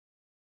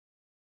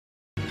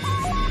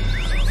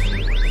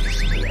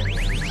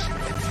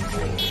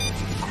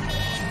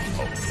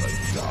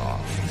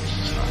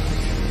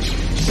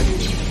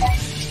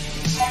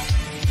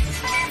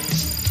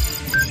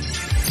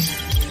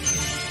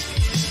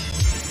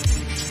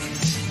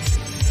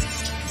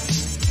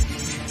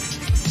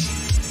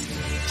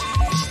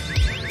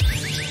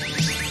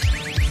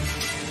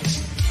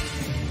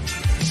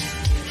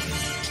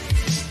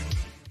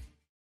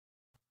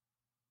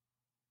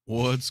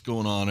What's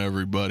going on,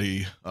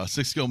 everybody?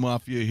 Six Skill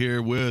Mafia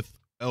here with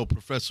El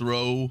Professor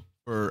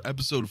for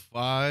episode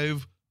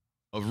 5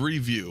 of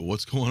Review.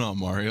 What's going on,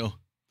 Mario?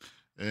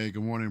 Hey,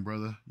 good morning,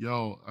 brother.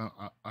 Yo,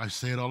 I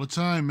say it all the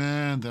time,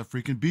 man. That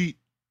freaking beat.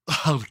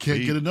 I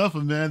can't get enough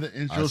of, man. The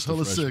intro's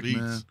hella sick, beats.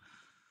 Man.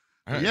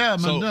 Right. Yeah,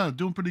 man, no,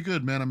 doing pretty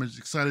good, man. I'm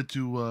excited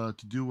to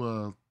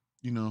do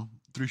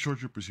three short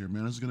troopers here,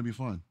 man. This is gonna be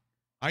fun.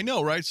 I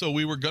know, right? So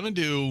we were gonna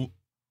do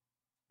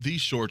the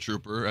Short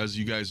Trooper. As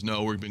you guys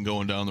know, we've been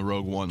going down the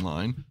Rogue One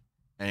line,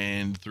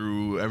 and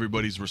through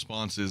everybody's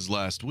responses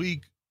last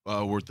week,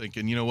 we're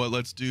thinking, you know what?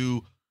 Let's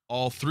do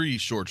all 3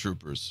 Short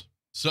Troopers.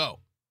 So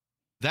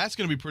that's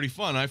gonna be pretty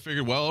fun. I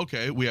figured, well,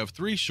 okay, we have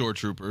 3 Short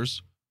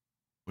Troopers.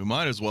 We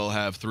might as well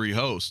have 3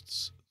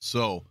 hosts.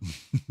 So,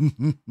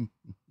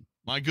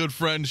 my good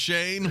friend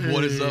Shane,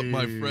 what is up,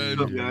 my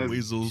friend?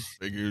 Weasels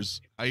Figures.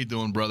 How you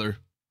doing, brother?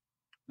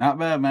 Not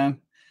bad,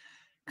 man.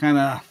 Kind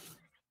of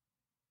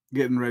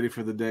getting ready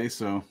for the day,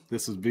 so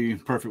this would be a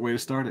perfect way to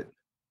start it.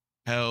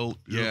 Hell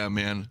yeah,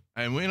 man.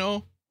 And we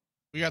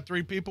got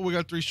 3 people. We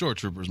got 3 Short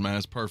Troopers, man.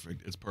 It's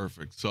perfect. It's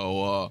perfect.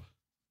 So,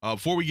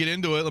 before we get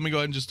into it, let me go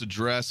ahead and just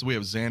address. We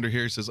have Xander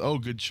here. He says, "Oh,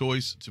 good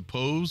choice to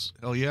pose."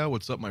 Hell yeah.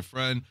 What's up, my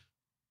friend?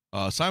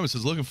 Simon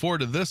says, "Looking forward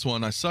to this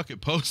one. I suck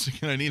at posing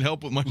and I need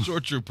help with my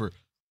Short Trooper."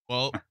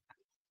 Well,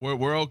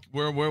 we're I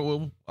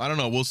don't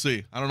know. We'll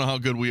see. I don't know how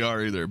good we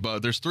are either, but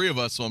there's 3 of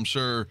us, so I'm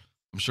sure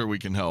we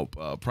can help.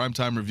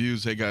 Primetime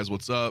Reviews. Hey guys,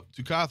 what's up?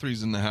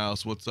 𝕄𝐻𝐍's in the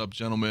house. What's up,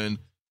 gentlemen?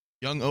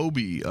 Young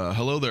Obi,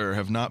 hello there.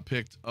 Have not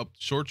picked up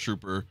Short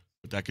Trooper,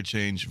 but that could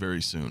change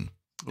very soon.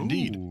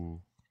 Indeed.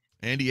 Ooh.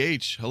 Andy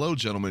H, hello,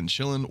 gentlemen.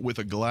 Chilling with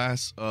a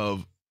glass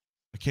of,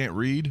 I can't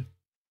read,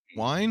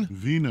 wine?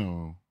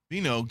 Vino,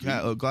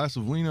 a glass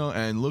of vino,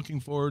 and looking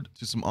forward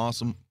to some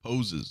awesome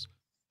poses.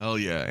 Hell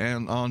yeah.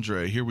 And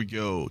Andre, here we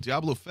go.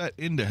 Diablo Fett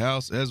in the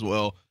house as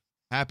well.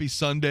 Happy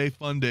Sunday,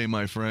 fun day,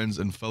 my friends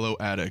and fellow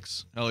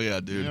addicts. Hell yeah,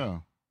 dude. Yeah.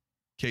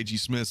 KG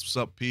Smith, what's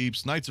up,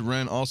 peeps? Knights of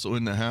Ren also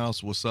in the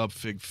house. What's up,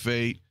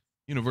 FigFate?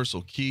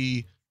 Universal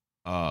Key.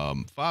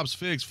 Fobs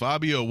Figs.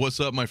 Fabio,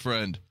 what's up, my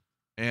friend?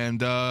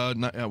 And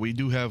we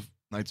do have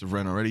Knights of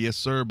Ren already. Yes,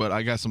 sir. But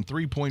I got some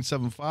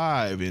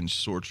 3.75-inch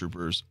Short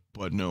Troopers,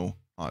 but no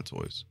Hot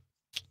Toys.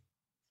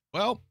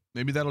 Well,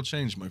 maybe that'll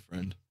change, my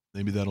friend.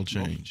 Maybe that'll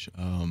change.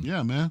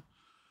 Yeah, man.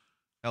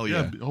 Hell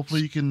yeah.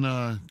 Hopefully you can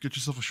get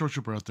yourself a Short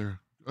Trooper out there,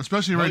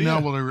 especially right now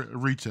while they're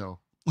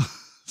retail.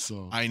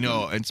 So I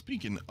know. And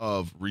speaking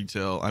of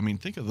retail, I mean,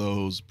 think of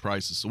those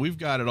prices. So we've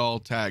got it all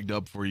tagged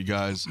up for you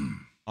guys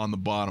on the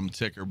bottom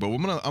ticker, but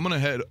I'm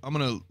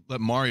gonna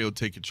let Mario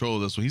take control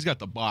of this one. He's got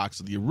the box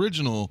of the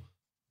original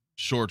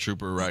Short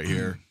Trooper right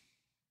here.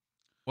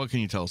 What can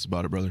you tell us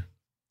about it, brother?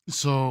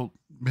 So,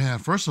 man,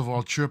 first of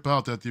all, trip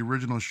out that the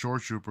original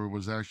Short Trooper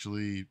was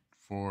actually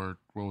for,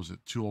 what was it,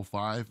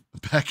 $205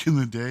 back in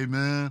the day,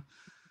 man.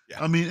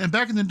 Yeah. I mean, and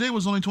back in the day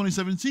was only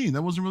 2017.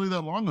 That wasn't really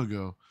that long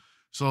ago.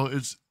 So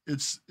it's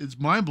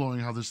mind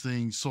blowing how this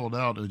thing sold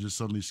out and just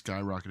suddenly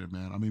skyrocketed,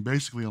 man. I mean,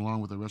 basically along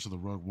with the rest of the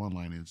Rogue One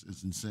line,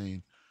 it's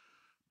insane.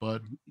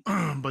 But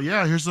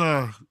yeah, here's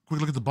a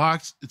quick look at the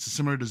box. It's a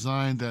similar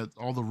design that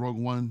all the Rogue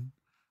One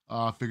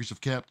figures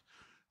have kept.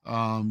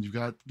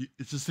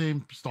 It's the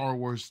same Star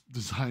Wars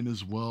design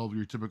as well.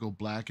 Your typical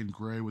black and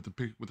gray with the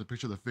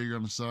picture of the figure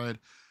on the side.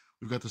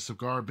 We've got the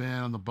cigar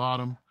band on the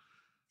bottom,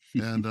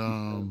 and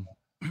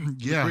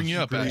yeah. Bring you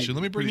up, Ashton.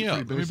 Let me bring you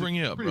up. Let me bring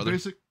you up, brother.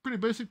 Pretty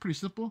basic, pretty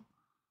simple.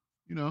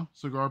 You know,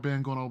 cigar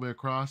band going all the way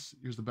across.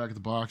 Here's the back of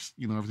the box.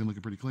 You know, everything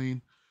looking pretty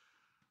clean.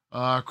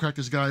 Crack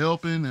this guy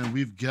open, and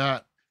we've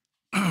got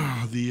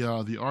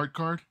the art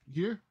card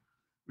here,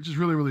 which is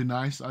really, really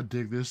nice. I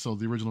dig this. So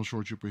the original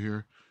Short Trooper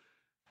here.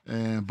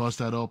 And bust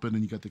that open,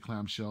 and you got the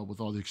clamshell with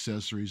all the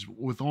accessories,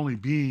 with only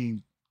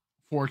being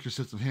 4 extra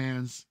sets of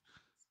hands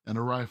and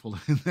a rifle,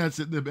 and that's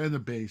it, and the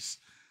base.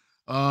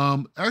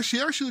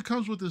 Actually, it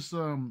comes with this,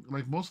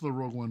 like most of the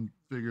Rogue One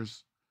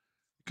figures,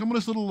 come with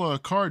this little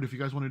card if you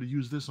guys wanted to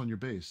use this on your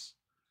base.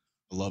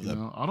 I love that.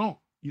 I don't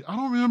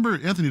remember,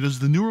 Anthony. Does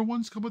the newer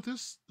ones come with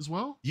this as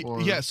well?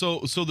 Yeah. So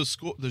the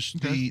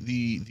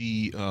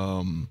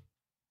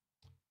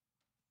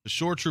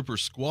Short Trooper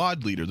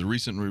squad leader,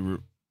 the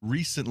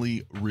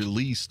recently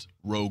released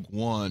Rogue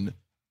One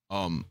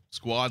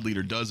squad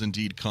leader, does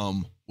indeed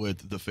come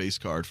with the face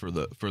card for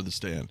the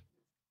stand.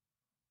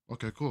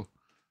 Okay, cool.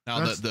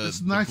 Now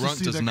it's nice to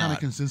see that kind of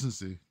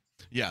consistency.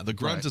 Yeah, the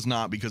grunt does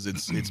not, because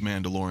it's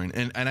Mandalorian,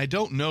 and I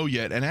don't know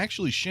yet. And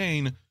actually,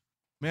 Shane,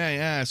 may I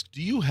ask,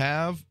 do you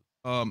have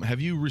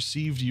you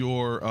received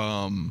your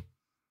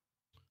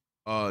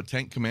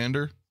tank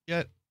commander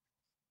yet?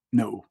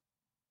 No.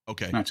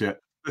 Okay. Not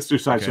yet. Let's do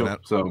sideshow.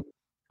 So.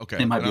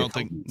 Okay, and I don't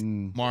think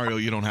Mario,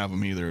 you don't have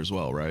them either as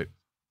well, right?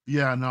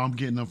 Yeah, no, I'm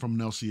getting them from an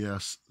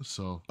LCS.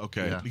 So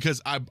okay, yeah.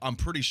 Because I'm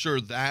pretty sure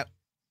that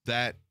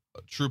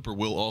trooper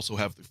will also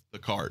have the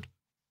card,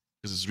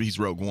 because he's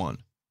Rogue One,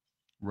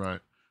 right?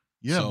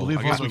 Yeah, so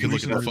I guess we can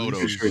look at the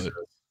photos. Yeah,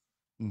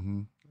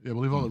 I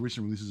believe all the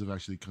recent releases have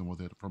actually come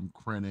with it, from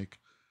Krennic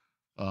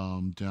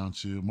down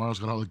to Mario's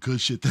got all the good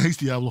shit. Thanks,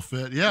 Diablo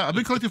Fett. Yeah, I've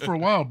been collecting for a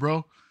while,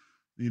 bro.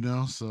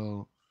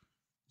 So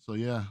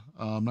yeah.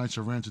 Knights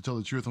of Ren, to tell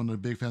the truth, I'm not a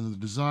big fan of the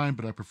design,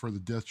 but I prefer the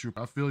Death Troop.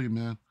 I feel you,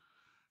 man.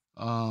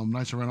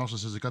 Knights of Ren also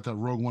says, I got that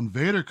Rogue One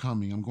Vader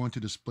coming. I'm going to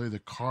display the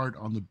card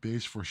on the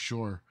base for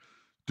sure.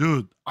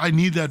 Dude, I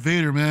need that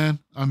Vader, man.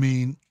 I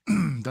mean,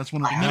 that's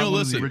one of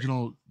the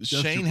original.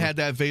 Shane had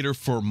that Vader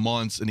for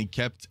months, and he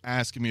kept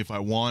asking me if I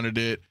wanted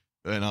it,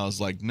 and I was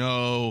like,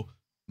 no.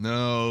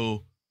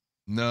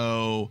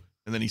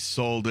 And then he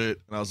sold it,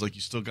 and I was like,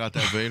 you still got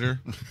that Vader?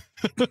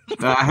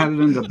 I had it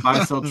in the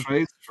buy-sell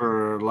trades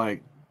for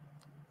like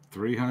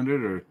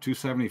 300 or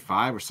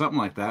 275 or something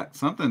like that.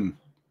 Something,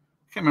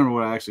 I can't remember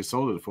what I actually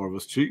sold it for. It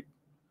was cheap.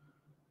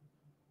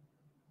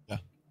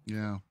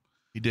 Yeah.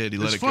 He did. He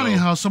let it go. It's funny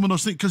how some of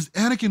those things, because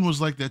Anakin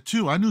was like that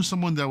too. I knew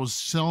someone that was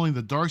selling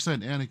the dark side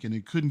Anakin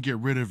and couldn't get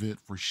rid of it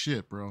for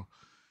shit, bro.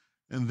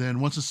 And then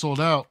once it sold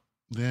out,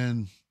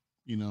 then,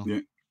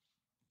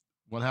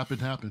 what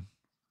happened.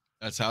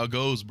 That's how it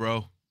goes,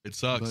 bro. It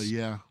sucks. But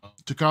yeah.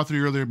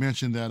 𝕄𝐻𝐸 earlier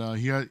mentioned that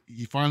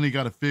he finally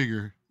got a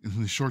figure in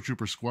the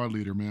Shoretrooper squad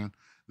leader, man.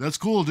 That's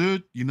cool,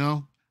 dude.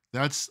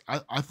 That's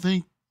I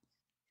think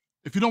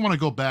if you don't want to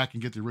go back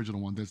and get the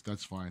original one,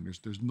 that's fine.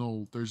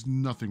 There's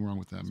nothing wrong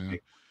with that, man.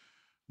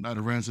 Knight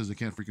of Ren says they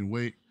can't freaking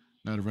wait.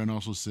 Knight of Ren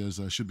also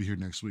says should be here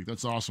next week.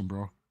 That's awesome,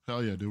 bro.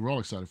 Hell yeah, dude. We're all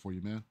excited for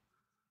you, man.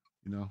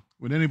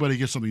 When anybody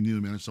gets something new,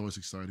 man, it's always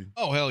exciting.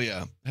 Oh, hell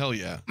yeah.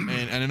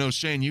 And I know,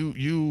 Shane,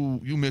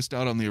 you missed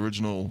out on the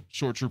original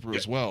Shoretrooper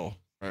as well,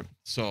 right?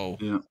 So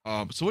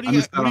so what do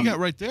you got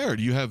right there?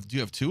 Do you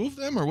have two of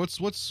them, or what's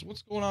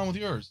going on with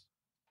yours?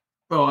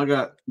 Well, I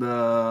got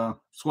the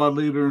squad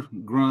leader,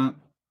 Grunt,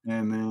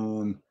 and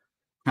then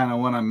kind of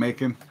what I'm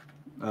making.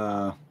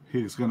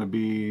 He's gonna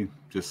be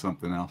just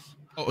something else.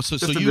 Oh, so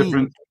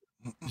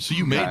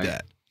you made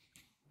that?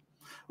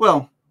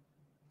 Well,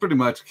 pretty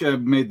much. I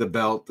made the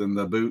belt and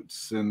the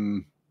boots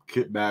and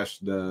kit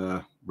bashed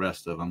the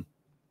rest of them.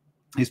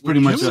 He's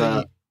pretty much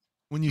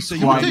when you say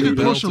you take a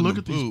closer look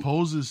at these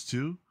poses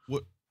too.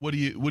 What do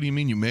you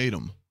mean you made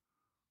them?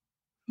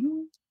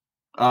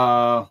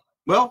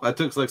 Well, I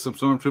took like some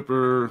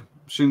Stormtrooper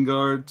shin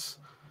guards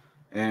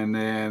and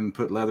then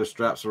put leather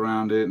straps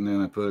around it, and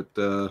then I put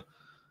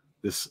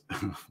this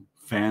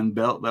fan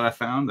belt that I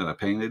found, and I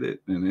painted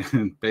it, and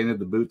then painted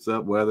the boots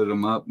up, weathered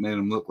them up, made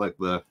them look like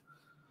the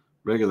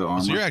regular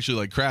armor. So you're actually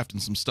like crafting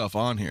some stuff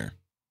on here.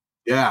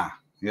 Yeah.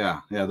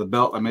 The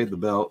belt, I made the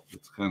belt.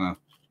 It's kind of.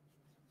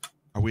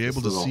 Are we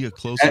able to see a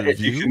closer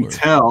view? You can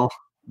tell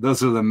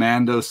those are the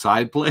Mando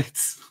side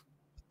plates,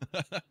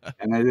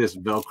 and they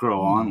just Velcro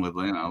on with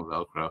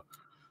Velcro.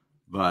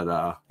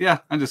 But yeah,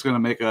 I'm just gonna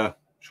make a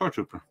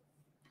Shoretrooper.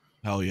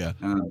 Hell yeah!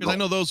 Because I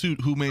know those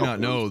who may not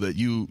know that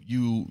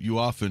you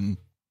often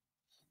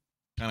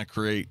kind of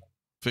create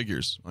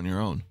figures on your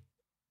own.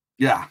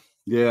 Yeah,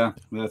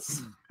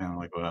 that's kind of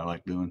like what I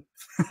like doing.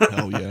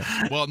 Hell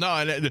yeah! Well,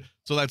 no,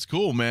 so that's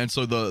cool, man.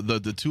 So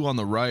the two on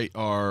the right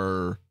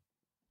are,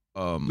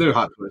 they're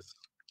hot twists,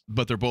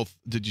 but they're both.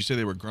 Did you say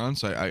they were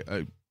grunts?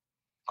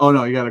 Oh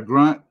no, you got a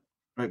grunt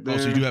right there. Oh,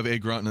 so you do have a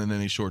grunt and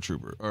then a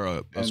Shoretrooper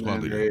or a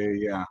squad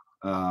leader.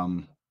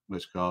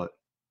 What you call it?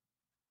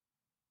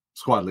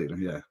 Squad leader,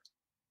 yeah.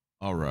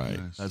 All right.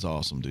 Nice. That's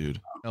awesome,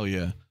 dude. Hell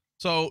yeah.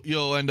 So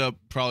you'll end up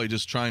probably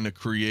just trying to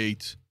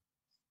create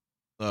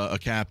a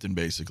captain,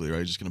 basically,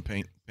 right? Just gonna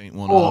paint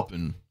one up,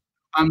 and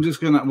I'm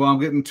just gonna. Well, I'm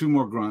getting two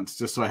more grunts,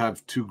 just so I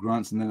have two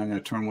grunts, and then I'm gonna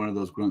turn one of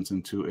those grunts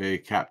into a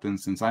captain,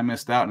 since I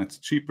missed out, and it's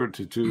cheaper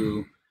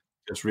to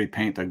just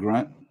repaint a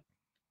grunt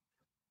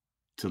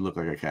to look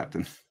like a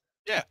captain.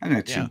 Yeah, I'm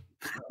gonna cheat.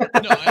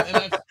 No, and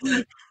that's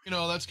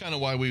that's kind of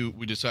why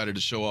we decided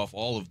to show off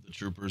all of the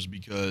troopers,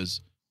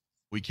 because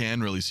we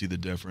can really see the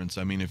difference.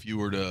 I mean, if you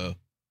were to,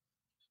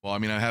 well, I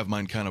mean, I have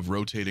mine kind of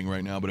rotating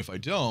right now, but if I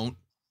don't,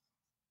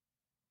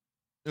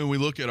 and we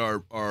look at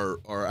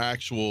our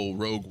actual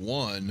Rogue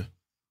One,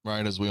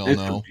 right, as we all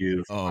know,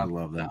 beautiful. I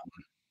love that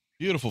one.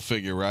 Beautiful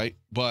figure, right?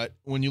 But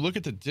when you look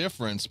at the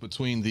difference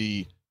between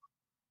the,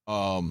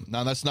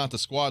 now that's not the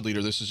squad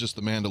leader, this is just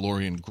the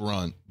Mandalorian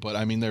grunt, but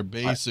I mean, they're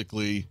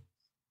basically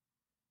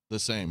the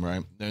same,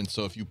 right? And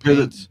so if you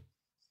paint,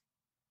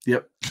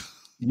 yep,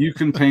 you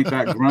can paint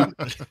that grunt,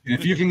 and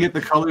if you can get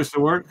the colors to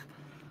work,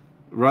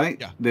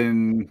 right,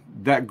 then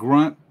that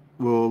grunt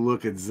will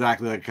look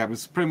exactly like Cap.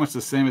 It's pretty much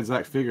the same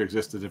exact figure,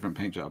 just a different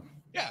paint job.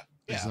 Yeah,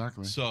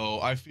 exactly. So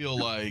I feel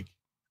like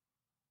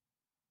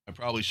I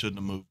probably shouldn't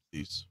have moved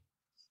these.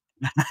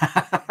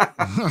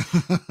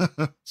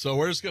 So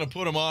we're just gonna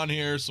put them on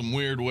here some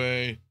weird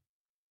way,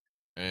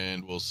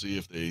 and we'll see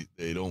if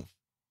they don't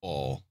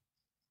fall.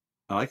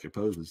 I like your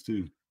poses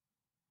too.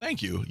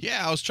 Thank you.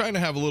 Yeah, I was trying to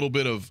have a little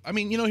bit of, I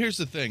mean, here's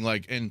the thing,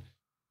 like, and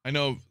I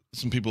know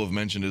some people have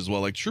mentioned as well,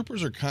 like,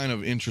 troopers are kind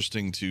of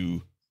interesting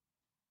to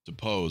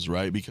pose,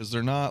 right? Because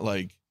they're not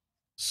like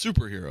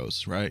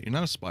superheroes, right? You're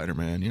not a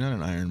Spider-Man, you're not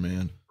an Iron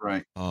Man.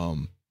 Right.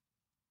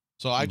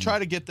 So I try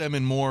to get them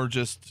in more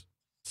just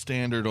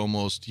standard,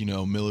 almost,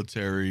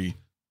 military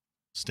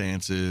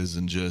stances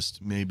and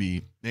just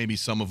maybe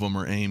some of them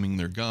are aiming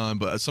their gun,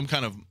 but some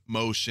kind of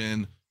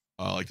motion,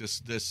 like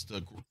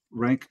the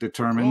rank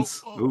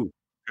determines. Ooh,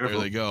 there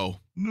they go.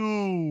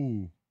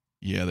 No.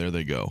 Yeah, there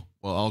they go.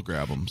 Well, I'll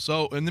grab them.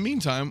 So in the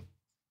meantime,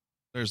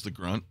 there's the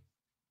grunt.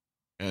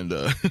 And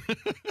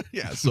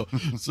yeah, so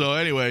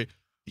anyway,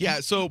 yeah,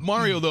 so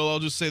Mario though, I'll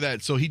just say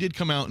that. So he did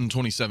come out in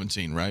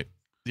 2017, right?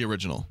 The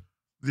original.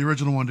 The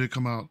original one did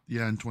come out,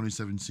 yeah, in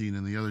 2017,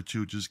 and the other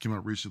two just came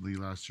out recently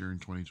last year in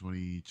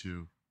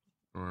 2022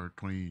 or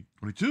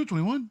 2022,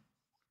 21.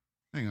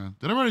 Hang on,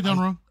 did I write it down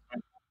wrong?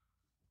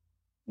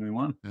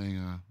 21. Hang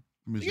on,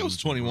 I think it was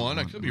 21.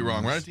 I could be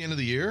wrong. Right at the end of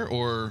the year,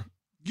 or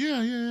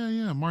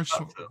yeah. March.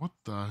 What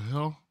the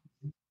hell?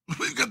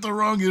 We got the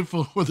wrong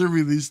info for the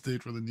release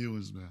date for the new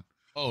ones, man.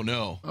 Oh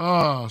no!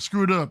 Oh,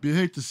 screwed up. You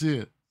hate to see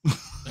it.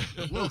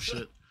 Whoa,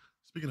 shit.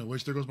 Speaking of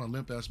which, there goes my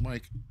limp ass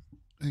mic.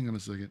 Hang on a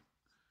second.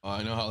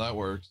 I know how that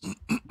works.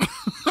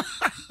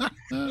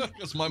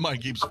 Because my mic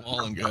keeps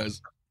falling,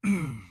 guys.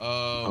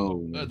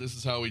 This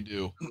is how we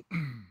do.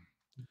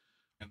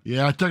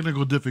 Yeah,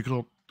 technical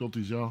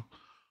difficulties, y'all.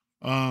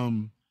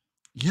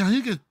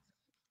 Yeah,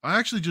 I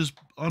actually just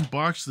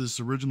unboxed this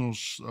original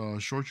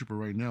Shoretrooper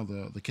right now,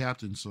 the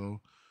captain.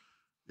 So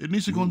it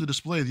needs to go into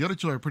display. The other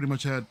two I pretty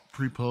much had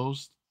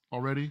pre-posed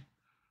already.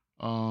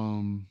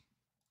 So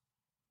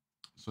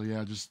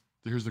yeah, just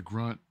here's the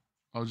grunt.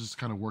 I was just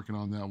kind of working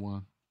on that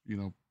one,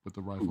 with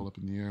the rifle up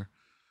in the air.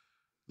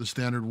 The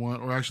standard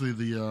one, or actually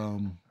the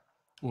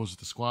what was it?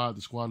 The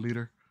squad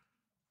leader.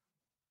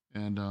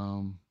 And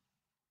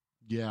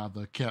yeah,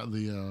 the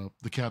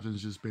captain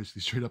is just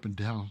basically straight up and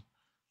down,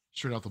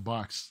 straight out the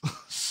box.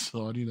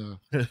 So I need to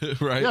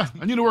right. Yeah,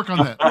 I need to work on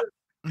that. I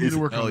need to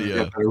work on that.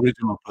 Yeah, the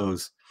original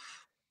pose.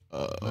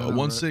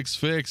 1/6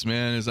 fix,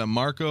 man. Is that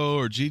Marco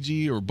or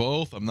Gigi or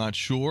both? I'm not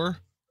sure.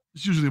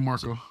 It's usually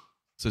Marco.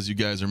 Says you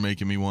guys are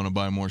making me want to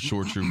buy more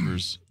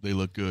Shoretroopers. They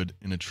look good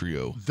in a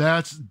trio.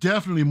 That's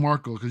definitely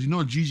Marco, because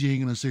Gigi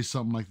ain't gonna say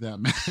something like that,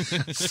 man.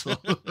 So.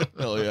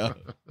 Hell yeah.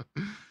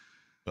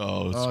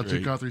 Oh, it's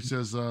great. 𝕄𝐻𝐿Three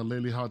says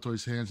lately Hot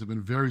Toys hands have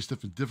been very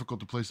stiff and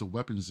difficult to place the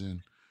weapons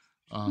in.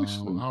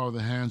 How are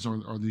the hands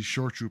on these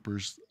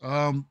Shoretroopers?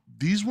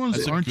 These ones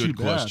That's aren't a good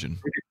too bad. question.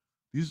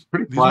 These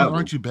ones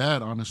aren't too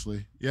bad,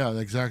 honestly. Yeah,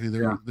 exactly.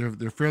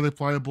 They're fairly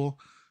pliable.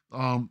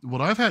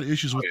 What I've had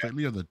issues with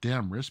lately are the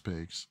damn wrist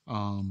pegs.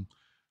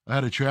 I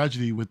had a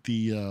tragedy with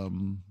the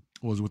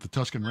with the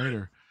Tusken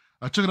Raider.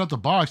 I took it out the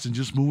box and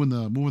just moving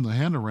the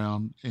hand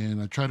around,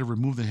 and I tried to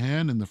remove the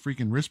hand, and the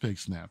freaking wrist peg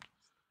snapped.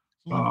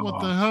 So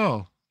what the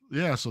hell?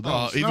 Yeah, so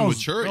even with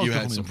Church, you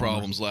had some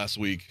problems last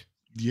week.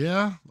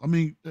 Yeah, I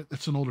mean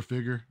it's an older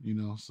figure,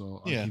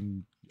 so yeah.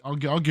 I'll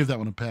give that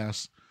one a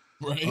pass.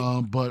 Right.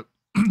 But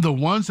the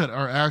ones that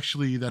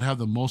have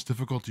the most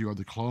difficulty are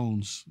the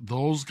clones.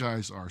 Those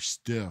guys are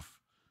stiff.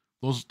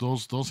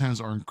 Those hands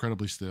are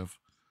incredibly stiff.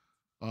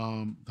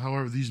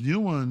 However, these new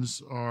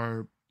ones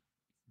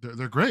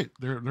they're great.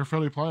 They're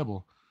fairly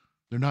pliable.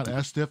 They're not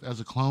as stiff as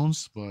the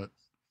clones,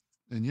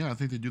 and yeah, I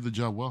think they do the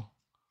job well.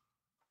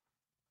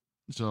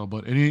 So,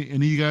 but any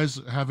of you guys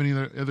have any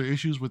other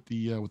issues with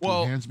the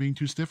hands being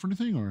too stiff or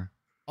anything? Or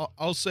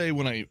I'll say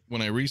when I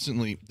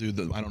recently I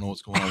don't know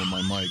what's going on with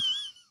my mic.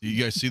 Do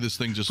you guys see this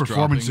thing just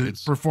performance dropping?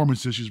 It's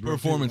performance issues. Bro.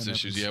 Performance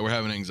issues. Yeah, we're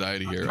having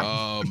anxiety here.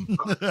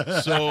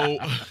 So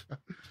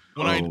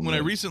when I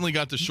recently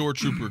got the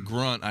Shoretrooper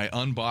grunt, I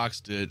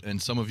unboxed it,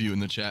 and some of you in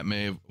the chat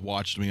may have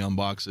watched me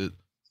unbox it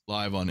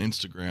live on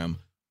Instagram.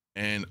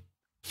 And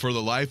for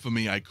the life of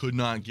me, I could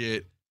not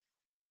get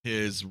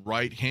his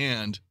right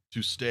hand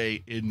to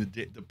stay in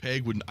the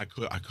peg. I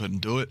couldn't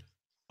do it.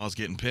 I was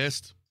getting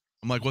pissed.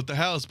 I'm like, what the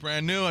hell? It's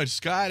brand new. I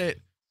just got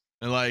it.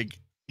 And like,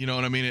 you know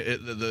what I mean?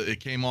 It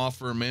came off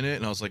for a minute,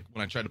 and I was like,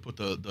 when I tried to put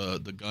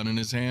the gun in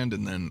his hand,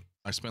 and then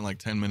I spent like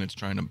 10 minutes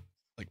trying to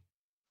like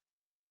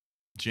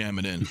jam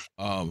it in.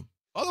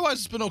 Otherwise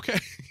it's been okay.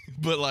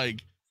 But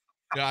like,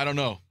 yeah, I don't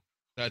know.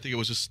 I think it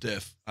was just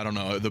stiff. I don't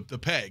know. The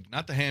peg,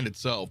 not the hand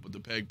itself, but the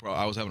peg,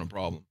 I was having a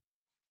problem.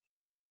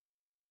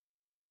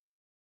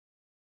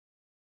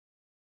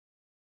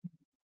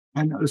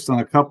 I noticed on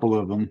a couple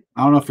of them.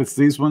 I don't know if it's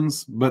these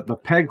ones, but the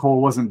peg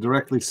hole wasn't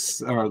directly,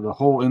 or the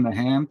hole in the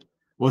hand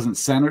wasn't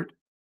centered,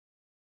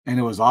 and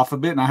it was off a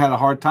bit. And I had a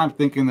hard time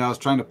thinking that I was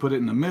trying to put it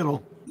in the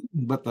middle,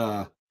 but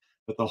the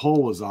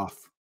hole was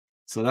off.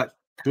 So that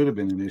could have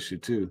been an issue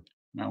too.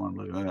 I want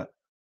to look at that.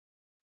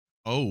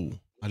 Oh,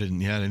 I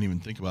didn't even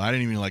think about it. I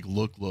didn't even like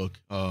look.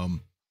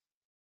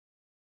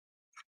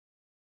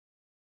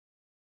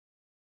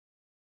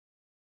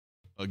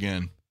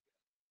 Again,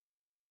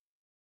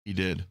 he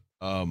did.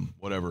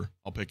 Whatever,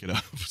 I'll pick it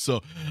up.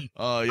 So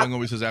Young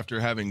always says,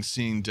 after having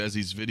seen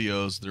Desi's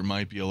videos, there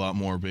might be a lot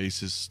more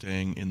bases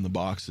staying in the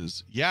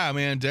boxes. Yeah,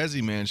 man,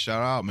 Desi, man,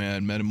 shout out,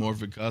 man.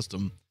 Metamorphic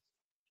Custom.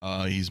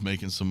 He's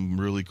making some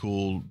really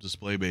cool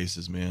display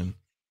bases, man.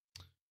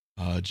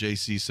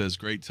 JC says,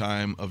 great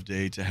time of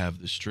day to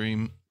have the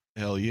stream.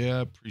 Hell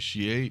yeah,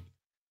 appreciate.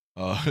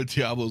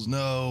 Diablo's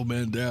no,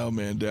 man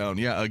down.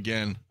 Yeah,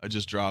 again, I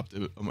just dropped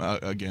it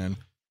again.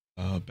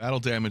 Battle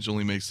damage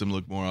only makes them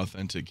look more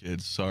authentic,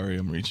 kids. Sorry,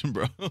 I'm reaching,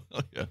 bro.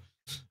 Yeah.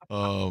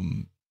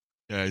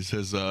 Yeah, he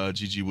says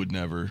GG would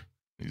never.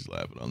 He's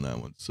laughing on that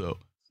one. So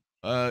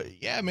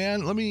yeah,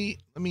 man, let me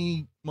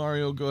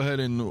Mario go ahead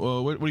and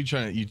what are you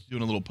trying to, you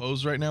doing a little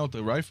pose right now with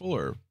the rifle,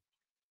 or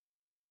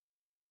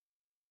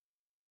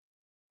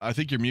I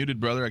think you're muted,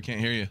 brother. I can't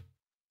hear you.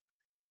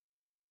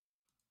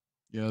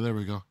 Yeah, there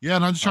we go. Yeah,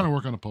 and I'm just trying to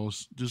work on a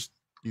post. Just,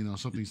 you know,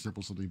 something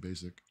simple, something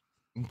basic.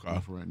 Okay.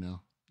 For right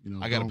now. You know,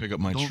 I got to pick up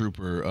my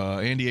trooper.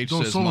 Andy H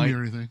says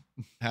might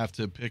have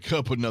to pick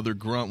up another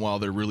grunt while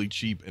they're really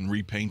cheap and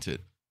repaint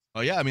it.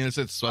 Oh yeah, I mean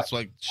that's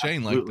like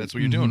Shane, like that's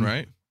what you're doing,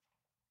 right?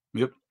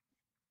 Yep.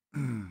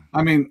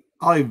 I mean,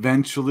 I'll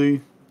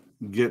eventually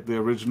get the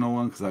original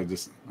one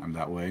because I'm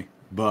that way.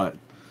 But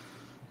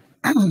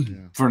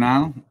for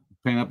now,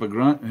 paint up a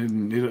grunt,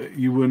 and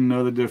you wouldn't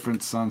know the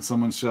difference on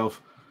someone's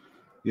shelf,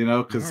 you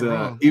know, because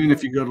even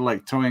if you go to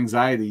like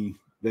𝕄𝔼𝐿𝐼𝐿,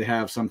 they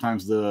have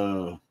sometimes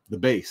the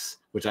base,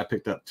 which I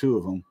picked up 2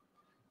 of them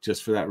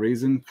just for that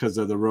reason, because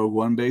they're the Rogue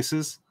One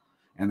bases,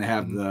 and they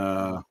have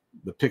the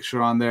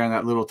picture on there and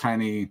that little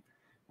tiny,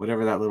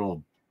 whatever that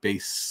little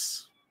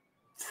base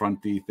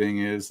fronty thing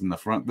is in the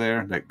front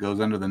there that goes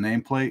under the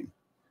nameplate.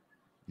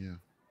 Yeah.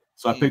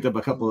 So I picked up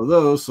a couple of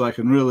those so I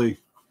can really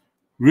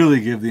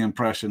give the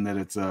impression that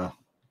it's a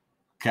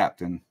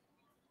captain.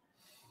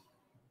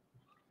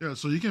 Yeah,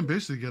 so you can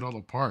basically get all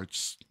the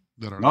parts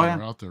that are,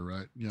 out there,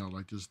 right? You know,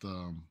 like just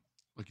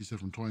like you said,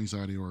 from Toy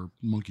Anxiety or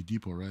Monkey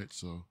Depot, right?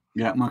 So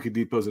yeah, Monkey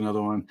Depot's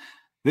another one.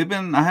 People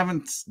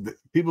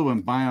have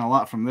been buying a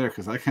lot from there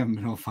because I haven't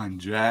been able to find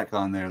jack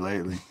on there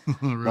lately.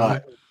 Really?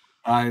 But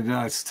I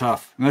know it's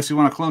tough unless you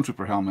want a Clone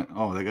Trooper helmet.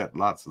 Oh, they got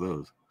lots of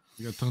those.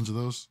 You got tons of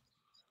those.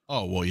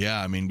 Oh well,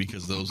 yeah. I mean,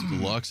 because those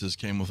deluxes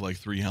came with like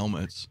 3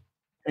 helmets.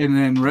 And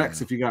then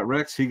Rex, if you got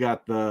Rex, he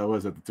got the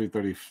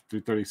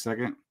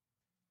 332nd,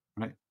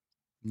 right?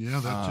 Yeah,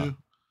 that too.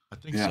 I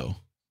think so.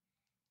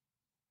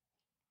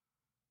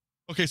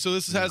 Okay, so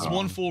this has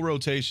 1 full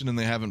rotation and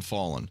they haven't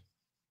fallen.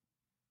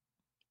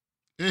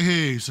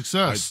 Hey,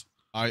 success.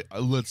 I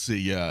let's see,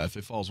 yeah, if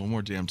it falls one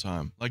more damn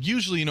time. Like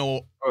usually, you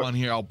know, on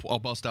here I'll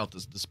bust out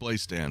this display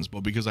stands,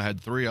 but because I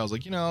had 3, I was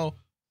like, you know,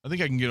 I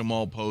think I can get them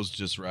all posed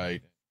just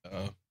right.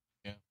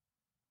 Yeah.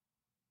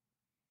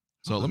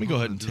 So let me go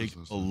ahead and take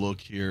a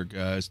look here,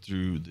 guys,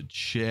 through the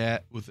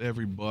chat with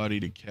everybody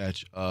to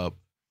catch up.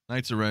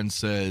 Knights of Ren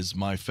says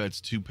my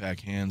Fett's 2-pack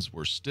hands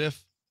were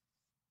stiff.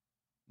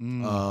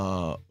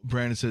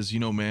 Brandon says, you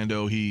know,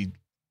 Mando, he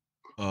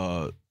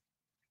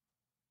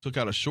took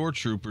out a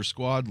Shoretrooper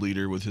squad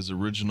leader with his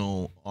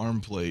original arm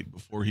plate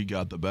before he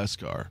got the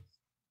Beskar.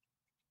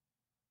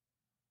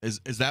 Is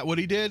that what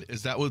he did?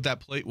 Is that what that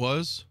plate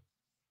was?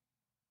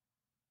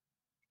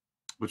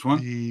 Which one?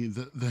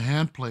 The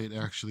hand plate,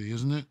 actually,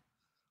 isn't it?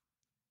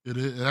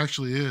 It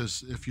actually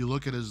is. If you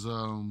look at his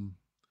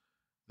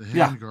the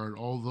hand guard,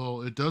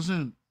 although it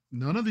doesn't,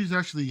 none of these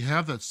actually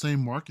have that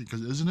same marking,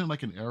 because isn't it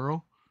like an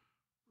arrow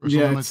or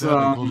something like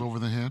that goes over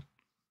the hand?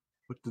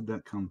 What did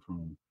that come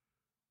from?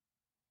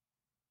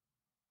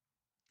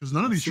 Because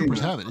none of these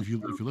troopers have it. If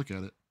you look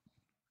at it.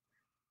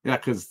 Yeah,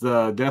 because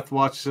the Death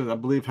Watch, I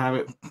believe, have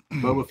it.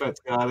 Boba Fett's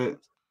got it.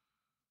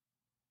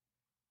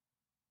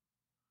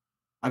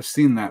 I've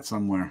seen that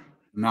somewhere.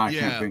 Now I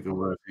can't think of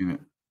where I've seen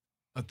it.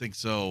 I think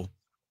so.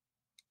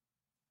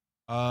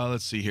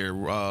 Let's see here.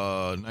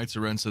 Knights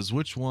of Ren says,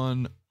 which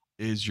one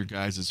is your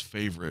guys'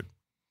 favorite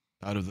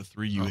out of the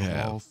 3 you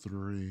have? All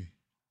 3.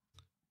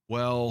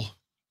 Well,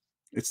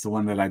 it's the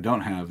one that I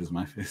don't have is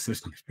my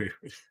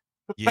favorite.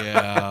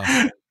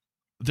 Yeah.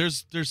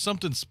 There's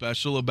something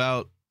special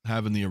about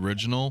having the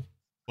original,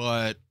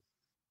 but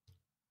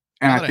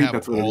and I think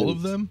that's all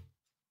of them.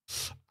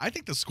 I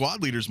think the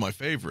squad leader is my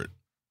favorite.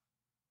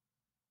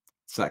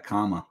 It's that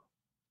comma.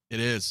 It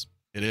is,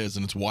 and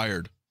it's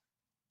wired,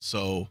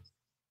 so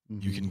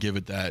you can give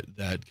it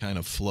that kind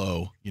of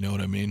flow. You know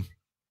what I mean?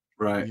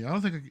 Right. Yeah, I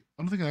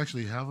don't think I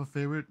actually have a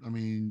favorite. I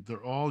mean,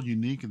 they're all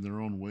unique in their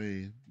own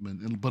way.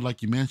 But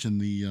like you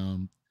mentioned,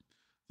 the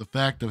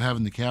fact of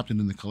having the captain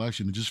in the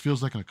collection, it just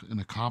feels like an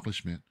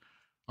accomplishment.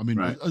 I mean,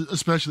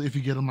 especially if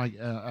you get them like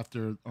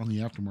after on the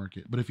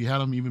aftermarket. But if you had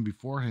them even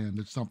beforehand,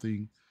 it's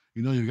something,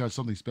 you know, you've got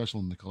something special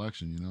in the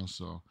collection, you know.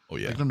 So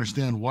I can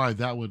understand why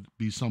that would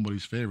be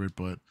somebody's favorite.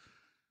 But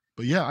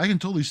yeah, I can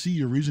totally see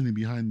your reasoning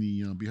behind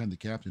the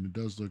captain. It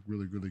does look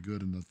really, really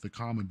good, and the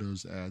comma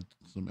does add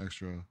some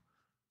extra,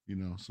 you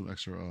know,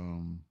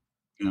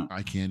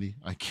 eye candy,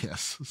 I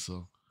guess.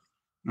 So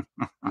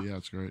yeah,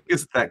 it's great.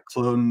 It's that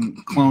clone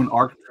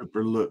ARC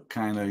Trooper look,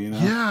 kind of, you know.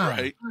 Yeah,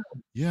 right.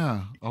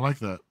 Yeah, I like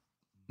that.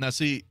 Now,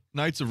 see,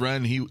 Knights of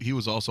Ren, he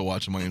was also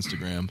watching my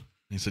Instagram.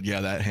 He said, "Yeah,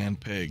 that hand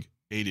pig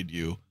hated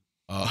you."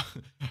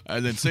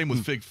 And then same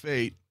with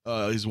FigFate.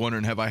 He's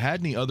wondering, have I had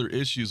any other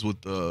issues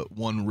with the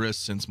one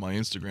wrist since my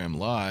Instagram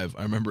live?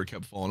 I remember it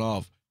kept falling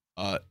off.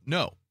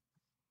 No,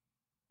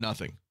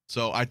 nothing.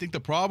 So I think the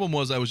problem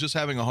was I was just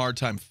having a hard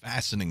time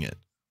fastening it.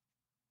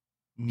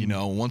 You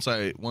know, once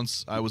I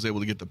was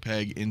able to get the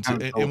peg into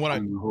it, and what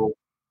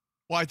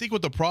well, I think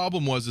what the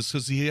problem was is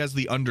because he has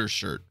the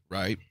undershirt,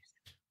 right?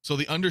 So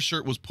the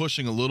undershirt was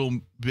pushing a little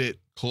bit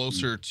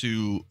closer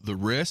to the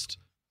wrist,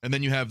 and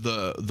then you have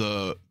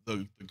the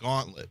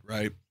gauntlet,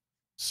 right?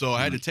 So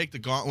I had to take the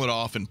gauntlet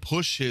off and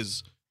push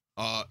his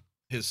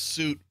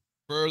suit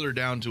further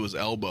down to his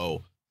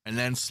elbow, and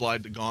then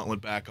slide the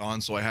gauntlet back on.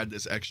 So I had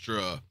this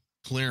extra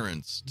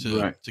clearance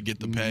to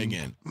get the peg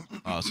in.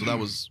 So that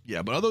was,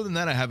 yeah. But other than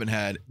that, I haven't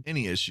had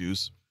any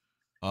issues.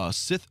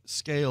 Sith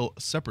Scale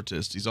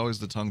Separatist. He's always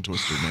the tongue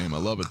twister name. I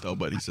love it though.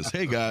 But he says,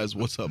 "Hey guys,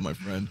 what's up, my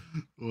friend?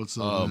 What's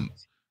up?"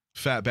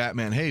 Fat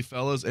Batman. Hey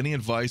fellas, any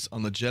advice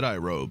on the Jedi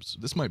robes?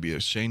 This might be a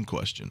Shane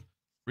question.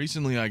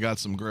 Recently, I got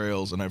some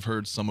Grails, and I've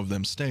heard some of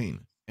them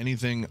stain.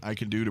 Anything I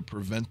can do to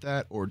prevent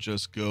that, or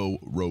just go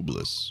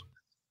robeless?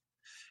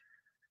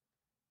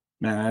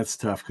 Man, that's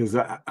tough because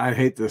I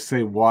hate to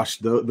say wash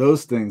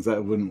those things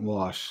that wouldn't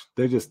wash.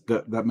 They're just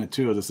that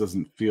material just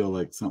doesn't feel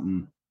like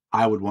something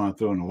I would want to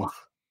throw in a wash.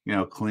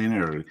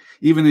 Cleaner, or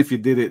even if you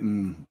did it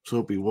in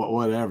soapy,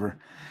 whatever.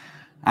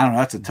 I don't know.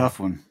 That's a tough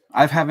one.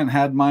 I haven't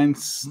had mine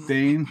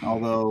stain,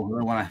 although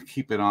the one I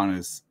keep it on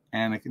is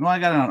Anakin. Well, I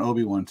got it on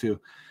Obi-Wan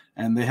too,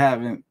 and they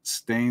haven't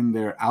stained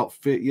their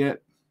outfit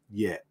yet.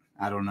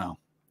 I don't know.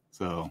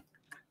 So,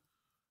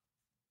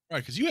 right,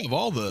 because you have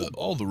all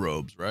the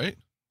robes, right?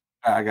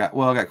 I got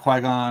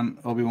Qui-Gon,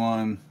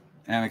 Obi-Wan,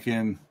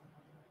 Anakin. Is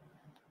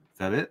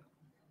that it?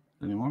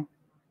 Any more?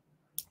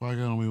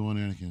 Qui-Gon, Obi-Wan,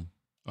 Anakin.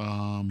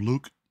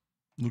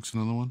 Luke's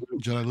another one.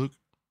 Jedi Luke.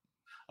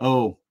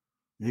 Oh,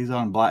 he's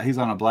on black. He's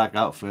on a black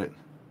outfit.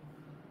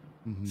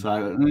 So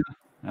I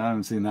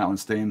haven't seen that one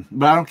stained,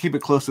 but I don't keep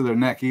it close to their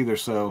neck either,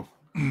 so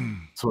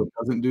it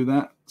doesn't do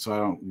that. So I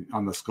don't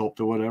on the sculpt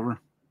or whatever.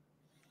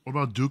 What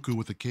about Dooku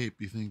with the cape?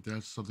 You think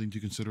that's something to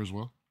consider as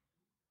well?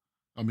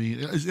 I mean,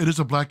 it is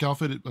a black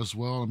outfit as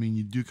well. I mean,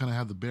 you do kind of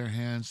have the bare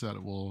hands that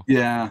it will.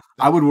 Yeah,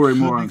 I would worry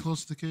more. Be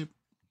close to the cape.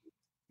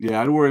 Yeah,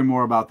 I'd worry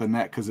more about the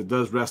neck because it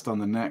does rest on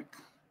the neck.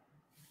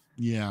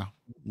 Yeah.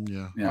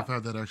 I've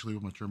had that actually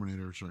with my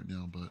Terminators right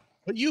now, but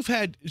you've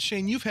had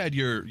Shane. You've had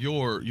your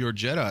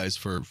Jedis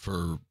for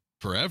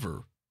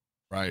forever,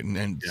 right?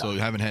 And so you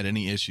haven't had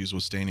any issues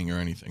with staining or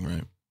anything,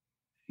 right?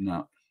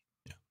 No.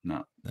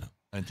 No.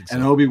 I think so.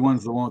 And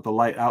Obi-Wan's the one with the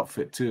light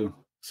outfit too.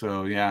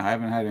 So yeah, I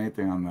haven't had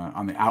anything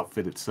on the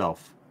outfit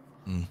itself.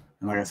 And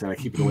like I said, I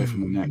keep it away from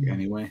the neck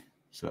anyway.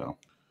 So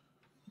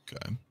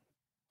okay.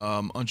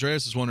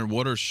 Andreas is wondering,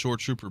 what are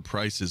Shoretrooper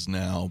prices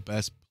now?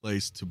 Best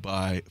place to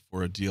buy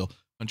for a deal.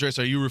 Andreas,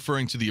 are you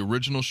referring to the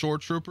original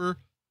Shoretrooper?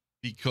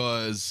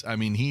 Because I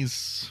mean,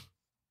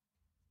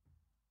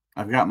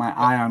 I've got my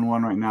eye on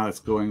one right now that's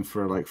going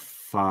for like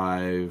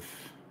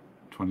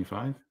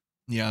 $525.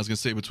 Yeah, I was gonna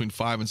say between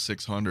 $500 and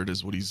 $600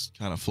 is what he's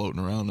kind of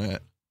floating around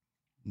at.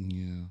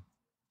 Yeah.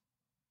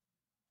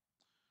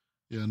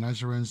 Yeah,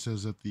 Nicerin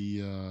says that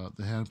the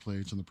hand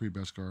plates on the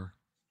pre-Beskar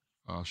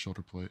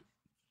shoulder plate.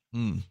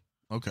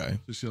 Okay.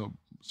 Cisco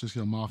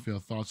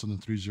Mafia, thoughts on the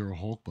 3-0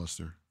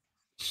 Hulkbuster?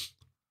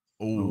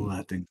 Oh,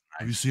 that thing.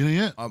 Have you seen it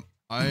yet?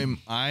 I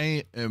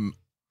am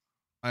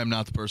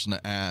not the person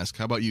to ask.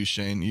 How about you,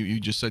 Shane? You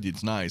just said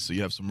it's nice, so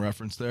you have some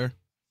reference there.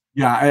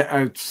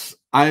 Yeah,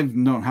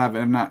 I'm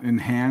not in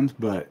hand,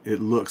 but it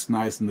looks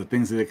nice, and the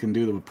things that it can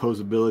do, the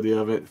posability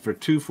of it for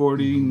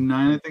 $249,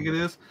 I think it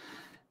is.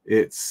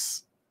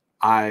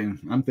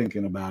 I'm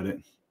thinking about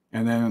it,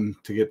 and then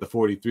to get the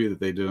 43 that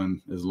they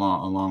doing is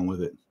along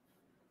with it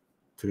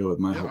to go with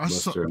my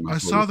Hulkbuster. I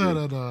saw that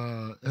at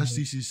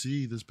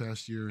SDCC this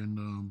past year,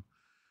 and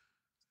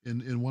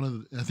in one of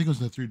the, I think it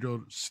was in the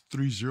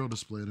 3.0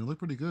 display, and it looked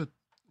pretty good.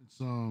 It's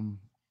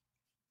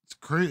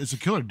great. It's a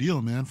killer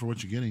deal, man, for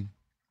what you're getting.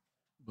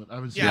 But I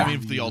was I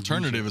mean, the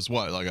alternative is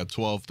what, like a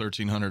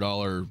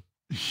 $1,200-$1,300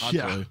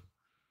 yeah.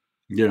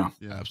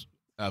 Yeah,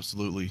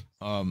 absolutely.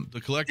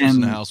 The collectors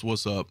in the house,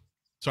 what's up?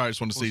 Sorry, I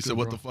just want to see. So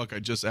what the fuck? I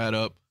just add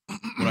up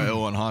what I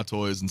owe on Hot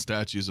Toys and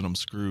statues, and I'm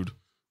screwed.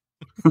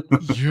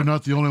 You're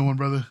not the only one,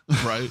 brother.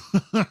 Right?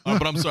 But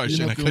I'm sorry,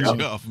 Shane. I cut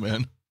you off,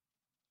 man.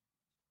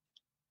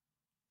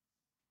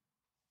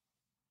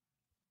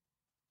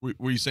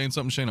 Were you saying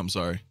something, Shane? I'm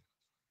sorry.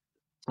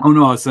 Oh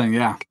no, I was saying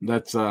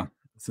that's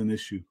it's an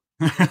issue.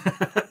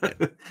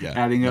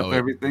 Adding up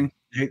everything,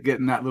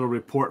 getting that little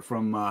report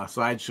from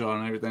Sideshow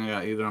and everything I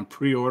got either on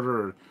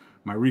pre-order or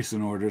my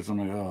recent orders. I'm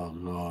like, oh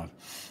god.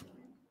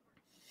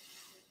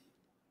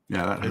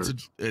 Yeah, that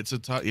hurts.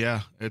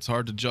 It's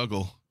hard to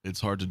juggle.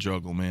 It's hard to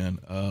juggle, man.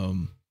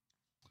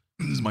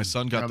 My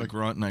son got the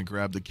grunt and I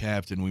grabbed the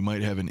captain. We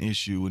might have an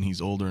issue when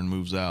he's older and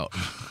moves out.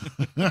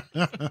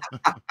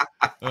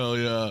 Oh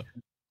yeah.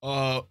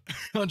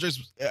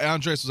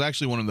 Andres was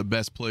actually one of the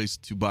best places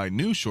to buy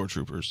new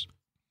Shoretroopers.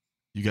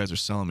 You guys are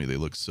selling me they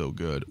look so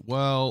good.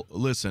 Well,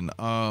 listen,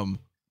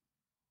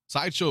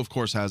 Sideshow of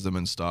course has them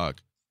in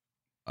stock.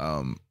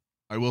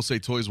 I will say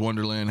Toys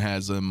Wonderland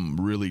has them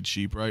really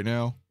cheap right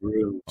now.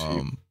 Really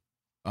cheap.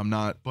 I'm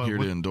not here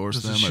to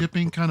endorse them. Does the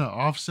shipping kind of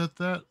offset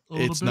that a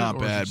little bit? It's not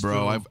bad,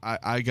 bro.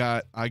 I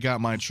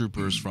got my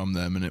troopers from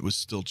them and it was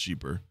still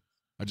cheaper.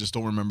 I just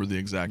don't remember the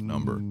exact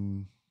number.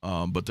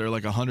 But they're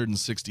like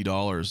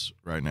 $160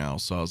 right now.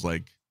 So I was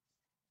like,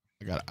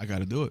 I got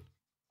to do it.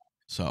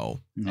 So,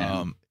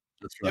 Yeah,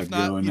 that's where if I'd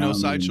not, go, and you know, now I'm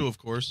Sideshow, in- of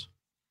course.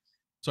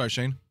 Sorry,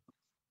 Shane.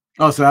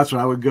 Oh, so that's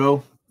where I would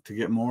go to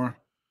get more.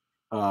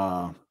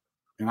 And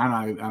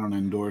I don't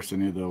endorse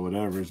any of the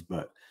whatevers,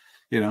 but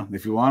you know,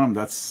 if you want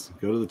them,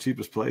 go to the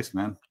cheapest place,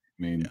 man.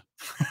 I mean,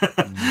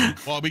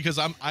 Well, because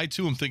I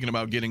too am thinking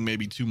about getting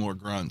maybe 2 more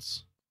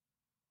grunts.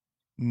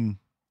 I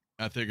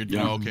figured, you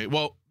know, okay,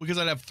 well, because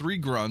I'd have 3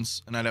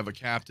 grunts and I'd have a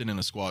captain and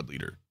a squad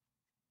leader,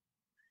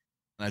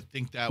 and I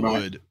think that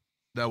would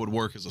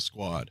work as a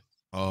squad.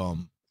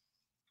 And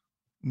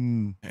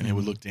it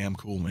would look damn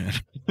cool, man.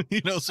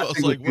 You know, so I was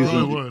like,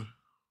 well, it would.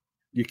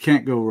 You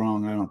can't go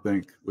wrong, I don't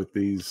think, with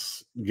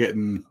these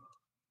getting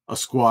a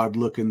squad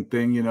looking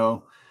thing, you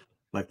know,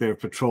 like they're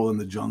patrolling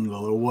the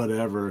jungle or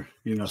whatever,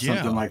 you know,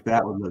 something like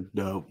that would look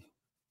dope.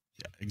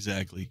 Yeah,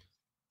 exactly.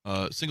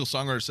 Single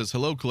Songwriter says,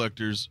 hello,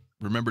 collectors.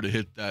 Remember to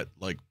hit that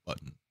like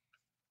button.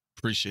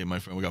 Appreciate it, my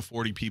friend. We got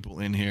 40 people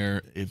in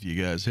here. If you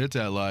guys hit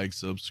that like,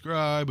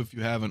 subscribe if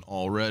you haven't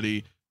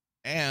already.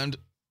 And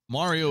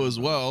Mario as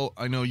well.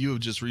 I know you have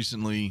just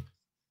recently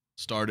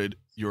started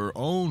your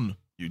own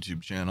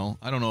YouTube channel.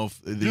 I don't know if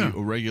the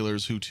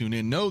regulars who tune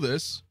in know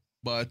this,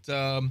 but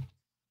go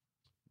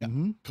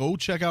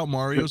check out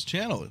Mario's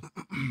channel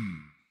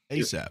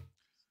ASAP.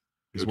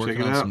 He's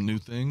working on some new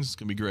things. It's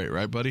gonna be great,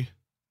 right, buddy?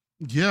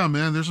 Yeah,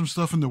 man. There's some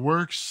stuff in the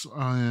works,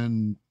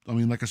 and I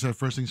mean, like I said,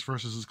 first things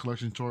first is his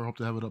collection tour. Hope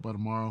to have it up by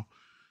tomorrow,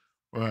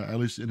 or at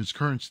least in its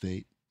current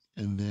state.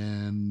 And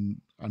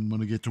then I'm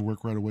gonna get to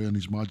work right away on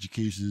these Maji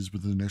cases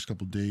within the next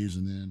couple of days,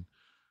 and then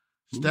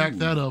stack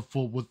that up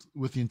full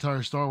with the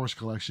entire Star Wars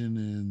collection,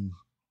 and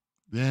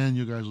then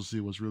you guys will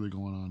see what's really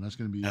going on. That's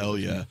gonna be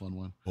a fun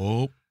one.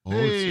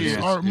 Hey,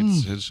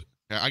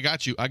 I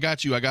got you. I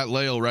got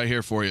Lael right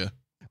here for you.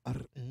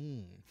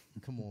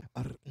 Come on.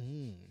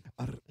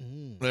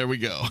 There we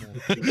go.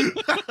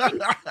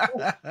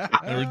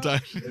 Every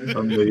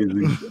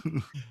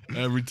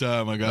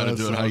time I gotta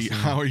do it. Awesome.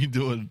 How are you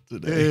doing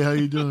today? Hey, how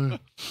you doing?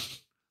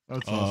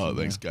 That's awesome,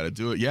 thanks. Gotta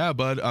do it. Yeah,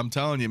 bud. I'm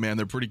telling you, man,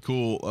 they're pretty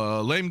cool.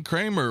 Lane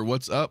Kramer,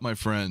 what's up, my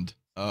friend?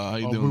 How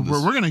you doing?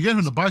 We're gonna get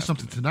him to buy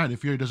something tonight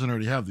if he doesn't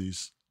already have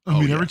these. I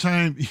mean, every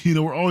time, you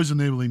know, we're always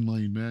enabling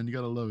Lane, man. You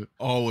gotta love it.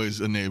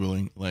 Always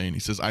enabling Lane. He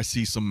says, I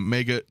see some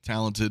mega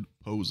talented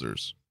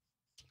posers.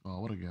 Oh,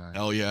 what a guy.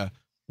 Hell yeah.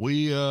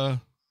 We do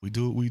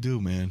what we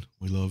do, man.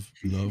 We love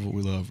what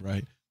we love,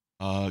 right?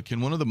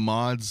 Can one of the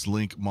mods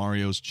link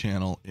Mario's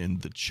channel in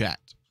the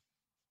chat?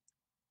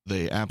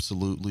 They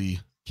absolutely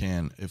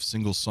can. If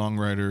Single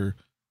Songwriter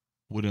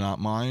would not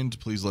mind,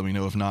 please let me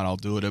know. If not, I'll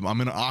do it.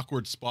 I'm in an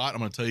awkward spot. I'm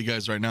going to tell you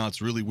guys right now,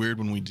 it's really weird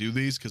when we do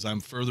these because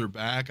I'm further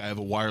back. I have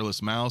a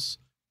wireless mouse.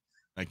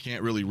 I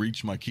can't really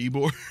reach my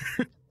keyboard.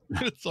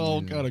 It's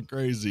all kind of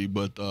crazy,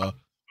 but,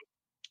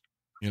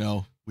 you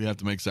know, we have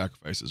to make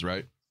sacrifices,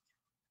 right?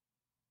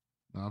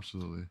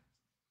 Absolutely.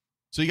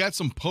 So you got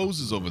some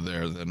poses over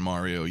there then,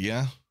 Mario,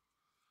 yeah?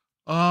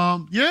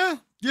 Yeah,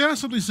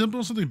 something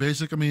simple, something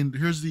basic. I mean,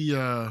 here's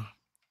a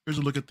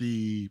look at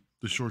the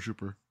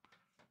Shoretrooper.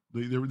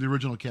 The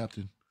original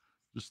captain.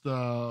 Just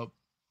have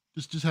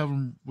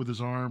him with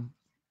his arm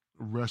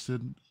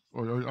rested,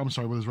 or I'm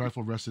sorry, with his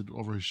rifle rested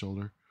over his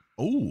shoulder.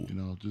 Oh, you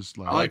know, just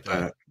like I like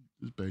that.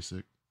 Just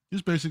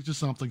basic, just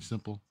something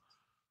simple.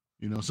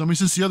 You know, so I mean,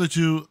 since the other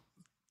two,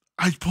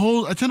 I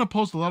tend to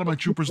post a lot of my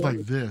troopers like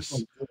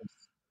this.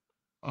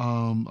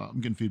 I'm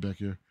getting feedback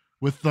here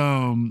with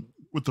the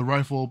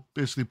rifle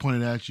basically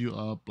pointed at you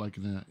up, like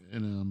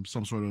in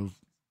some sort of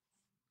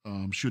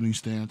shooting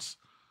stance,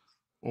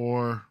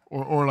 or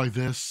like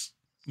this.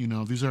 You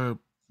know, these are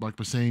like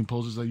the same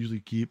poses I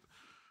usually keep,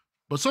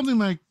 but something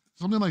like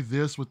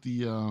this with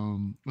the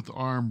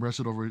arm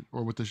rested over,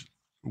 or with the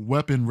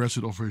weapon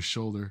rested over his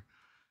shoulder.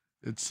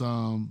 It's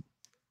I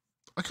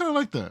kind of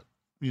like that,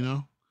 you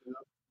know.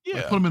 Yeah,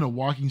 I put him in a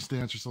walking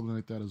stance or something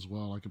like that as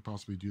well. I could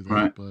possibly do that,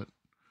 Right. but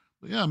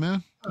yeah,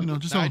 man, you know,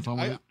 just having fun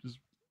with it. Just,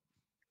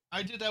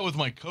 I did that with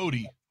my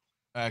Cody,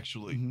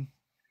 actually,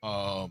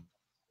 Mhm.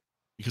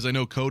 because I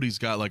know Cody's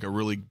got like a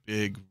really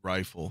big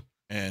rifle,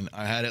 and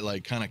I had it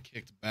like kind of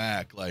kicked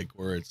back, like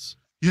where it's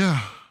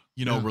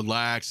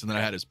relaxed, and then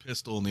I had his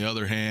pistol in the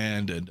other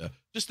hand, and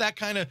just that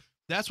kind of.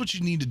 That's what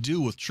you need to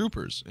do with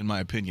troopers, in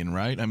my opinion,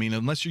 right? I mean,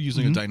 unless you're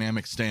using a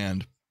dynamic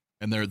stand,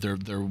 and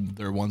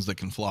they're ones that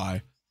can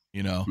fly,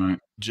 you know, Right.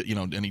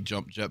 Any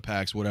jump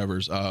jetpacks,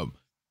 whatever's.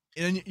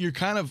 And you're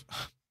kind of,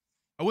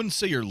 I wouldn't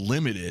say you're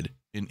limited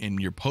in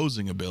your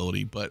posing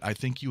ability, but I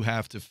think you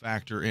have to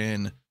factor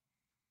in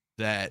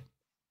that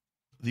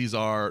these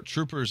are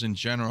troopers in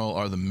general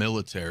are the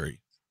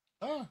military.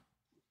 Ah.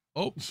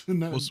 Oh,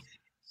 Nice.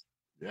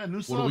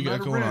 What do we got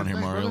going on here,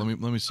 Thanks, Mario? brother.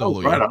 Let me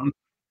solo Right you. on.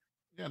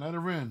 Yeah, Night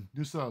of Ren.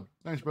 New sub.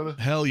 Thanks, brother.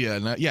 Hell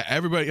yeah. Yeah,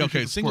 everybody. Okay,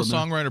 Appreciate the Single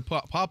support, Songwriter,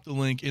 pop the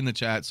link in the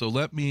chat. So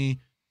you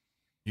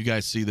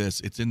guys see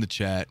this. It's in the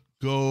chat.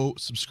 Go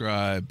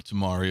subscribe to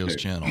Mario's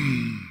channel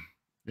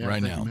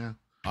right now. Man.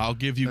 I'll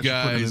give you Thanks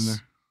for putting it in guys,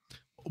 there.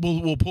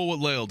 we'll pull what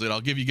Lael did.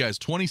 I'll give you guys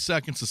 20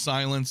 seconds of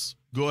silence.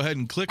 Go ahead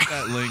and click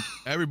that link.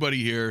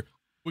 Everybody here.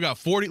 We got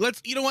 40.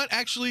 You know what?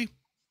 Actually,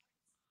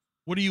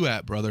 what are you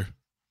at, brother?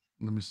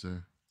 Let me see.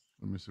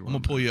 I'm gonna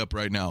pull you up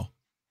right now.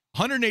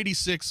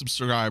 186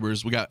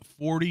 subscribers. We got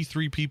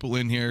 43 people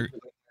in here.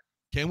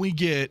 Can we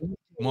get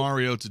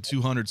Mario to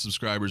 200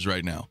 subscribers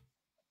right now?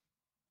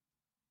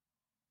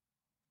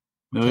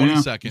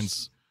 20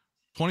 seconds.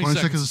 20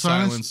 seconds of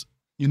silence.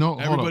 You know,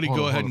 everybody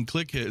go ahead and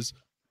click his.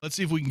 Let's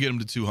see if we can get him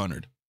to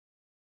 200.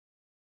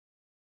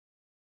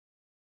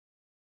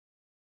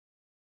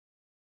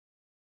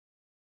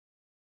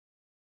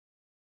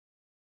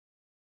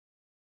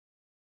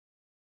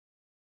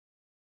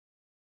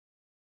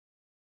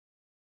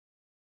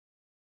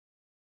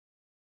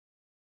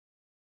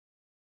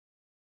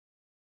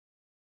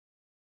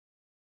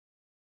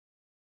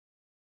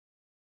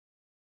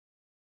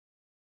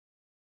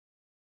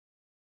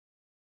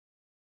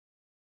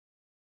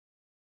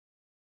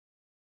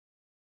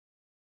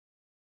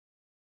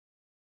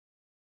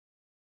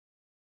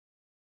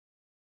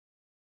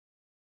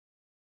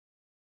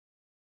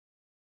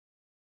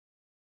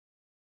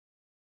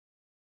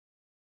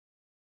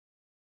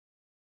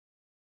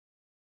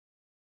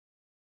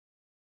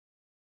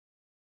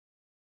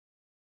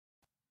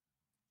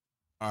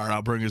 All right,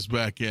 I'll bring us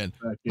back in.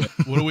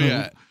 What are we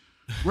at?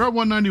 We're at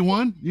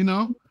 191, you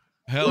know.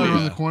 Hell right yeah.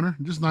 around the corner.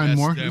 Just 9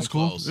 more. It's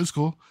cool. Close. It's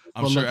cool.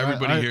 I'm sure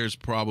everybody here is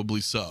probably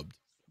subbed.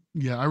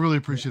 Yeah, I really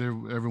appreciate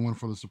everyone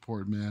for the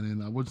support, man.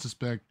 And I would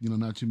suspect, you know,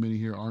 not too many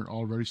here aren't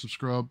already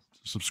subscribed.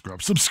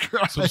 Subscribe.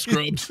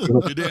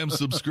 You damn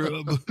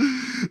subscribe.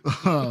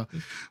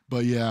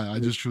 But yeah, I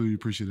just truly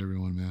appreciate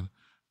everyone,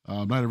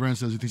 man. Knight of Ren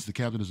says he thinks the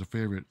captain is a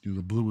favorite. You know,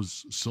 the blue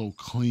was so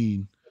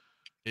clean.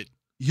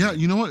 Yeah,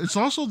 you know what? It's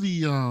also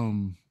the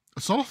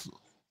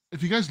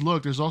if you guys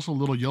look, there's also a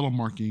little yellow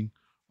marking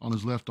on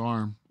his left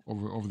arm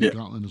over the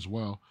gauntlet as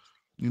well.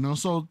 You know,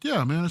 so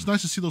yeah, man, it's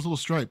nice to see those little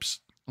stripes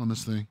on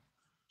this thing.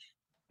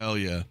 Hell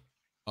yeah.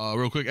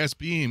 Real quick,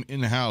 S-Beam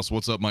in the house.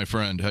 What's up, my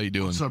friend? How you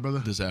doing? What's up, brother?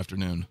 This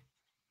afternoon.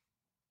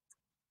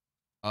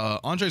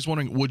 Andre's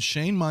wondering, would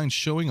Shane mind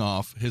showing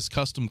off his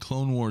custom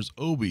Clone Wars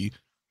Obi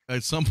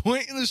at some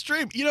point in the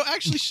stream? You know,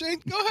 actually,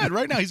 Shane, go ahead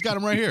right now. He's got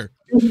him right here.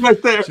 He's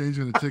right there. Shane's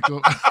gonna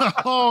tickle.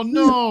 Oh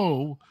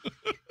no.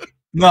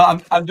 No,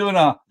 I'm doing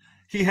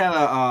he had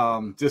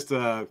just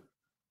one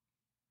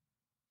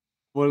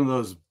of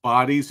those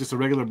bodies, just a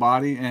regular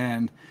body,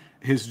 and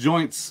his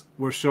joints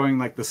were showing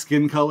like the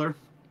skin color.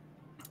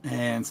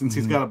 And since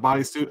he's got a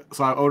bodysuit,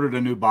 so I ordered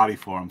a new body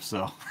for him.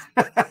 So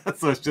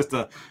so it's just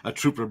a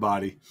trooper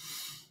body.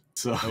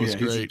 So that was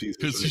great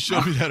because he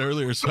showed me that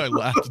earlier, so I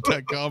laughed at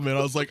that comment.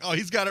 I was like, "Oh,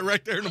 he's got it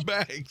right there in the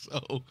bag."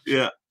 So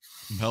yeah,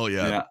 hell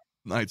yeah.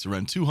 Knights of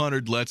Ren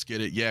 200. Let's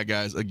get it. Yeah,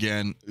 guys.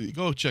 Again,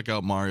 go check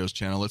out Mario's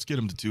channel. Let's get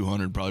him to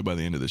 200 probably by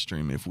the end of the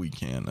stream if we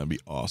can. That'd be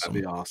awesome.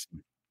 That'd be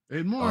awesome.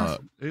 8 more.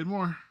 8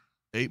 more.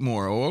 8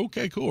 more. Oh,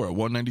 okay, cool. We're at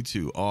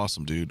 192.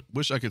 Awesome, dude.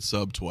 Wish I could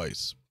sub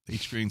twice.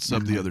 H Green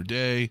subbed the other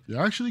day. You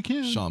actually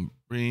can. Sean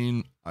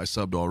Green, I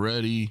subbed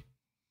already.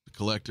 The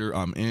Collector,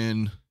 I'm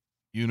in.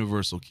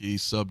 Universal Key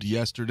subbed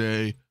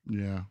yesterday.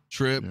 Yeah.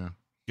 Trip,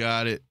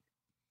 got it.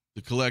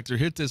 The Collector,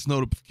 hit this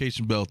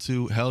notification bell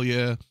too. Hell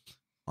yeah.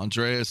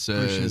 Andrea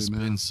says,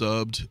 been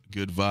subbed.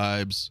 Good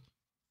vibes.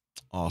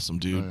 Awesome,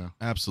 dude. Oh, yeah.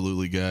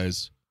 Absolutely,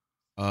 guys.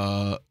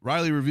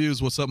 Riley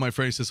Reviews, what's up, my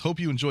friend? He says, hope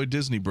you enjoyed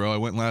Disney, bro. I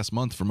went last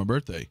month for my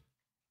birthday.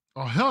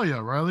 Oh, hell yeah,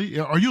 Riley.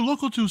 Are you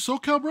local to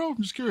SoCal, bro?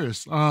 I'm just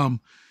curious.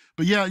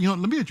 But yeah, you know,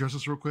 let me address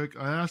this real quick.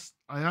 I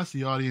asked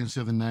the audience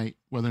the other night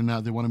whether or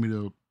not they wanted me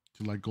to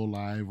like go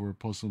live or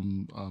post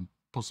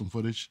some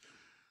footage.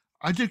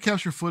 I did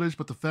capture footage,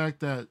 but the fact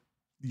that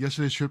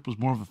yesterday's trip was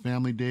more of a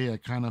family day, I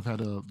kind of had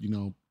to, you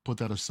know, put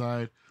that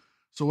aside.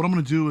 So what I'm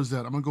going to do is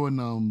that I'm going to go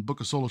and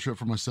book a solo trip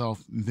for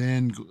myself,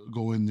 then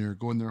go in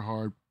there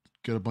hard,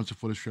 get a bunch of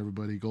footage for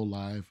everybody, go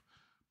live,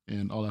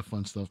 and all that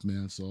fun stuff,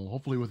 man. So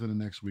hopefully within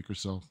the next week or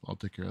so, I'll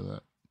take care of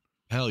that.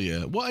 Hell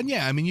yeah. Well, and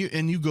yeah, I mean,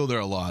 you go there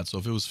a lot. So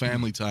if it was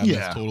family time,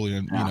 that's totally,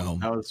 you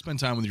know, spend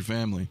time with your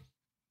family.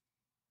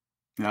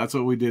 Yeah, that's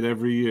what we did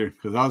every year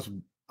because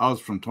I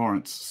was from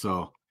Torrance,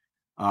 so.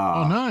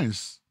 Oh,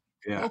 nice.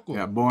 Yeah, Local.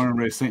 yeah. Born and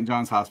raised St.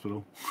 John's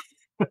Hospital.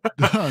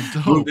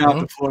 Dope, moved out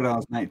to Florida. I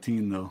was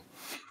 19 though.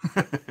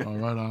 Oh,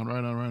 right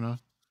on.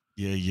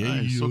 Yeah.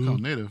 Nice. SoCal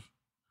native.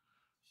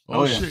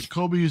 Oh, shit,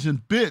 Kobe is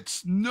in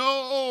bits.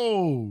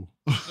 No.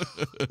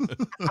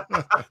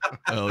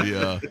 Hell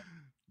yeah.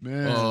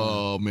 Man.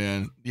 Oh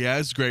man. Yeah,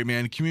 it's great,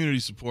 man. Community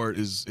support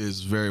is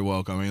very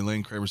welcome. I mean,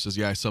 Lane Kramer says,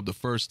 yeah, I subbed the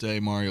first day.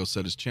 Mario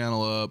set his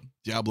channel up.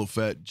 Diablo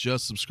Fett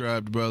just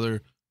subscribed,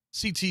 brother.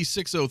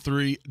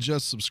 CT603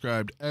 just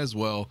subscribed as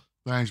well.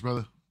 Thanks,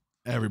 brother.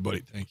 Everybody,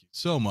 thank you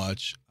so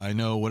much. I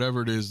know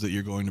whatever it is that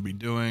you're going to be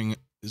doing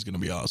is going to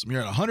be awesome.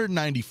 You're at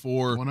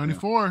 194.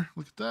 194.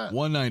 Look at that.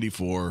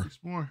 194. 6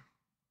 more.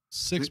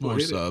 6 more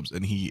subs,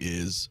 and he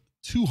is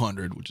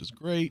 200, which is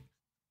great.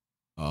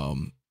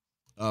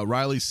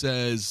 Riley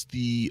says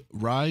the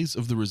Rise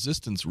of the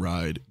Resistance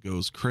ride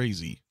goes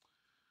crazy.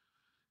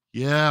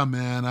 Yeah,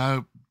 man.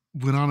 I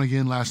went on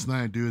again last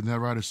night, dude, and that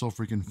ride is so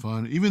freaking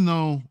fun. Even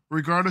though,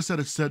 regardless that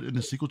it's set in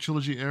the sequel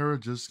trilogy era,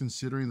 just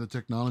considering the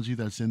technology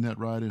that's in that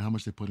ride and how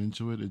much they put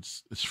into it,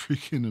 it's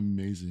freaking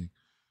amazing.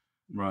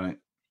 Right.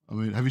 I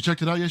mean, have you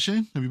checked it out yet,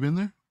 Shane? Have you been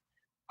there?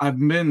 I've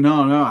been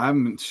no, I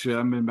haven't. Shit, I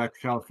haven't been back to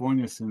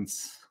California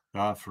since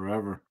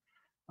forever.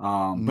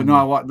 But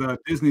no, the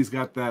Disney's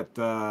got that.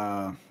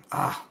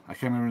 I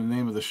can't remember the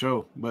name of the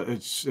show, but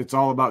it's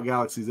all about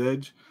Galaxy's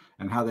Edge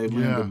and how they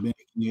blended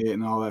making it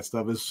and all that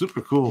stuff. It's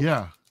super cool.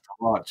 Yeah, to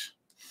watch.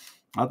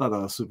 I thought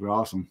that was super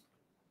awesome.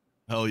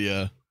 Hell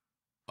yeah.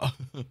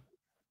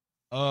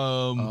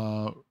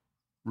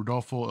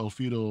 Rodolfo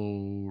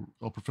Elfido,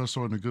 El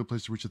Professor, in a good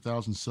place to reach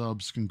 1,000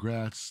 subs.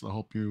 Congrats. I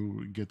hope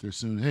you get there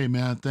soon. Hey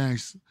man,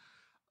 thanks.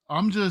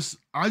 I just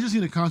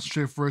need to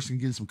concentrate first and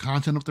get some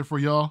content up there for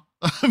y'all.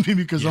 I mean,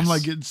 because I'm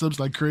like getting subs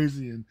like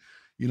crazy, and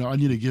I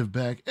need to give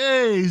back.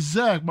 Hey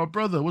Zach, my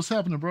brother, what's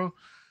happening, bro?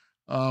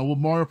 Will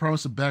Mario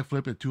promise a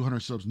backflip at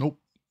 200 subs? Nope.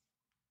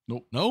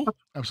 No,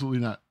 absolutely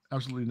not.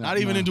 Absolutely not. Not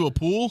even into a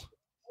pool.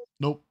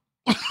 Nope.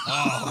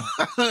 Oh.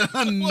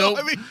 Nope.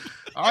 I mean,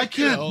 I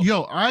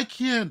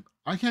can't.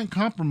 I can't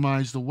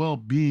compromise the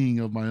well-being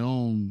of my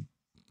own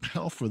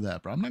health for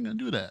that, bro. I'm not gonna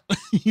do that.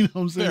 You know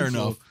what I'm saying? Fair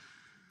enough.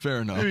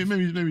 Fair enough.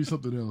 Maybe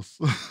something else.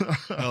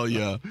 Hell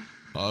yeah.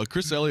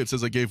 Chris Elliott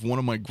says I gave one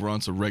of my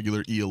grunts a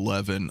regular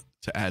E11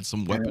 to add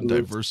some weapon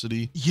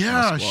diversity.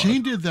 Yeah,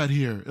 Shane did that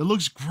here. It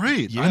looks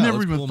great. Yeah, I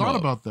never even thought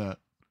about that.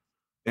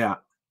 Yeah,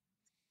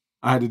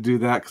 I had to do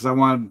that because I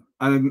ran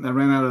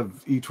out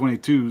of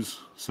E22s,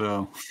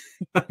 so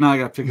now I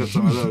got to pick up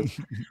some of those.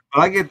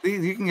 But I get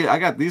these. I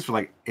got these for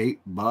like $8.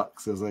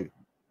 It was like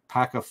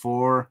pack of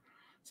 4,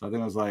 so I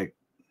think it was like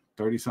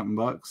 30-something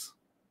bucks.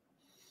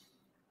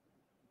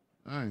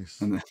 Nice.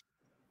 And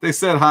they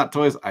said Hot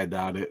Toys. I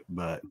doubt it,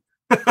 but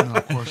no,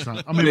 of course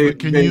not. I mean, they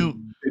do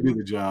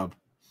the job.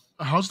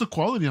 How's the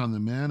quality on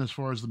them, man? As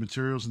far as the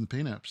materials and the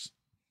paint apps?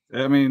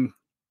 I mean,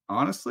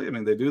 honestly,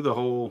 they do the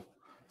whole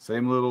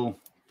same little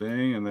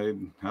thing, and they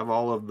have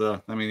all of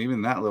the. I mean,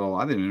 even that little.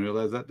 I didn't even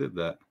realize that did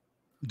that.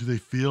 Do they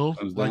feel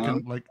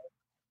like?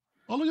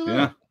 Oh, look at that!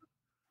 Yeah,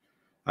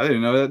 I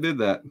didn't know that did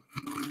that.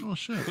 Oh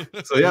shit!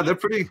 So yeah, they're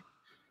pretty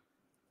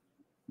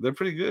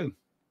good.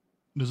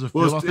 Does it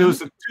feel? It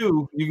was a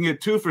 2. You can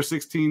get 2 for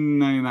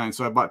 $16.99.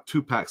 So I bought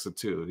 2 packs of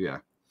 2. Yeah,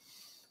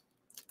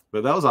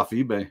 but that was off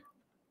eBay.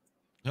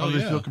 How do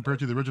they feel compared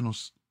to the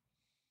originals?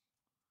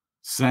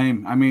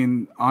 Same. I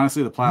mean,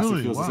 honestly, the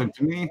plastic feels the same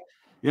to me.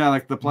 Yeah,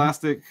 like the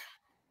plastic.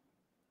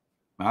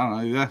 I don't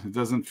know. Yeah, it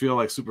doesn't feel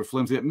like super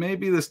flimsy.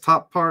 Maybe this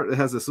top part, it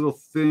has this little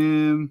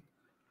thin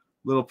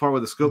little part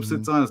where the scope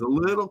sits on, is a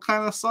little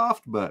kind of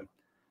soft, but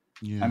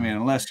I mean,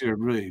 unless you're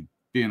really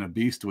being a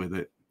beast with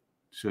it,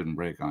 shouldn't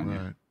break on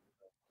you.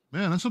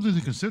 Man, that's something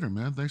to consider,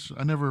 man. Thanks.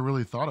 I never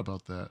really thought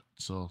about that.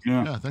 So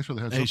yeah, thanks for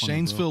the heads up. Hey,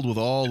 Shane's filled with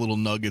all little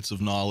nuggets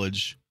of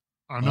knowledge.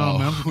 I know,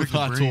 man. With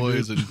hot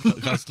toys and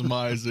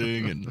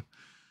customizing and.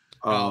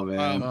 Oh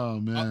man.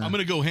 I'm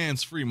gonna go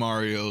hands-free,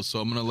 Mario. So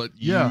I'm gonna let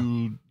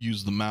you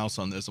use the mouse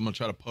on this. I'm gonna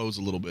try to pose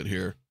a little bit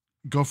here.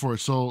 Go for it.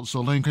 So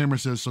Lane Kramer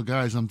says, so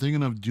guys, I'm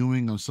thinking of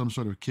doing some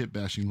sort of kit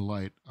bashing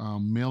light.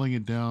 Mailing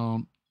it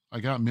down.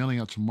 I got mailing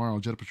out tomorrow.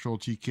 Jet Patrol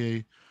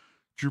TK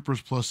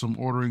Troopers plus some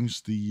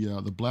orderings.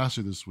 The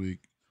blaster this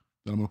week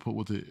that I'm gonna put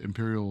with the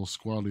Imperial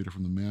squad leader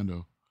from the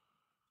Mando.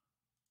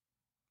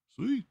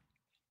 Sweet.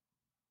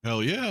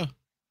 Hell yeah.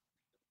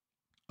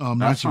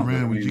 Master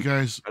Ran, would you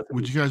guys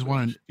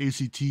want an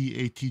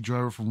AT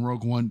driver from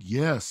Rogue One?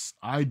 Yes,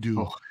 I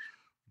do. Oh.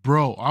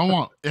 Bro, I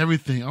want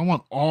everything. I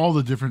want all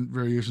the different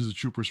variations of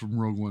troopers from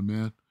Rogue One,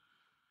 man.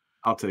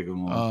 I'll take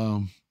them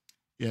all.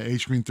 Yeah,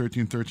 H Green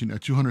 1313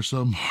 at 200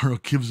 sub. Mario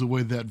gives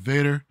away that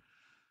Vader.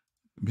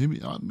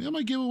 Maybe I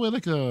might give away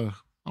like a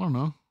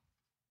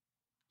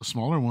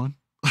smaller one,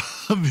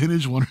 a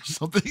vintage one or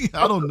something.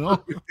 I don't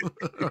know.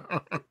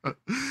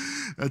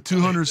 At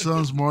 200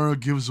 subs, Mario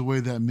gives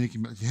away that Mickey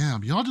Mouse.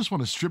 Damn, y'all just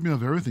want to strip me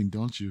of everything,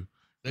 don't you?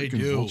 They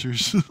do.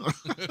 Vultures.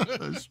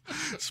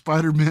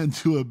 Spider-Man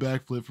 2, a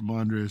backflip from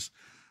Andres.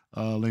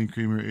 Lane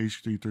Creamer,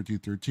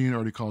 H31313.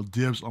 Already called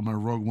dibs on my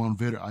Rogue One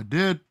Vader. I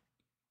did,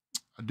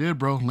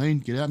 bro. Lane,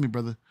 get at me,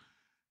 brother.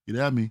 Get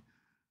at me.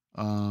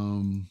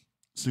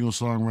 Single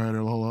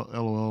songwriter,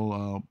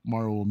 LOL.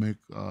 Mario will make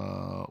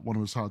one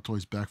of his Hot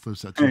Toys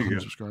backflips at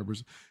 200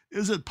 subscribers.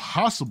 Is it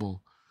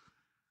possible?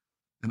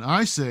 And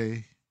I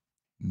say,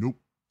 nope.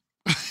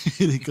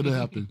 It ain't gonna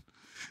happen.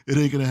 It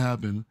ain't gonna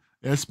happen.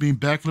 S-Beam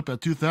backflip at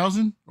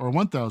 2,000 or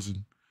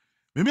 1,000.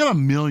 Maybe at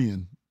 1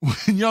 million.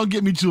 When y'all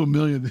get me to 1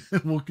 million,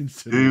 then we'll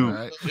consider it,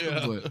 right?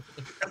 Yeah.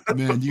 But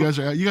man, you guys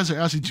are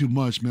asking too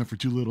much, man, for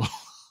too little.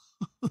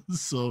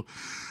 So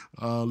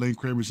Lane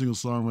Kramer, single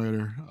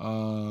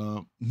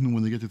songwriter.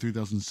 When they get to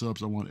 3,000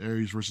 subs, I want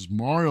Ares versus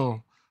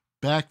Mario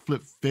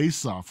backflip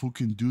face-off. Who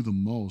can do the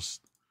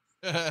most?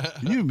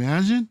 Can you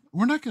imagine?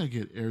 We're not gonna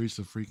get Ares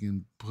to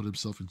freaking put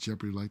himself in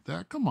jeopardy like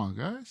that. Come on,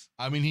 guys.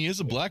 I mean, he is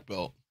a black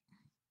belt.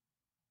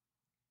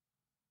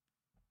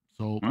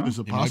 So is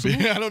it possible?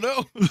 I don't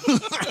know.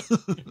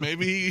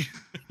 Maybe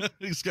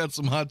he's got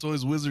some Hot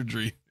Toys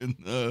wizardry.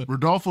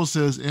 Rodolfo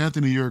says,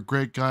 Anthony, you're a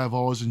great guy. I've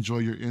always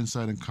enjoyed your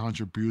insight and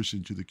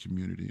contribution to the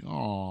community.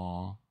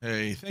 Aw.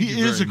 Hey, thank you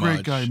very much. He is a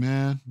great guy,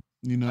 man.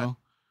 You know.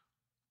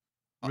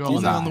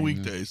 Only on the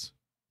weekdays.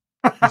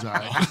 He's all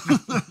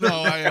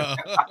right.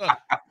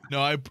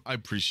 I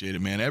appreciate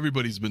it, man.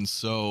 Everybody's been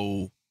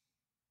so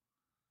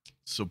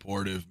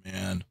supportive,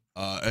 man.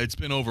 It's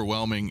been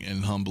overwhelming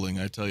and humbling.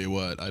 I tell you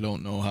what, I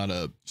don't know how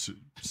to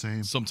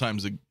Same.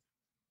 sometimes,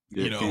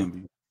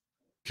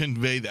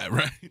 convey that,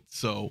 right?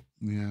 So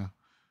yeah,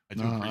 I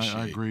do appreciate.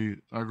 I agree.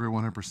 I agree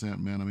 100%,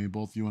 man. I mean,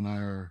 both you and I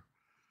are,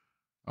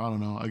 I don't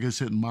know, I guess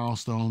hitting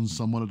milestones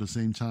somewhat at the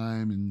same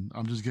time, and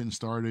I'm just getting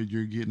started.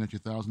 You're getting at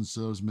your 1,000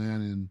 subs,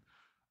 man, and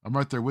I'm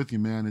right there with you,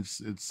 man.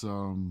 It's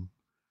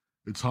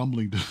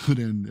humbling, dude,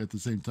 and at the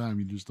same time,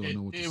 you just don't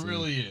know what to say. It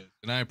really is,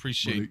 and I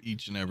appreciate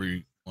each and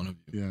every one of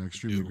you. Yeah,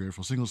 extremely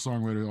grateful. Single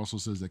songwriter also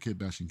says that kit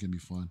bashing can be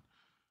fun.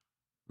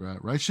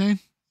 Right, Shane?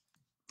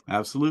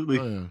 Absolutely.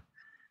 Oh, yeah.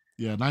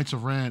 Yeah, Knights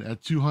of Rand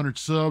at 200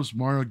 subs.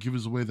 Mario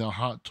gives away the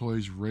Hot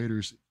Toys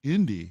Raiders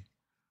Indie.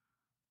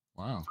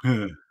 Wow.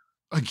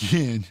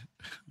 Again,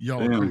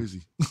 y'all are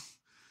crazy.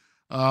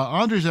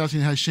 Andre's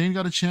asking, has Shane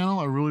got a channel?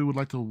 I really would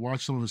like to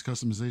watch some of his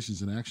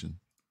customizations in action.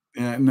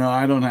 Yeah, no,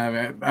 I don't have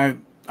it.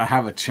 I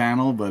have a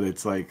channel, but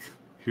it's like,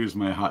 here's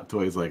my Hot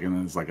Toys, like,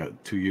 and it's like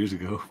 2 years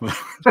ago.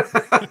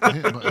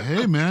 but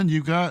hey, man,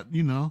 you got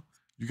a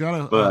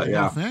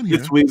fan here.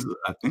 It's Weasel.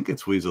 I think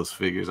it's Weasels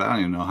Figures. I don't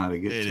even know how to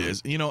get it. It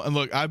is. And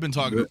look, I've been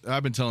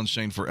telling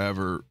Shane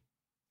forever,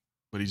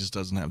 but he just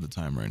doesn't have the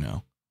time right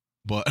now.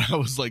 But I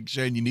was like,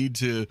 Shane, you need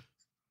to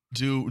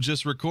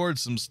just record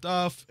some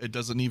stuff. It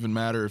doesn't even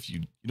matter if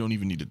you don't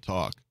even need to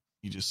talk.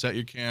 You just set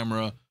your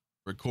camera,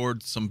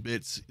 record some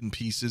bits and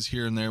pieces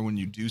here and there when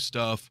you do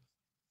stuff.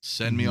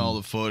 Send me all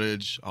the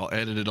footage. I'll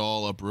edit it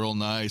all up real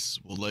nice.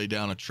 We'll lay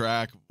down a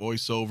track,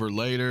 voiceover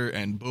later,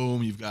 and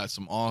boom, you've got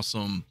some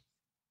awesome,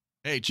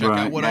 hey, check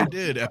out what I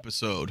did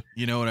episode.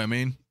 You know what I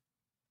mean?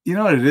 You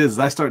know what it is?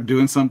 I start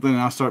doing something and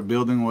I'll start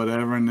building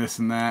whatever and this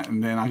and that.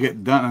 And then I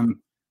get done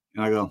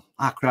and I go,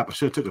 crap, I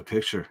should have took a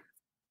picture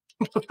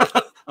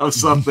of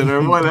something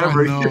or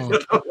whatever. I know.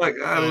 Like,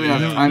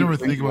 I never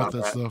think about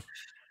that stuff.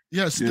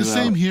 Yeah, it's the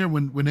same here.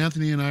 When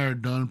Anthony and I are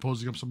done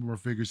posing up some of our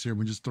figures here,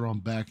 we just throw them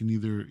back in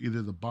either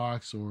the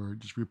box or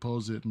just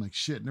repose it. And like,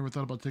 shit, never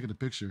thought about taking a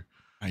picture.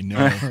 I know.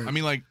 I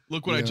mean, like,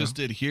 look what I just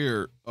did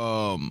here.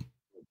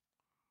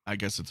 I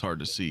guess it's hard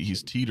to see.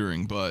 He's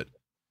teetering, but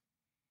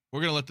we're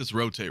gonna let this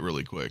rotate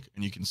really quick,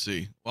 and you can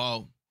see.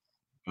 Well,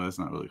 that's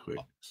not really quick.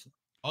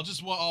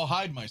 I'll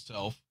hide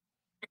myself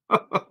so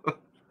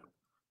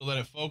that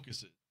it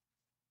focuses.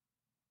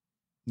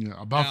 Yeah,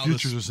 About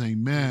Futures are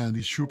saying, man,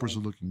 these troopers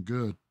are looking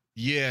good.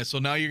 Yeah, so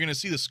now you're going to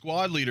see the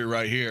squad leader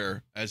right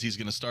here as he's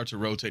going to start to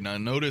rotate. Now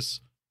notice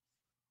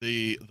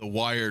the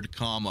wired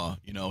comma,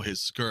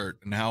 his skirt,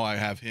 and how I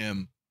have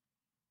him.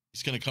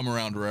 He's going to come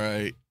around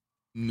right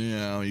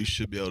now. You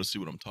should be able to see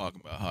what I'm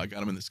talking about. How I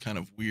got him in this kind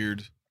of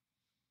weird,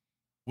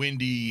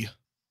 windy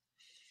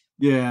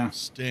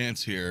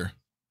stance here.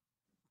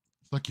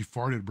 It's like you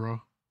farted,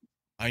 bro.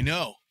 I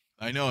know.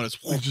 And it's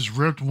just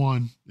ripped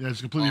one. Yeah,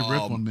 it's completely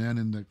ripped one, man,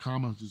 and the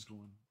comma's just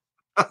going.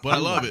 But I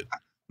love it.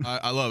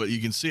 I love it.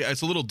 You can see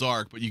it's a little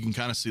dark, but you can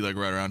kind of see like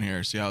right around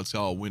here. See how it's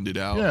all winded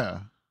out?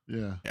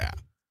 Yeah.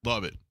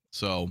 Love it.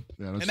 So,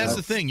 that's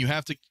the thing. You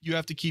have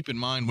to keep in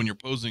mind when you're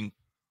posing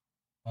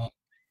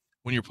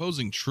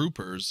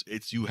troopers.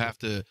 You have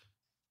to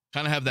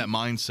kind of have that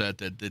mindset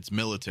that it's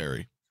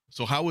military.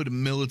 So how would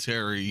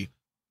military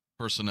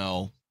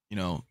personnel,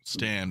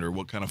 stand, or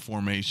what kind of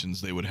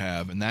formations they would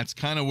have? And that's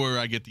kind of where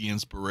I get the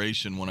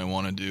inspiration when I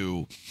want to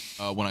do,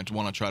 when I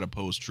want to try to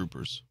pose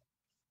troopers.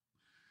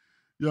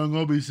 Young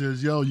Obi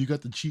says, yo, you got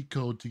the cheat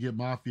code to get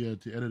Mafia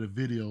to edit a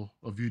video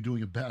of you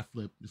doing a bat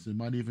flip. He said,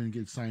 might even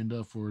get signed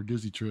up for a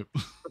Disney trip.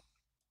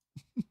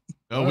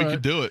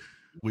 Could do it.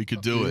 We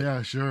could do it.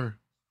 Yeah, sure.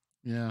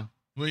 Yeah.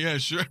 Well, yeah,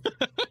 sure.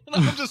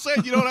 I'm just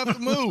saying, you don't have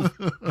to move.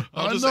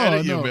 I'll just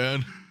edit you,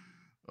 man.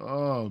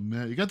 Oh,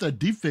 man. You got that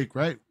deep fake,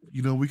 right?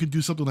 We could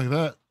do something like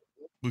that.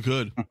 We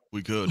could.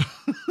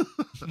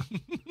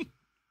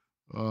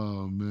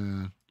 Oh,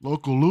 man.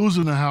 Local Lou's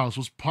in the house.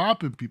 What's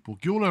popping, people?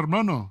 ¿Qué hola,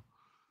 hermano?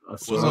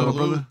 What's up,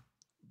 brother?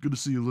 Good to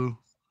see you, Lou.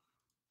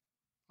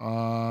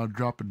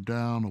 Dropping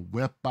down a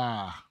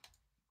wepa.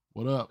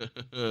 What up?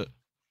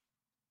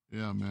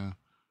 Yeah, man.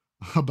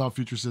 About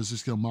Future says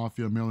Cisco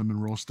Mafia, Marilyn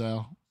Monroe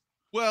style.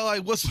 Well, I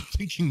wasn't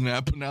thinking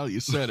that, but now that you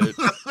said it.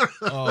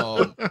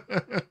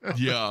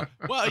 Yeah.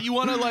 Well, you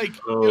want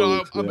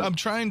to I'm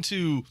trying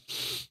to,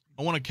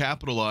 I want to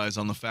capitalize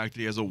on the fact that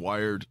he has a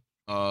wired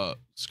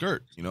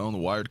skirt, the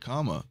wired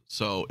comma.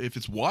 So if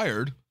it's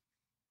wired,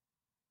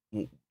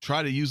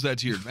 try to use that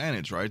to your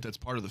advantage, right? That's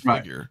part of the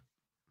figure.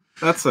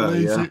 That's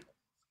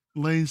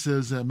Lane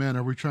says that, man,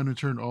 are we trying to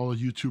turn all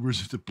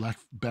YouTubers into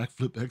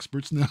backflip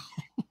experts now?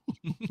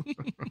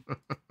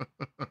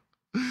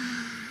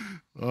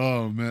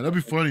 Oh, man, that'd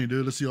be funny,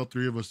 dude. Let's see all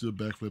three of us do a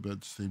backflip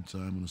at the same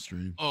time on the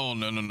stream. Oh,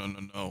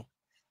 no.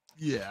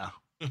 Yeah.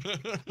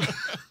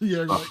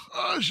 Yeah, like,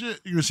 oh, shit.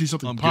 You're going to see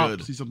something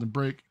see something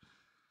break.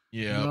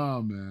 Yeah.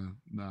 No, man.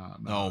 Nah.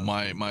 No,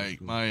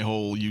 my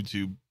whole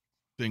YouTube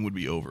thing would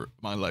be over.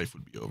 My life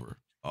would be over.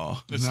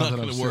 Oh, it's not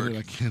going to work.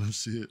 I can't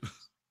see it.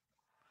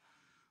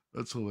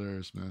 That's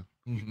hilarious, man.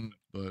 Mm-hmm.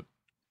 But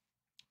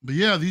But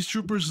yeah, these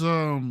troopers.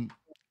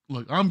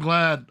 Look, I'm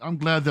glad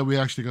that we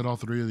actually got all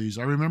three of these.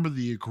 I remember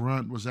the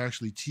grunt was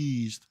actually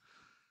teased.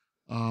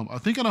 I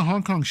think in a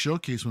Hong Kong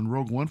showcase when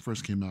Rogue One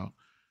first came out.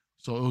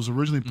 So it was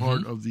originally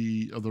part of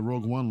the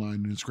Rogue One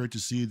line, and it's great to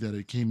see that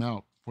it came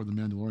out for the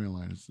Mandalorian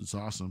line. It's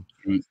awesome.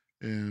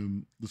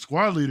 And the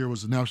squad leader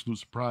was an absolute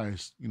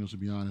surprise, to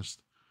be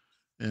honest.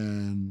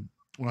 And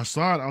when I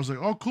saw it, I was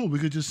like, "Oh, cool! We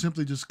could just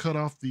simply cut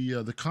off the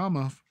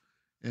𝕄𝐿𝐿𝐿,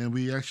 and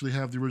we actually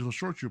have the original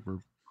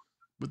Shoretrooper."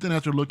 But then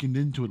after looking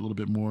into it a little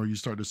bit more, you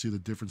start to see the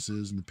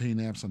differences and the paint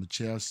apps on the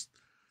chest.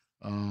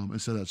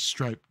 Instead of that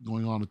stripe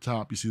going on the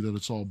top, you see that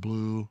it's all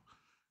blue,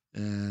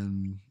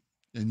 and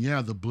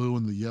yeah, the blue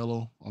and the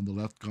yellow on the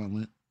left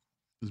gauntlet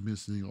is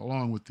missing,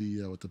 along with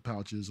the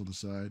pouches on the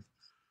side.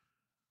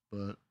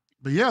 But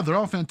yeah, they're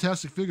all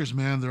fantastic figures,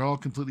 man. They're all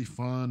completely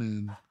fun,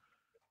 and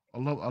I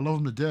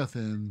love them to death.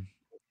 And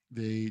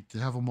to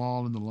have them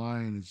all in the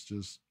line, it's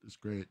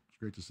great. It's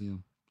great to see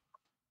them.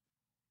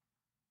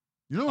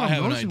 You know what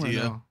I'm noticing right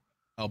now?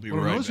 I'll be what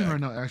right I'm noticing back.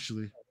 right now,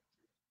 actually,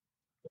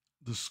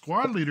 the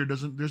squad leader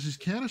doesn't. There's this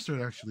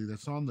canister actually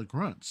that's on the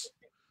grunts.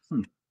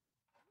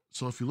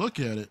 So if you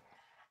look at it,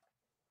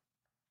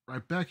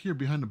 right back here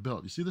behind the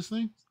belt, you see this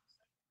thing?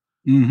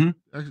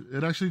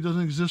 It actually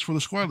doesn't exist for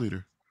the squad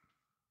leader.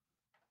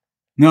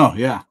 No,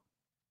 yeah.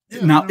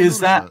 Now, is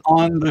that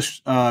on on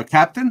the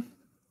captain?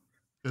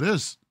 It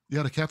is.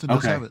 Yeah, the captain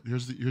does have it.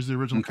 Here's the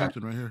original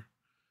captain right here,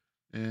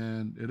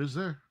 and it is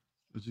there,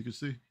 as you can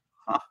see.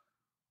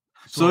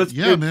 So it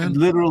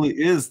literally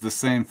is the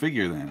same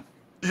figure then.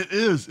 It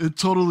is. It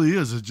totally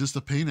is. It's just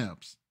the paint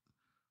apps,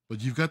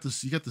 but you got the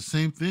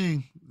same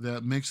thing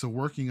that makes the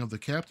working of the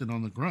captain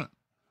on the grunt.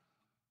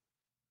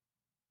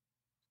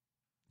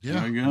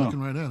 Yeah,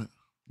 looking right at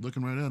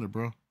it,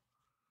 bro.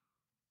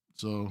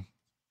 So,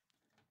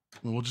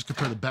 we'll just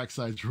compare the back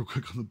sides real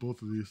quick on the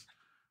both of these.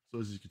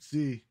 So as you can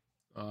see,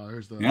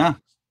 here's the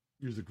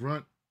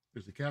grunt,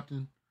 there's the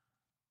captain,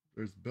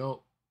 there's the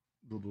belt,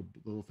 the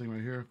little thing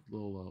right here,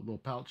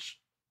 little pouch,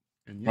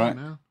 and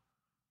man,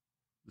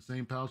 the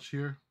same pouch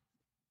here.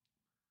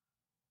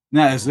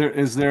 Now, is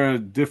there a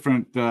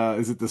different?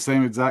 Is it the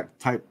same exact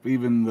type?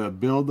 Even the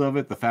build of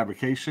it, the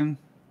fabrication.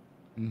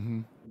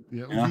 Yeah.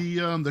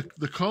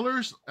 The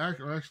colors are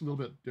actually a little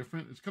bit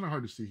different. It's kind of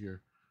hard to see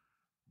here,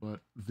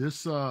 but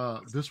this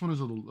one is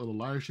a little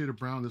lighter shade of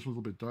brown. This one's a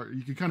little bit dark.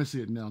 You can kind of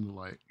see it now in the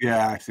light.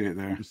 Yeah, I see it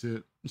there. You see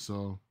it.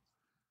 So,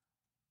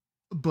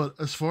 but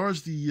as far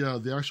as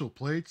the actual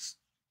plates,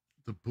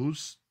 the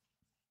boots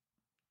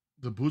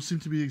seem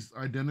to be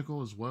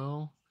identical as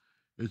well.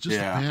 It's just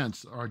the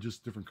pants are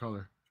just different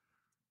color,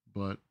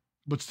 but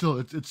still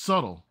it's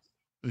subtle.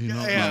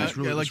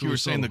 Like you were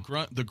saying,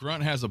 the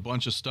grunt has a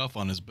bunch of stuff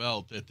on his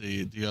belt that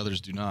the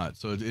others do not.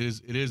 So it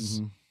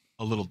is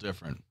a little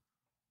different.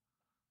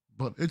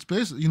 But it's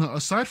basically,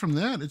 aside from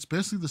that, it's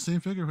basically the same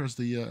figure as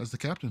the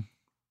captain.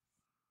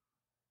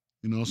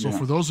 So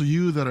for those of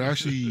you that are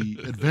actually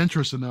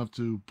adventurous enough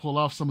to pull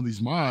off some of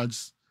these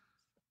mods,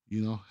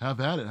 have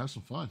at it, have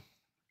some fun.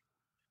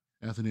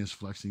 Anthony is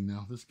flexing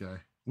now. This guy,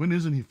 when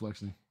isn't he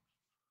flexing?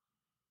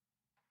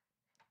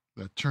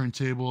 That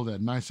turntable,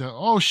 that nice.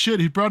 Oh shit!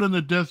 He brought in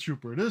the Death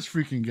Trooper. This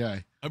freaking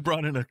guy. I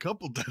brought in a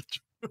couple Death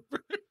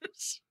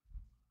Troopers.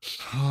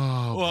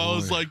 Oh, well, I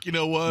was like, you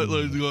know what?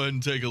 Let's go ahead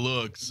and take a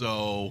look.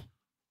 So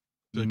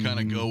to kind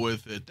of go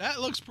with it,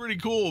 that looks pretty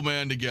cool,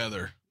 man.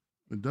 Together,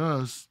 it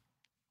does.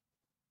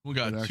 We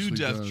got two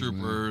Death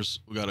Troopers.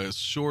 Man. We got a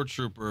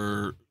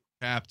Shoretrooper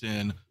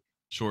captain,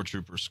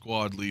 Shoretrooper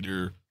squad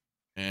leader,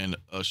 and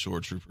a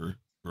Shoretrooper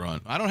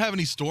grunt. I don't have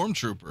any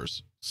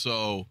Stormtroopers,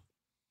 so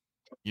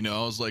I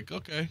was like,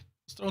 okay,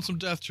 let's throw in some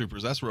Death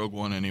Troopers. That's Rogue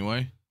One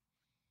anyway.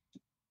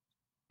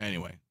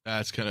 Anyway,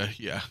 that's kind of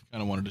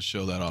wanted to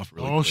show that off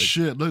really quick.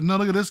 Shit.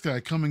 Look at this guy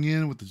coming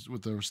in with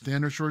the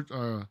standard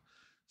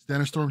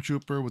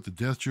Stormtrooper with the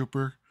Death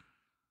Trooper.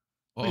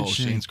 Oh,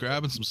 Shane's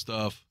grabbing some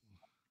stuff.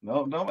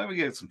 No, let me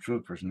get some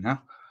troopers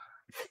now.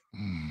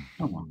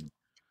 Come on.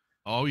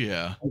 Oh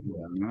yeah.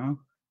 No.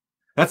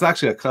 That's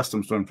actually a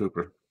custom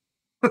Stormtrooper.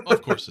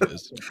 Of course it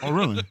is. Oh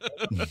really?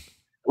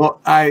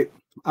 Well, I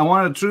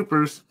wanted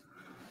troopers,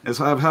 and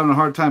so I'm having a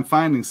hard time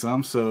finding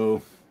some.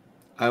 So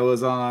I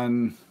was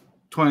on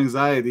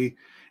𝐂𝐻𝐿𝐼𝐷,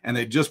 and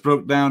they just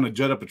broke down a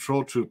Jedi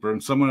Patrol Trooper,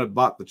 and someone had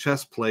bought the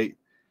chest plate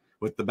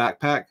with the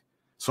backpack,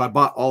 so I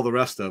bought all the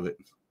rest of it.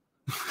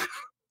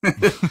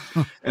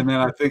 And then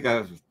I think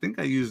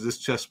I used this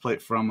chest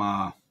plate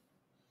from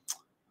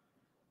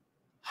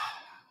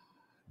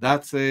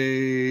that's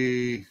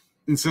a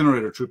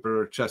Incinerator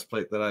Trooper chest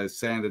plate that I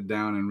sanded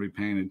down and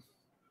repainted.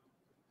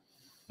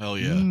 Hell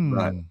yeah.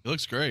 Right. It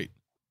looks great.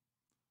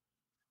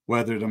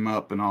 Weathered them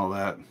up and all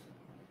that.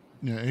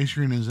 Yeah,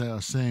 Adrian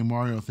is saying,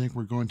 Mario, I think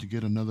we're going to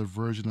get another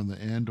version of the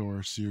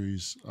Andor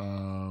series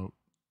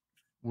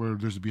where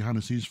there's a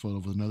behind-the-scenes photo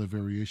of another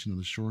variation of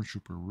the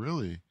Shoretrooper.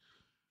 Really?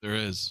 There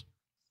is.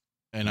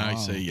 And I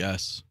say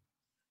yes.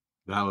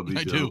 That would be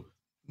I do.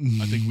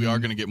 I think we are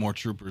going to get more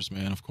troopers,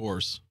 man, of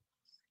course.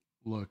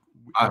 Look,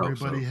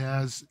 everybody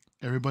has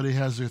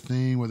their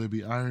thing, whether it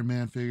be Iron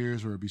Man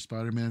figures or it be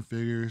Spider-Man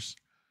figures.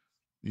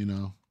 You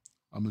know,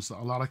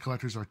 a lot of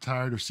collectors are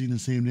tired of seeing the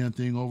same damn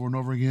thing over and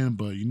over again.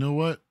 But you know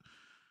what?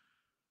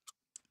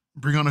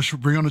 Bring on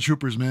the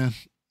troopers, man.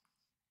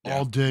 Yeah.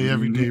 All day,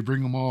 every day.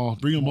 Bring them all,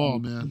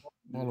 man.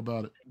 I'm all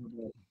about it.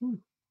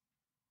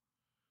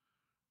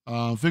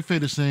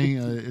 FigFate is saying,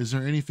 is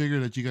there any figure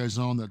that you guys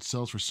own that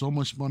sells for so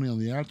much money on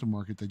the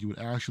aftermarket that you would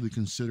actually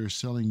consider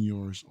selling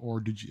yours, or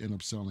did you end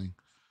up selling?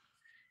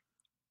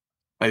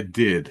 I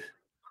did.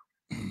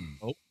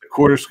 Oh. The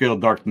quarter scale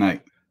Dark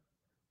Knight.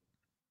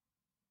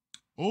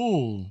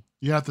 Oh,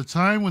 yeah. At the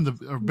time when the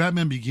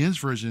Batman Begins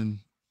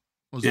version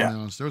was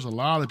announced, there was a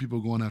lot of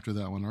people going after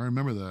that one. I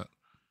remember that.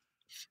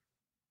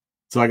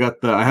 So I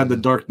had the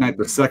Dark Knight,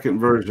 the second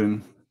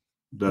version,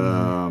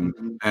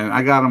 and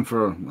I got him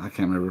for, I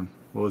can't remember,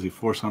 what was he,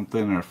 4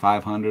 something or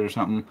 500 or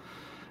something,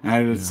 and I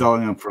ended up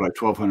selling them for like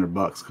 $1,200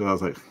 because I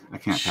was like, I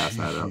can't pass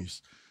that up.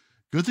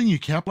 Good thing you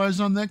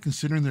capitalized on that,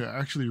 considering they're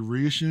actually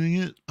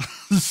reissuing it.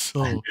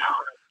 So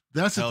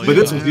that's a thing. But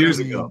this was years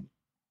ago,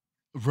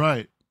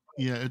 right?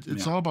 Yeah,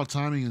 it's all about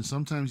timing, and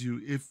sometimes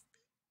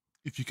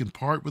if you can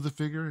part with a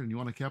figure and you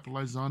want to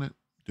capitalize on it,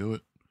 do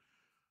it.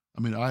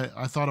 I mean,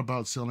 I thought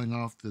about selling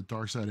off the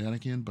Dark Side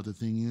Anakin, but the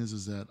thing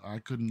is that I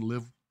couldn't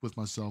live with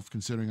myself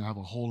considering I have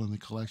a hole in the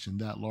collection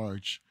that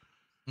large.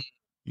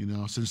 You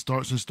know, since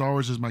Star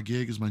Wars is my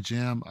gig, is my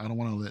jam, I don't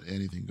want to let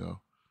anything go.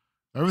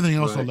 Everything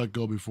else I'll let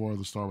go before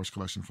the Star Wars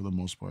collection for the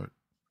most part.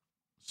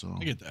 So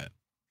I get that.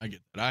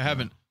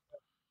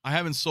 I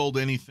haven't sold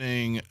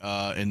anything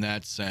in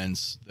that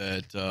sense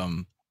that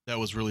that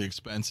was really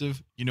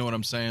expensive. You know what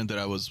I'm saying? That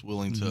I was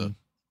willing to.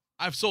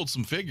 I've sold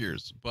some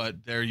figures,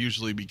 but they're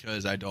usually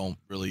because I don't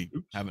really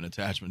have an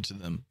attachment to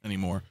them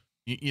anymore.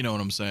 You know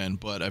what I'm saying?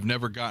 But I've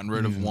never gotten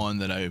rid of one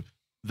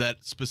that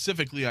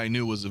specifically I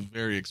knew was a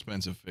very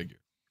expensive figure.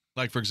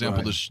 Like, for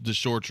example, the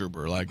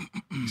Shoretrooper, like,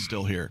 he's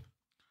still here.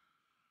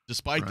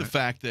 Despite the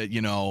fact that,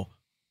 you know,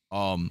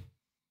 I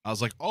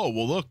was like, oh,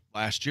 well, look,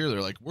 last year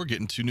they're like, we're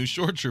getting 2 new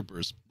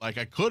Shoretroopers. Like,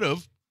 I could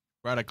have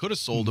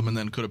sold them and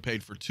then could have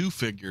paid for 2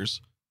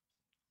 figures.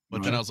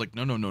 But then I was like,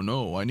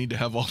 no, I need to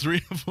have all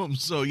 3 of them.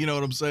 So, you know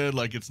what I'm saying?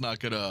 Like, it's not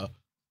gonna,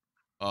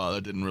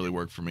 that didn't really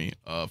work for me.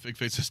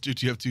 FigFate says, do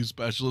you have 2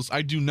 specialists?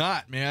 I do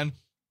not, man.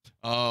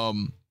 I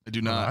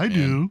do not. I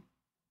do.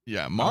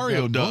 Yeah,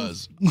 Mario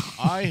does.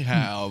 I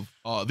have,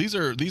 these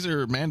are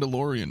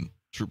Mandalorian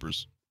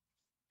troopers.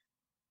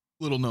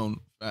 Little known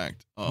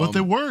fact. But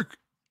they work.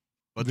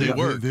 But they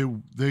work.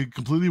 They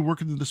completely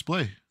work in the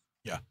display.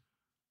 Yeah.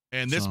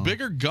 And this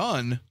bigger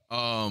gun,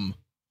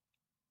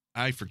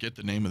 I forget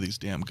the name of these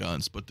damn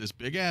guns, but this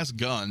big ass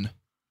gun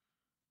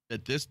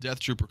that this Death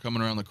Trooper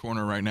coming around the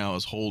corner right now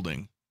is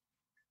holding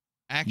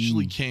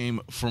actually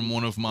came from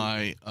one of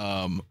my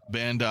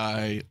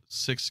Bandai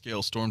 6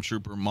 scale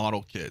Stormtrooper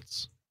model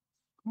kits.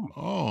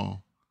 Oh,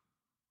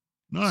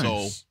 nice.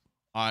 So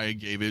I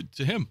gave it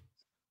to him.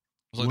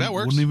 I was like, that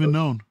works. Wouldn't even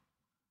known.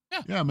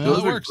 Yeah, man,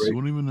 that works.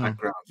 Wouldn't even know.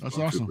 That's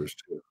awesome.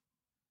 Too.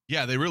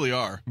 Yeah, they really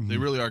are. They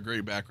really are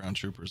great background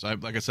troopers.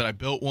 Like I said, I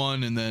built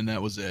one and then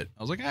that was it.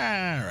 I was like, all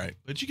right.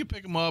 But you can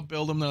pick them up,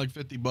 build them. They're like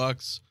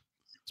 $50.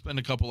 Spend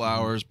a couple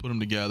hours, put them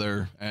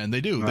together, and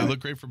they do. They look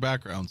great for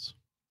backgrounds.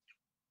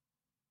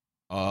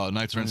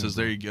 Knights Friend says,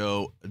 there you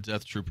go.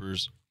 Death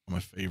Troopers are my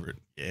favorite.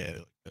 Yeah, they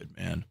look good,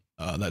 man.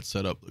 That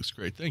setup looks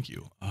great. Thank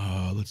you.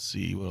 Let's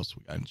see what else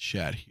we got in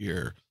chat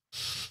here.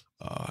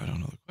 I don't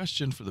know the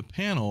question for the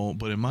panel,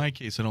 but in my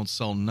case, I don't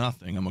sell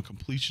nothing. I'm a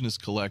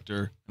completionist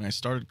collector, and I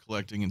started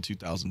collecting in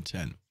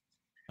 2010.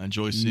 I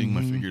enjoy seeing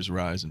my figures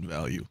rise in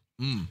value.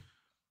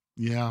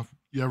 Yeah,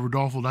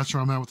 Rodolfo, that's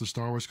where I'm at with the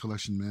Star Wars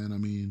collection, man. I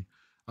mean,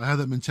 I have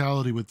that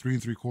mentality with 3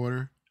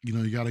 3/4. You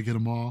know, you got to get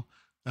them all.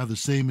 I have the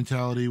same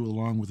mentality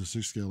along with the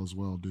 6 scale as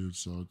well, dude.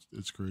 So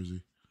it's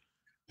crazy.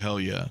 Hell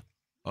yeah.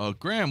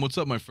 Graham, what's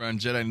up, my friend?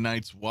 Jedi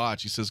Knights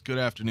Watch. He says, good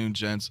afternoon,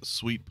 gents.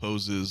 Sweet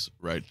poses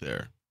right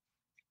there.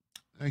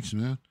 Thanks,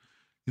 man.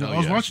 You know, I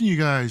was watching you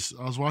guys.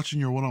 I was watching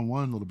your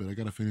one-on-one a little bit. I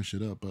got to finish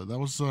it up, but that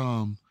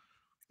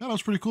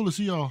was pretty cool to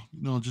see y'all.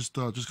 You know, just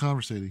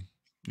conversating.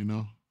 You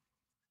know.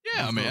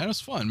 Yeah, man, it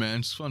was fun, man.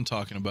 It's fun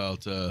talking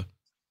about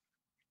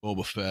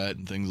Boba Fett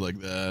and things like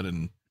that,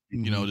 and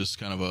you know, just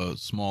kind of a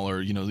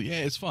smaller. You know,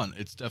 yeah, it's fun.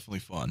 It's definitely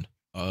fun.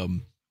 A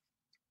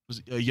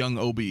young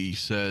Obi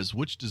says,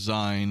 which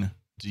design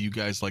do you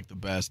guys like the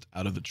best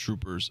out of the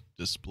troopers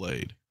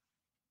displayed?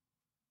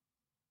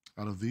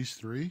 Out of these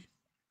 3?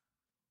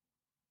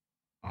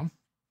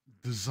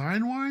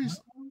 Design wise,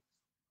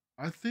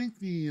 I think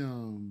I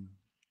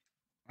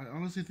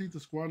honestly think the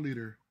squad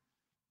leader,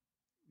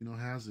 you know,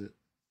 has it.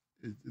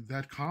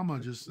 That comma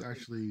just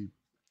actually,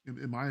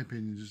 in my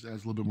opinion, just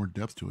adds a little bit more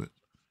depth to it.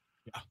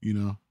 Yeah. You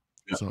know,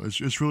 so it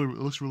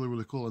looks really,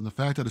 really cool, and the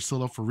fact that it's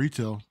still up for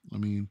retail. I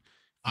mean,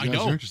 if you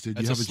guys are interested,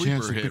 you have a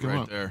chance to pick them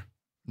up. There.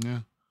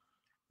 Yeah.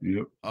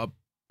 Yep.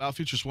 About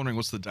Future's wondering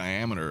what's the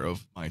diameter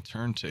of my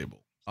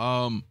turntable.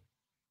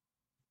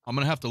 I'm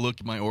gonna have to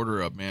look my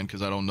order up, man,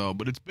 because I don't know,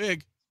 but it's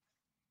big.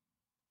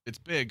 It's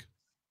big.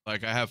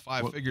 Like I have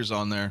 5 figures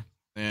on there,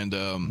 and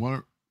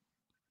wonder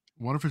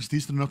if it's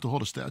decent enough to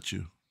hold a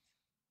statue.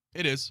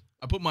 It is.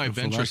 I put my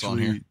Ventress on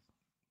here.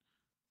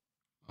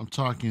 I'm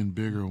talking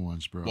bigger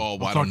ones, bro. Well,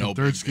 I'm I talking don't know.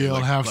 third scale,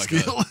 half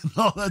scale, and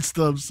all that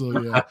stuff. So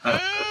yeah,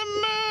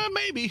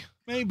 maybe.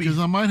 because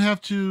I might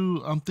have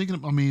to. I'm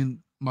thinking. I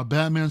mean, my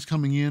Batman's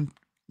coming in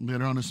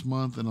later on this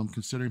month, and I'm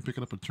considering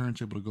picking up a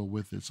turntable to go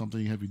with it,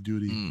 something heavy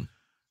duty,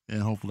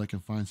 and hopefully I can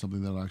find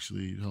something that'll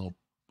actually help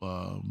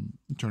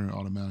turn it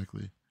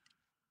automatically.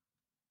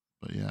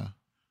 But yeah.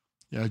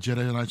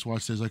 Jedi Knight's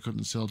Watch says I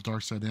couldn't sell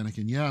Darkside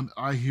Anakin. Yeah,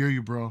 I hear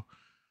you, bro.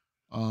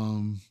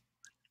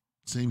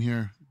 Same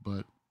here,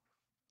 but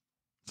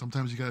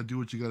sometimes you got to do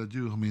what you got to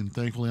do. I mean,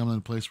 thankfully I'm in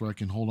a place where I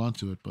can hold on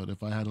to it, but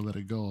if I had to let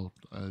it go,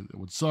 it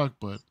would suck,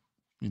 but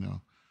you know,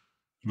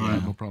 I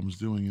have no problems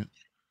doing it.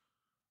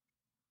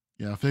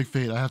 Yeah,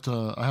 FigFate.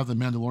 I have the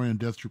Mandalorian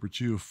Death Trooper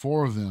too.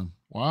 4 of them.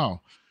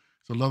 Wow.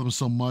 So I love them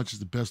so much. It's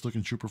the best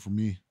looking trooper for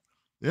me.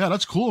 Yeah,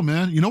 that's cool,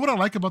 man. You know what I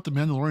like about the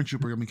Mandalorian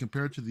Trooper? I mean,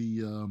 compared to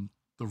the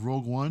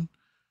Rogue One,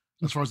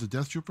 as far as the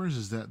Death Troopers,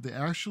 is that they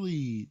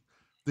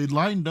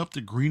lightened up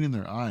the green in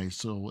their eyes,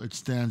 so it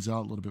stands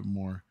out a little bit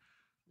more.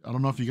 I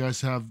don't know if you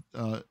guys have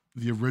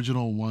the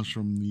original ones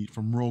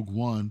from Rogue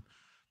One.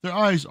 Their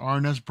eyes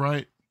aren't as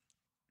bright,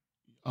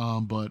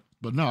 but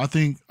no, I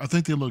think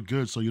they look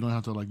good. So you don't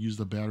have to like use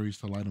the batteries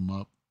to light them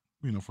up,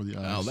 you know, for the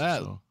eyes. Now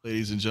that,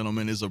 ladies and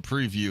gentlemen, is a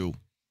preview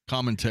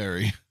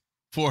commentary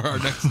for our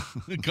next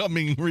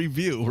coming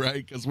review,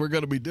 right? Because we're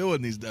going to be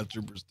doing these Death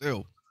Troopers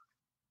too.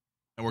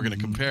 And we're going to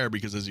compare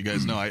because, as you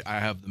guys know, I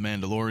have the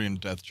Mandalorian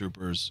Death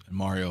Troopers and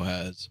Mario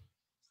has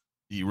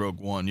the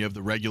Rogue One. You have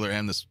the regular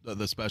and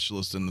the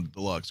Specialist and the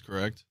Deluxe,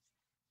 correct?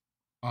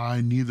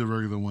 I need the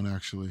regular one,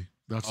 actually.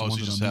 That's the one so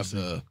you that just I'm have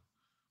missing.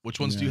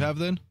 Which ones do you have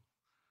then?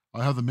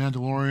 I have the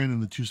Mandalorian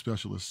and the 2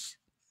 Specialists.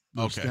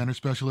 The standard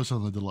Specialist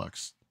and the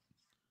Deluxe.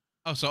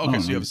 Oh, so okay,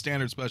 so you have a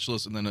standard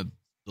Specialist and then a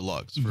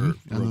Deluxe for and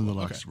then the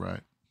Deluxe,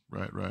 right.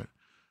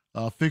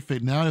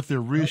 FigFate. Now, if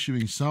they're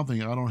reissuing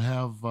something, I don't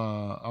have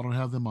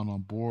them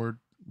on board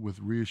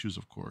with reissues,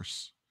 of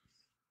course.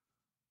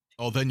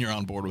 Oh, then you're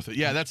on board with it.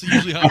 Yeah, that's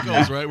usually how it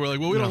goes, right? We're like,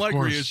 well, we don't like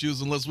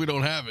reissues unless we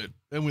don't have it.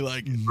 Then we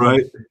like it.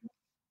 Right.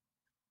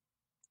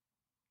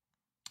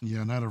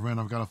 Yeah, Night of Ren,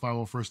 I've got a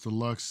 501st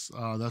Deluxe.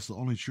 That's the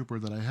only trooper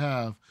that I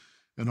have,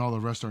 and all the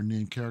rest are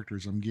named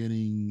characters. I'm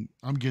getting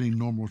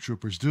normal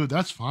troopers. Dude,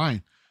 that's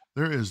fine.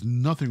 There is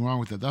nothing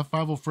wrong with that. That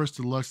 501st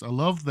Deluxe, I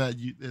love that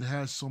it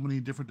has so many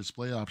different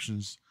display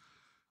options.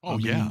 Oh,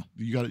 yeah.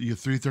 You got your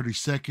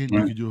 332nd.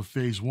 You can do a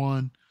phase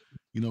 1,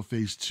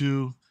 phase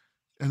 2.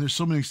 And there's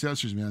so many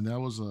accessories, man. That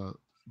was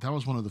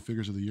one of the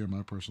figures of the year, in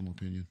my personal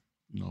opinion,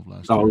 of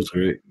last year. That was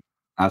great.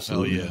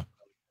 Absolutely. Hell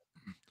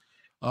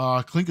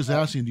yeah. Clink is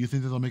asking, do you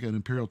think that they'll make an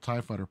Imperial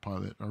TIE Fighter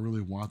pilot? I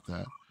really want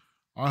that.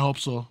 I hope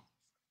so.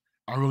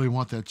 I really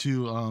want that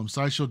too.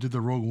 Sideshow did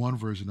the Rogue One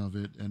version of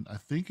it, and I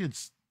think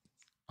it's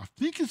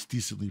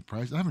decently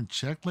priced. I haven't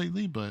checked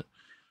lately, but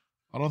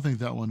I don't think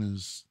that one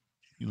is,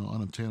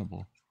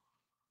 unobtainable.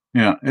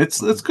 Yeah,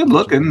 it's good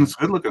looking. It's a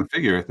good looking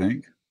figure, I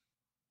think.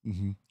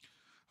 Mm-hmm.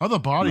 How are the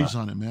bodies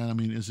on it, man? I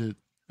mean, is it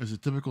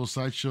typical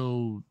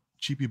Sideshow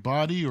cheapy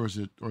body, or is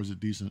it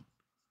decent?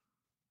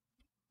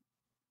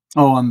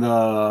 Oh, on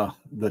the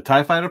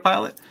TIE Fighter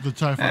pilot? The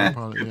TIE Fighter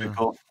pilot,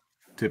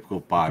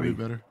 typical body. Could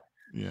be better.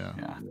 Yeah.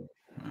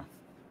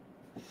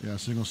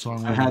 Single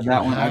song. I had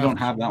that one. I don't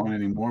have that one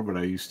anymore, but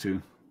I used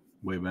to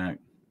way back.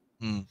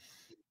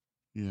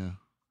 Yeah.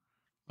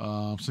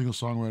 Single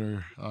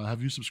songwriter.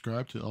 Have you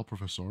subscribed to El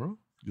Profesoro?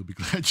 You'll be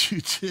glad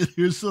you did.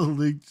 Here's a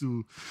link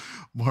to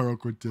Mario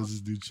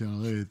Cortez's new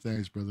channel. Hey,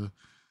 thanks, brother.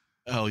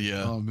 Hell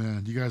yeah. Oh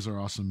man, you guys are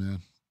awesome, man.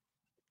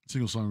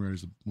 Single songwriter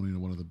is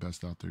one of the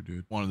best out there,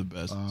 dude. One of the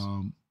best.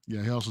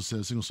 Yeah, he also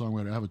says single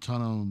songwriter. I have a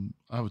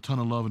ton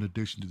of love and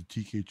addiction to the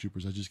TK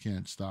Troopers. I just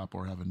can't stop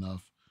or have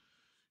enough.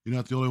 You're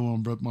not the only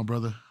one, my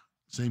brother.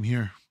 Same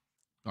here.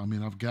 I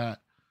mean, I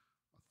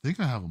think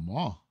I have them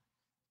all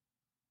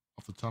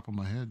off the top of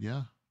my head.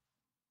 Yeah,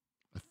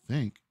 I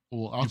think.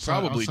 Well,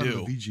 outside of the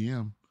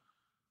VGM.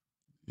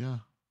 Yeah,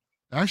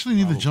 I actually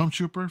need the Jump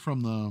Trooper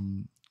from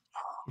the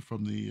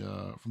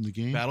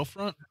game.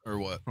 Battlefront or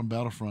what? From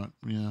Battlefront.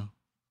 Yeah,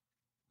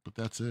 but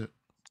that's it.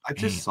 I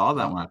just saw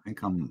that one. I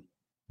think on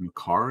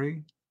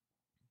Macari.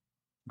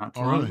 Not too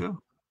long ago.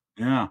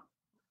 Yeah. I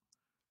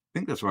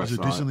think that's where I saw it. Is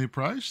it decently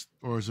priced,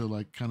 or is it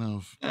like kind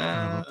of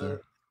up there?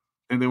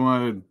 I think they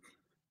wanted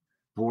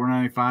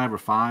 $4.95 or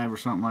 $5 or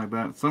something like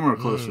that. Somewhere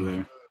close to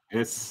there.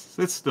 It's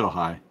still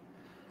high.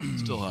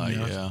 Still high,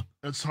 yeah.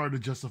 It's hard to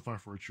justify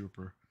for a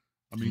trooper.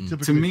 I mean,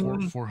 typically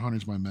 400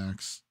 is my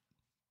max.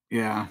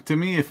 Yeah, to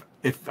me,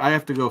 if I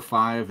have to go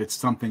 5, it's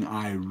something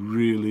I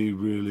really,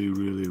 really,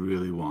 really,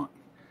 really want.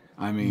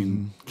 I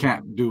mean,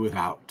 can't do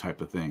without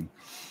type of thing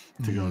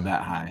to go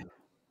that high.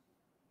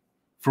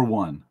 For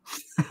one.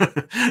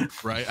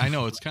 Right. I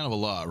know it's kind of a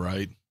lot,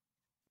 right?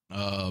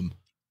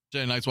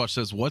 Jedi Night's Watch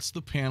says, what's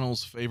the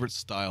panel's favorite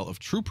style of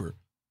trooper?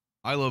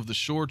 I love the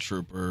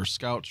Shoretrooper,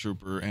 Scout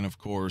Trooper, and of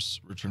course,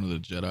 Return of the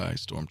Jedi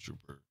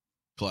Stormtrooper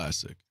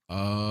classic.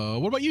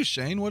 What about you,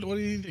 Shane? What do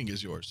you think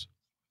is yours?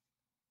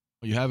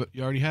 Well, you have it.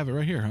 You already have it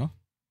right here, huh?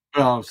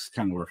 Well, I was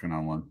kind of working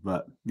on one,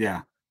 but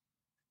yeah,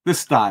 this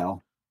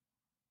style.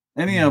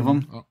 Any of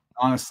them. Oh,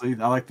 Honestly,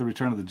 I like the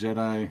Return of the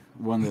Jedi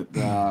one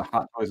that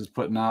Hot Toys is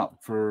putting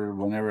out for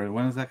whenever.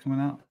 When is that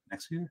coming out?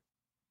 Next year?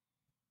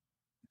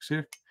 Next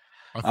year?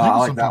 I think I it's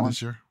like sometime that one.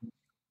 this year.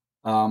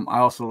 I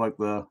also like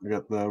I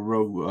got the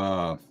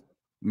Rogue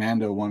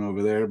Mando one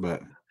over there,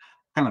 but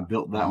kind of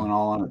built that one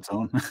all on its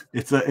own.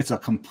 It's a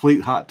complete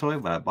Hot Toy,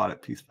 but I bought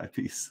it piece by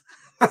piece.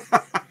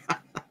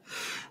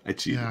 I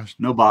cheated. Yeah.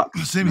 No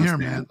box. Same no here,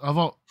 stand.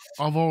 man.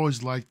 I've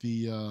always liked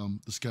the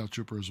Scout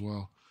Trooper as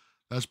well.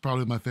 That's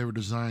probably my favorite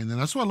design, and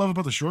that's what I love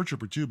about the Shore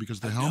Trooper too, because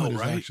the helmet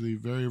is actually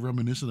very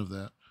reminiscent of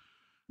that.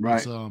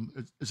 Right.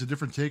 It's a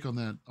different take on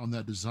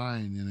that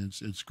design, and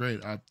it's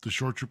great. The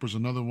Shore Trooper is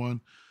another one.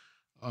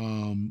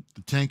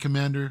 The Tank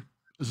Commander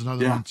is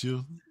another one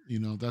too. You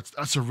know,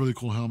 that's a really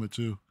cool helmet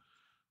too.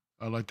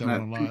 I like that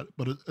one a lot.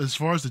 But as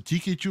far as the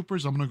TK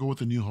Troopers, I'm gonna go with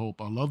the New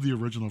Hope. I love the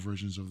original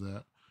versions of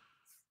that.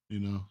 You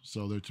know,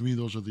 so to me,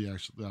 those are the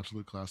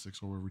absolute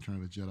classics over Return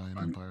of the Jedi and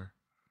Empire.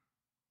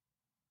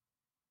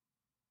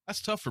 That's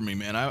tough for me,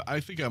 man. I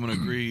think I'm gonna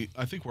agree.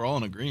 I think we're all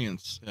in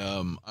agreement.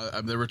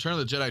 The Return of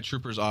the Jedi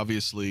Troopers,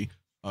 obviously.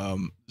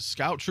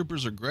 Scout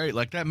Troopers are great.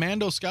 Like that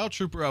Mando Scout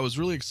Trooper, I was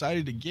really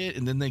excited to get,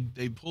 and then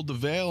they pulled the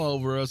veil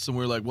over us, and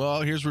we're like,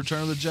 well, here's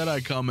Return of the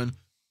Jedi coming.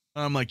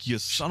 And I'm like, you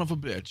son of a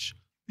bitch.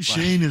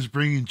 Shane is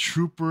bringing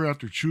trooper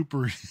after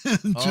trooper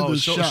into the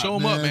shot. Show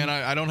him up, man.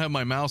 I don't have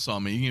my mouse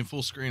on me. You can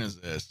full screen as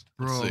this.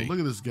 Bro, look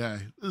at this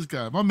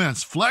guy. My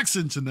man's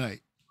flexing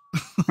tonight.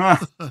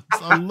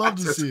 I love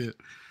to see it.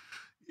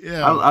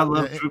 Yeah, I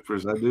love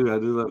troopers. I do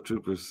love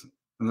troopers.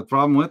 And the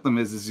problem with them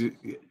is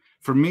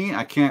for me,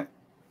 I can't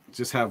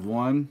just have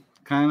one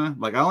kind of.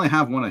 Like I only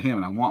have one of him,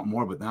 and I want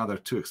more, but now they're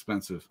too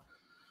expensive.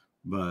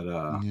 But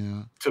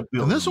to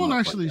build. And this one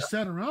actually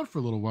sat around for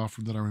a little while,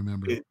 from that I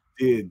remember. It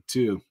did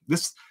too.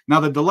 Now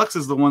the deluxe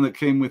is the one that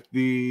came with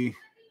the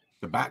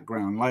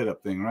background light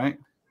up thing, right?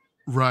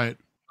 Right.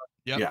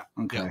 Yep. Yeah.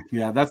 Okay. Yep.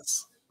 Yeah.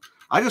 That's.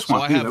 I just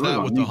want. I have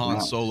that with the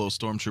Han Solo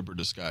Stormtrooper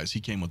disguise. He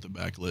came with the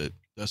backlit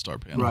Death Star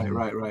panel.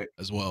 Right.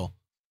 As well.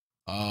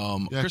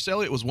 Chris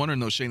Elliott was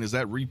wondering though, Shane, is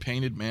that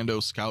repainted Mando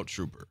Scout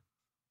Trooper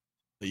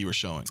that you were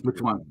showing?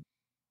 Which one?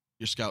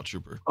 Your Scout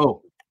Trooper.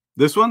 Oh,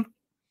 this one?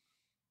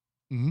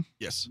 Mm-hmm.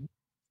 Yes.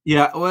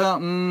 Yeah,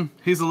 well,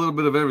 he's a little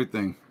bit of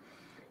everything.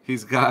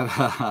 He's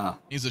got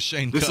he's a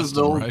Shane this custom, is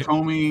the old right?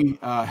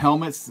 𝕄𝐻𝐿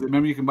helmets.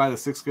 Remember you can buy the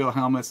 6-scale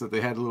helmets that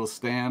they had a little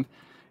stand.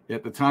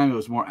 At the time it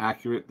was more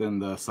accurate than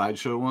the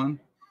Sideshow one.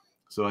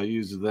 So I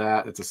used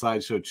that. It's a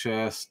Sideshow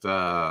chest,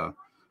 Hot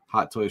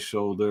Toys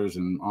shoulders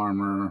and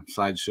armor,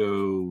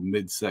 Sideshow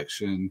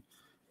midsection,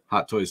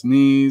 Hot Toys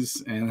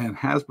knees, and then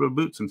Hasbro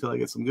boots until I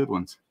get some good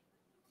ones.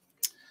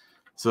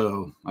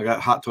 So I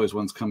got Hot Toys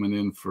ones coming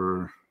in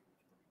for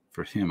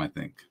him, I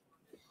think.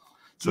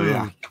 So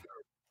yeah.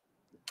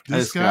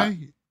 This guy,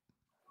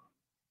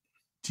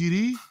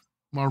 TD,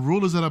 my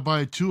rule is that I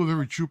buy 2 of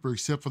every trooper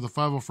except for the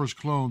 501st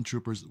clone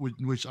troopers,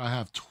 which I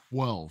have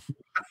 12.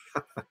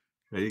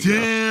 Damn.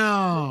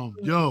 Go.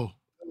 Yo.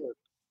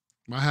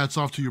 My hat's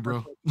off to you,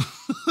 bro.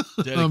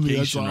 Dedication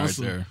that's awesome. right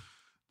there.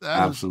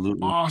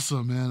 Absolutely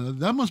awesome, man.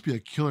 That must be a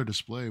killer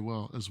display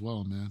as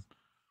well, man.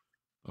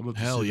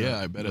 Hell yeah,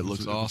 I bet it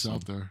looks awesome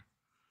out there.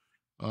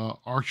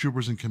 ARC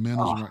Troopers and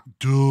Commandos,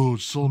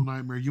 dude, Soul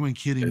Nightmare. You ain't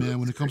kidding, man.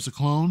 When it comes to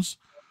clones,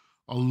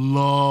 I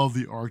love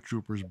the ARC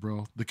Troopers,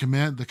 bro. The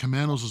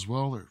Commandos as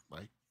well. They're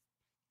like,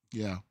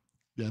 yeah,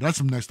 that's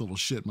some next level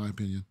shit, in my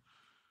opinion.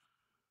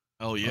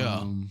 Hell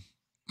yeah.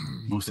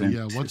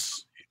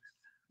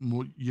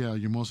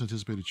 Your most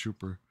anticipated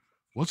trooper.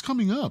 What's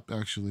coming up,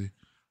 actually?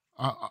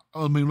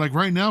 I mean, like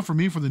right now, for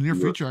me, for the near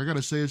future, I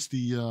gotta say it's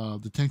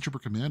the Tank Trooper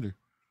Commander.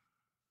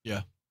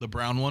 Yeah, the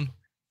brown one.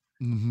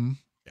 Mm-hmm.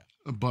 Yeah.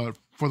 But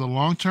for the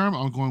long term,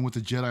 I'm going with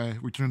the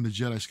Return of the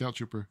Jedi Scout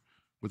Trooper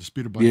with the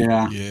speeder bike.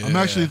 Yeah. I'm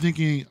actually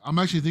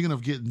thinking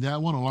of getting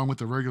that one along with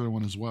the regular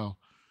one as well.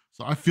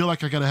 So I feel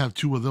like I gotta have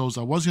 2 of those.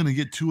 I was gonna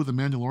get 2 of the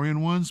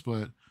Mandalorian ones,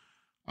 but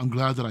I'm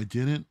glad that I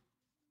didn't.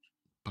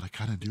 But I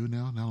kind of do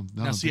now.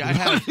 Now see, I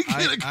know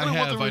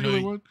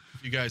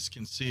if you guys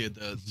can see it.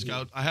 The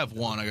Scout, I have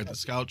one. I got the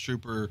Scout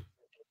Trooper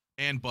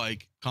and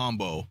bike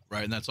combo,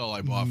 right? And that's all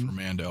I bought for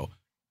Mando.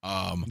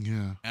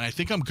 And I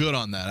think I'm good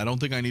on that. I don't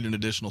think I need an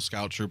additional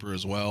Scout Trooper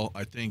as well.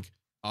 I think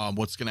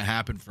what's going to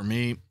happen for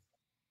me,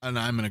 and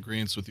I'm in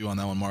agreement with you on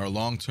that one, Mara.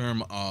 Long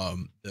term,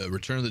 the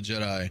Return of the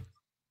Jedi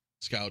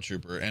Scout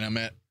Trooper, and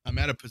I'm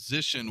at a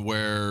position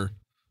where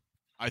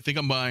I think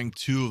I'm buying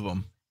 2 of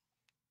them.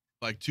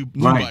 Like 2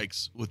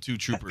 bikes with 2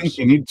 troopers. I think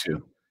you need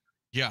to.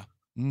 Yeah.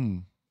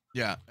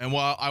 Yeah. And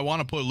while I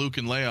want to put Luke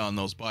and Leia on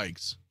those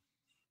bikes.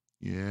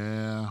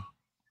 Yeah.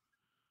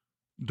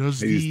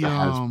 Does you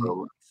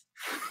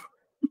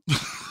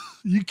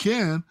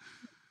can.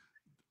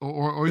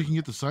 Or you can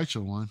get the Sideshow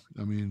one.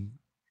 I mean,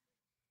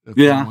 I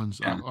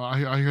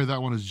hear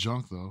that one is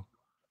junk though.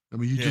 I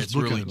mean, you just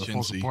look really at it, it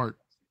falls apart.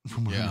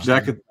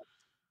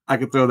 I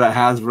could throw that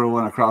Hasbro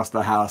one across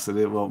the house and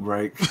it won't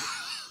break.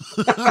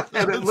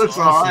 And it looks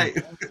all right.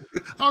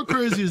 How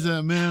crazy is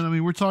that, man? I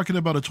mean, we're talking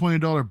about a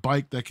 $20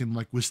 bike that can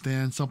like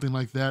withstand something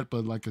like that,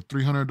 but like a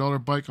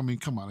 $300 bike, I mean,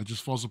 come on, it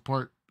just falls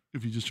apart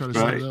if you just try to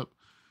set it up.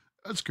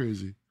 That's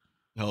crazy.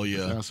 Hell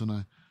yeah. That's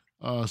asinine.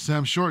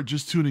 Sam Short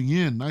just tuning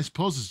in. Nice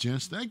poses,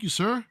 gents. Thank you,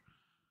 sir.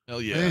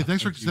 Hell yeah. Hey,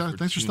 thanks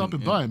for stopping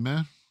by,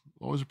 man.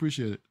 Always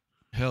appreciate it.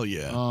 Hell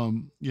yeah.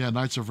 Yeah,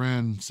 Knights of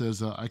Ren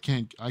says I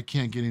can't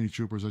get any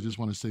troopers. I just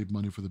want to save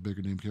money for the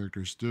bigger name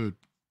characters. Dude,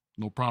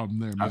 no problem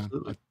there, man.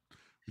 Absolutely.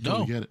 I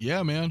totally get it.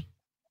 Yeah, man.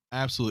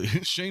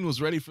 Absolutely. Shane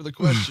was ready for the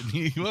question.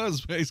 He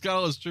was. He's got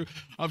all his troopers.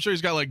 I'm sure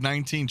he's got like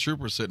 19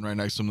 troopers sitting right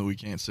next to him that we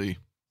can't see.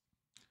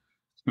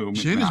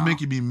 Shane is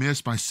making me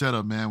miss my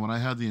setup, man. When I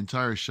had the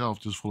entire shelf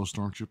just full of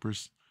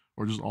stormtroopers,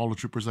 or just all the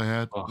troopers I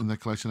had in that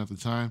collection at the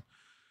time.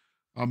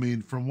 I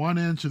mean, from one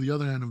end to the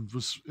other end, it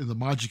was in the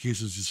Maji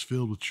cases just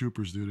filled with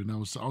troopers, dude. And I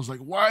was like,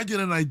 why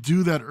didn't I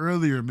do that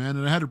earlier, man?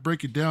 And I had to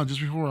break it down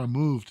just before I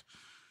moved.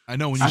 I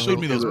know when you showed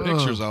me those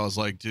pictures, I was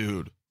like,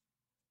 dude,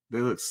 they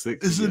look sick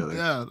together.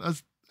 Yeah,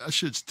 that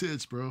shit's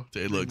tits, bro.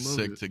 They look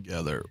sick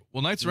together.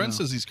 Well, Knights Ren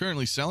says he's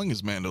currently selling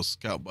his Mando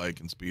scout bike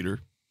and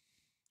speeder.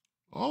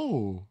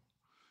 Oh,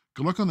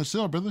 good luck on the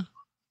sale, brother.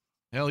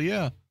 Hell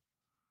yeah.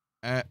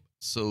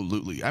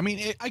 Absolutely. I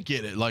mean, I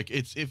get it. Like,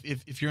 it's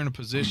if you're in a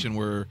position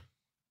where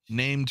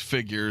named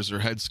figures or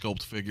head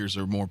sculpt figures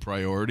are more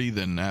priority,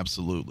 then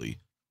absolutely.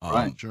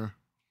 Right. Sure.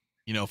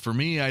 You know, for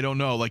me, I don't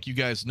know. Like you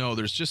guys know,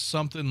 there's just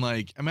something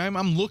like, I mean,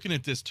 I'm looking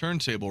at this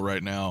turntable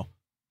right now,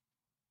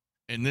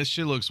 and this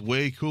shit looks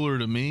way cooler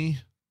to me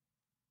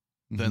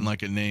than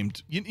like a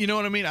named, you know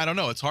what I mean? I don't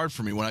know. It's hard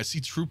for me. When I see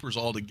troopers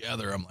all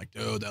together, I'm like,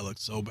 dude, that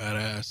looks so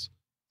badass.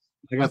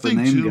 I got the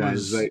name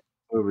guys right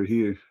over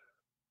here.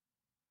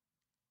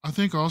 I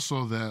think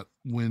also that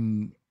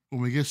when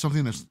we get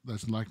something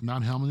that's like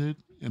non-helmeted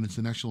and it's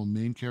an actual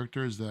main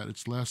character, is that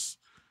it's less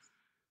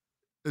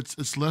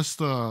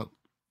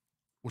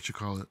what you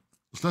call it?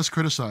 It's less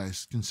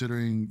criticized,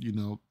 considering, you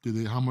know,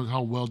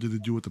 how well did they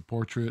do with the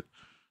portrait?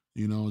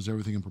 You know, is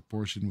everything in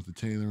proportion with the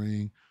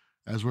tailoring?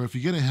 As where if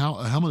you get a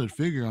helmeted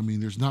figure, I mean,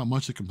 there's not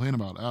much to complain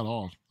about at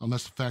all,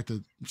 unless the fact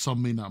that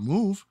some may not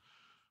move,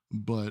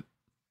 but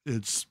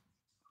it's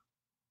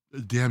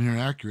damn near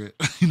accurate,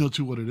 you know,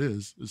 to what it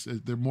is.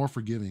 They're more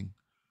forgiving.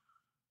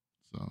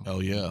 So.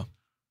 Hell yeah.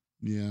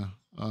 Yeah.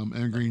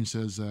 Aaron Green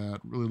says that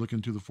really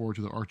looking forward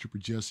to the ARC Trooper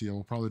Jesse. I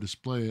will probably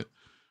display it,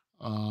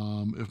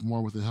 if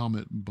more with the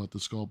helmet, but the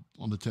sculpt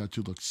on the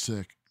tattoo looks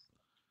sick.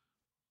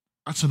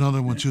 That's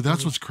another one too.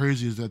 That's what's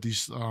crazy, is that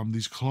these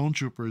clone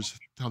troopers,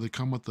 how they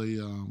come with the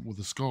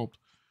sculpt,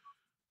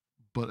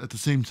 but at the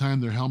same time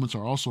their helmets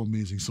are also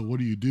amazing. So what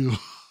do you do?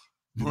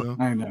 You know?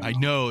 I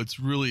know, it's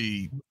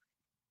really,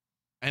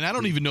 and I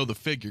don't even know the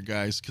figure,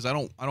 guys, because I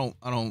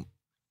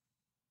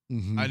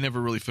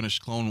never really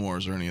finished Clone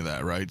Wars or any of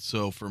that, right?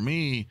 So for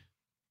me,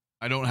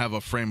 I don't have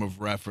a frame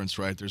of reference,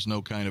 right? There's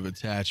no kind of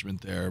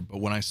attachment there. But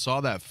when I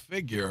saw that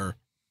figure,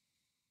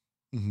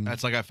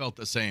 that's like, I felt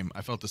the same,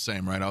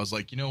 right? I was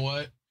like, you know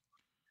what?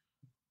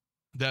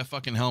 That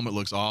fucking helmet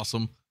looks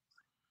awesome,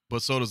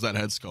 but so does that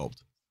head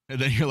sculpt. And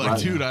then you're like,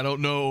 dude, I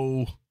don't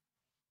know.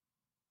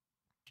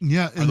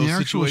 Yeah, in the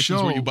actual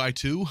show where you buy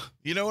two,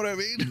 you know what I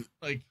mean?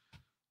 Like,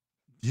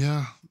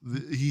 yeah,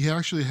 he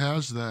actually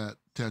has that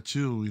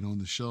tattoo, you know, in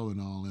the show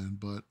and all in.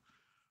 But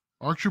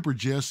ARC Trooper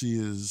Jesse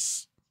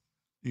is,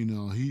 you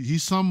know,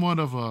 he's somewhat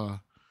of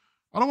a,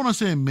 I don't want to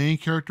say a main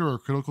character or a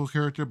critical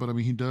character, but I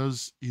mean, he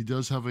does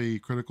have a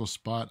critical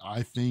spot,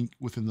 I think,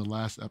 within the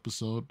last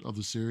episode of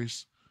the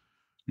series.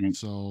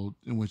 So,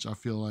 in which I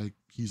feel like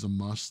he's a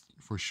must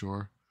for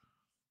sure.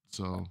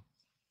 So,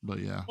 but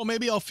yeah. Well,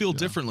 maybe I'll feel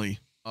differently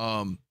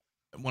when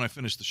I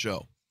finish the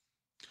show.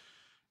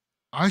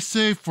 I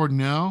say for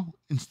now,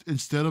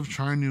 instead of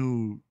trying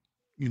to,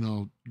 you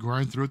know,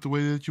 grind through it the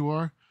way that you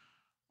are,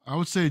 I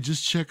would say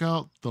just check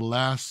out the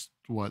last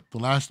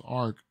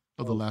arc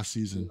of the last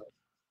season.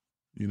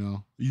 You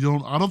know,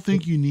 I don't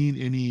think you need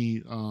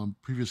any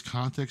previous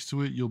context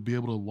to it. You'll be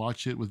able to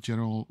watch it with a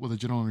general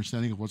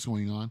understanding of what's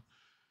going on.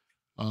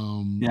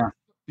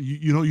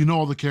 You know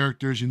all the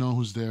characters, you know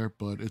who's there,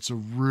 but it's a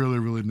really,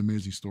 really an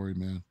amazing story,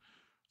 man.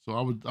 So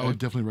I would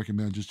definitely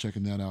recommend just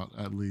checking that out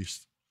at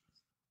least.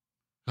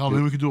 Hell,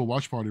 maybe we could do a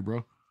watch party,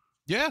 bro.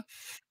 Yeah,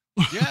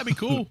 it'd be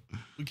cool.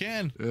 We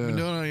can. Yeah. We're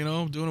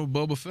doing it with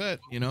Boba Fett,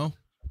 you know.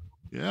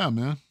 Yeah,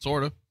 man.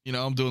 Sort of. You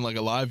know, I'm doing like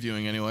a live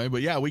viewing anyway,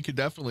 but yeah, we could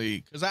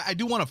definitely, because I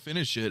do want to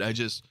finish it. I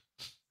just,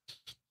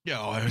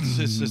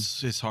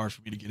 it's hard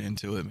for me to get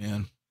into it,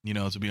 man. You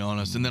know, to be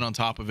honest. And then on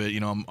top of it, you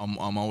know,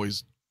 I'm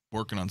always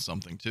working on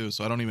something too,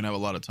 so I don't even have a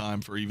lot of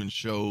time for even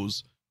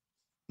shows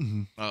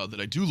that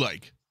I do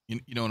like. You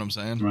know what I'm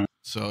saying? Right.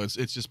 So it's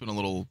just been a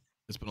little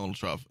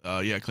tough.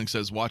 Clink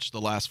says watch the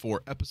last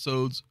 4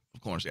 episodes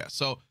of Clone Wars. Yeah,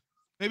 so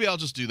maybe I'll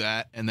just do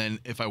that, and then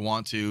if I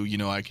want to, you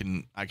know, I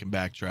can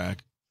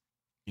backtrack.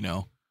 You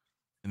know,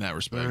 in that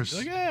respect,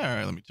 like, yeah, all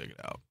right, let me check it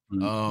out.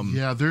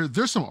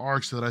 There's some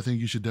arcs that I think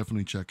you should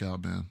definitely check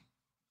out, man.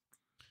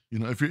 You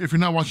know, if you're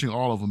not watching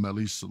all of them, at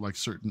least like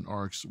certain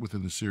arcs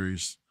within the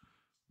series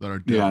that are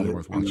definitely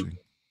worth watching.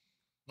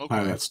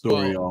 Okay, that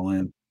story all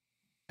in.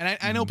 And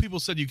I know people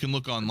said you can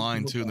look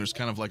online too, and there's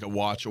kind of like a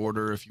watch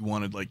order if you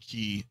wanted like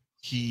key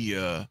key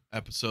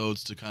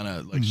episodes to kind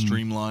of like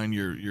streamline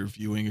your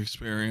viewing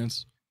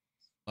experience,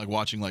 like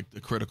watching like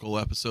the critical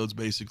episodes,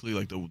 basically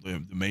like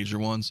the major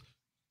ones.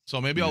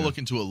 So maybe I'll look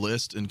into a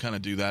list and kind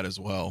of do that as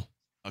well,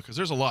 because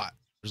there's a lot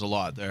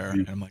there,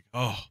 and I'm like,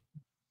 oh,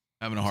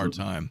 having a hard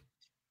time.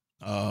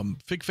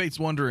 FigFate's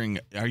wondering,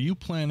 are you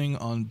planning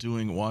on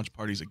doing watch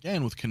parties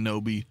again with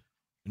Kenobi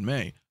in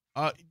May?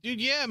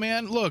 Dude, yeah,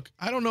 man. Look,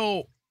 I don't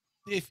know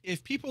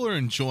if people are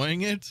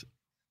enjoying it,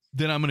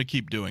 then I'm gonna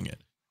keep doing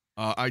it.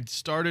 I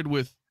started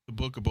with the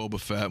Book of Boba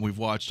Fett, and we've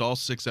watched all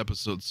 6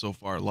 episodes so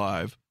far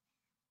live.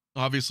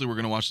 Obviously, we're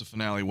gonna watch the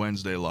finale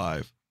Wednesday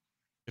live.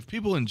 If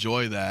people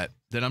enjoy that,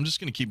 then I'm just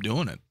gonna keep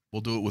doing it.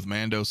 We'll do it with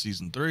Mando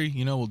season 3.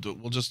 You know,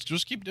 we'll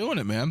just keep doing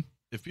it, man.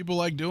 If people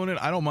like doing it,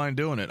 I don't mind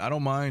doing it. I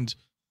don't mind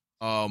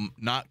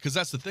not, because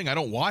that's the thing. I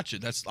don't watch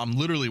it. I'm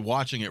literally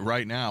watching it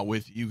right now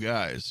with you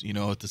guys. You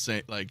know, at the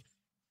same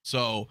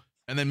so.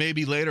 And then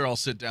maybe later I'll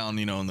sit down,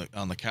 you know,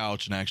 on the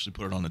couch and actually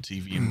put it on the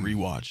TV and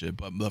rewatch it.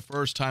 But the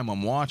first time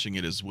I'm watching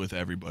it is with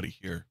everybody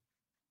here.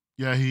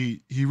 Yeah,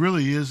 he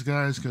really is,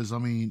 guys. Because I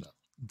mean,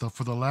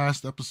 for the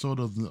last episode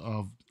of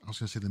I was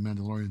gonna say The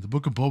Mandalorian, the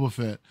Book of Boba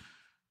Fett,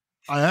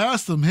 I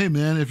asked him, hey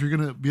man, if you're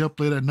gonna be up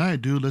late at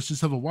night, dude, let's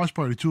just have a watch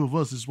party, 2 of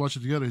us, let's watch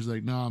it together. He's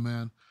like, nah,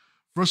 man.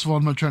 First of all,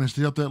 I'm not trying to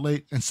stay up that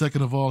late, and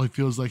second of all, he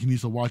feels like he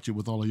needs to watch it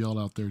with all of y'all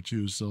out there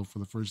too. So for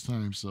the first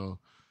time, so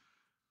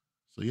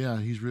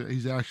yeah,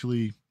 he's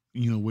actually,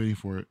 you know, waiting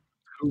for it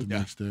the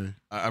next day.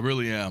 I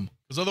really am,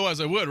 because otherwise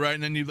I would, right?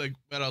 And then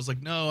I was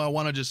like, no, I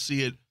want to just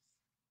see it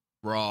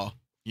raw.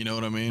 You know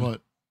what I mean?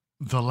 But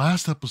the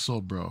last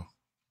episode, bro,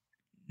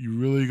 you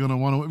really gonna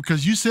want to,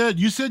 because you said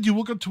you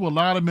woke up to a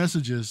lot of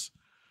messages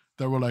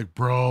that were like,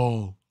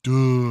 bro,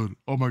 dude,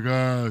 oh my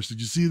gosh,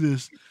 did you see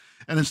this?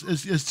 And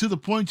it's to the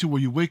point to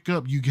where you wake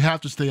up, you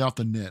have to stay off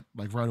the net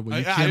like right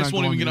away. I just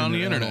won't even get on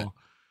the internet.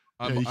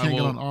 Yeah, you can't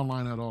get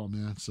online at all,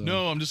 man. So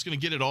no, I'm just gonna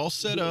get it all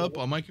set up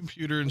on my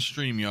computer in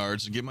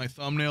StreamYards and get my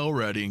thumbnail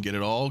ready and get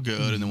it all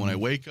good. And then when I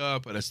wake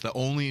up, and it's the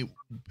only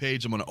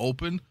page I'm gonna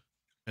open,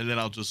 and then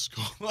I'll just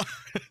go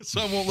so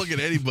I won't look at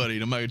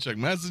anybody. I'm not gonna check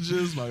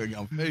messages. I'm not gonna get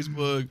on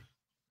Facebook.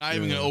 Not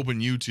even gonna open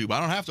YouTube.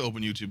 I don't have to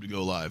open YouTube to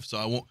go live, so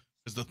I won't,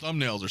 because the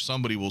thumbnails or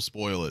somebody will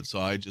spoil it.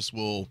 So I just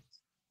will.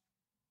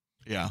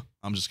 Yeah,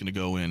 I'm just gonna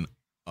go in,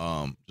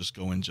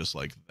 just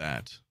like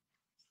that.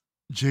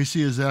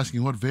 JC is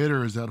asking, what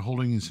Vader is that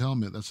holding his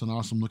helmet? That's an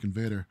awesome looking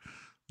Vader.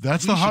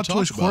 That's the Hot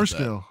Toys quarter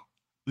scale.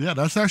 Yeah,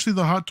 that's actually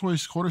the Hot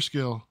Toys quarter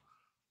scale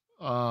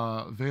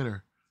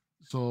Vader.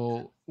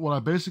 So what I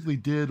basically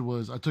did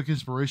was I took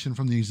inspiration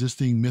from the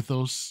existing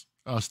Mythos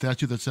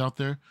statue that's out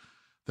there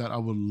that I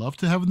would love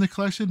to have in the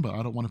collection, but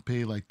I don't want to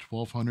pay like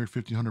 $1,200,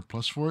 $1,500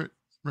 plus for it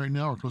right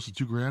now, or close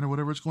to $2,000 or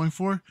whatever it's going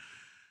for.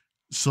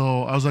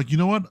 So I was like, you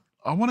know what?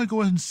 I want to go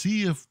ahead and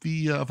see if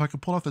I can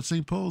pull off that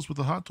same pose with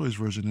the Hot Toys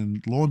version,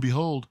 and lo and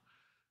behold,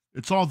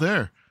 it's all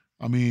there.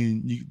 I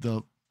mean,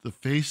 the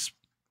face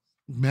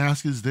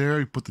mask is there.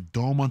 You put the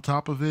dome on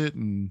top of it,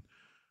 and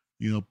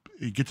you know,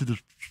 you get to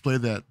display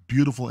that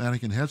beautiful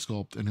Anakin head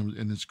sculpt,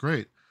 and it's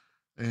great.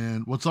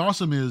 And what's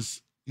awesome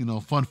is, you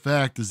know, fun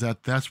fact is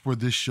that's where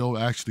this show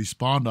actually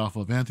spawned off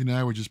of. Anthony and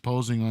I were just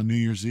posing on New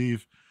Year's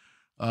Eve.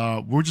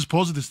 We're just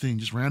posing this thing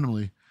just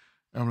randomly.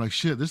 And I'm like,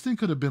 shit, this thing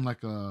could have been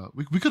like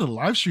we could have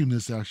live streamed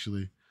this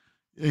actually.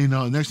 You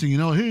know, next thing you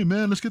know, hey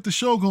man, let's get the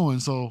show going.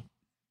 So,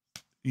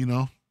 you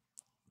know,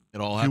 it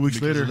all a few weeks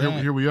later,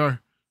 here we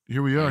are.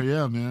 Here we are,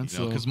 yeah, man.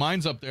 So because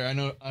mine's up there,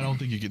 I don't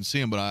think you can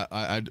see him, but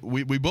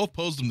we both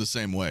posed them the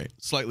same way,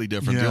 slightly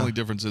different. Yeah. The only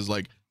difference is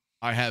like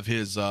I have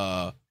his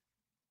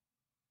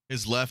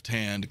left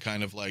hand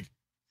kind of like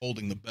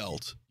holding the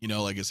belt, you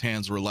know, like his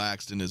hands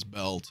relaxed in his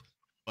belt,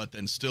 but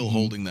then still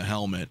holding the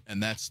helmet.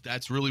 And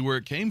that's really where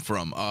it came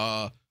from.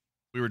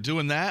 We were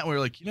doing that, and we were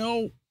like, you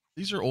know,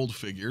 these are old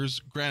figures.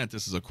 Granted,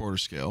 this is a quarter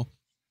scale,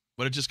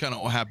 but it just kind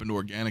of happened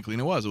organically,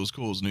 and it was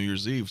cool. It was New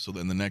Year's Eve. So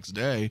then the next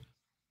day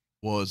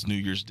was New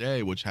Year's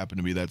Day, which happened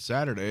to be that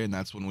Saturday, and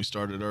that's when we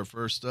started our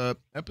first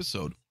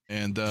episode.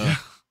 And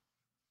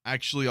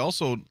actually,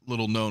 also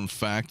little known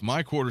fact,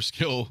 my quarter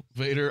scale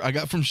Vader I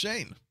got from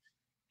Shane.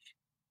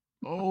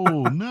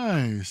 Oh,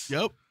 nice.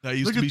 Yep. That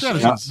used Look to be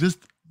at that. Shane's.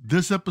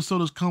 This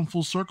episode has come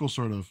full circle,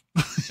 sort of.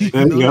 You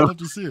don't have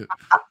to see it.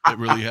 It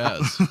really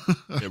has.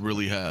 It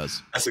really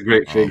has. That's a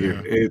great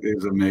figure. Yeah. It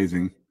is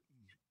amazing.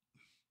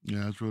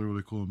 Yeah, it's really,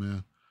 really cool,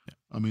 man. Yeah.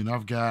 I mean,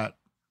 I've got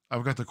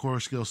the quarter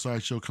scale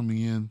sideshow coming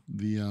in,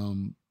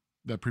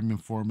 that premium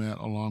format,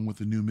 along with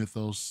the new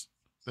Mythos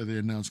that they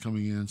announced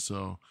coming in.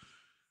 So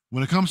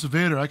when it comes to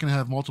Vader, I can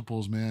have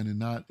multiples, man,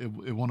 and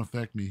it won't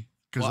affect me.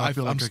 Well, I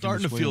feel like I'm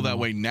starting to feel that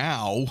way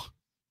now.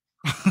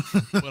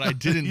 But I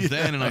didn't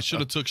then, and I should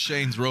have took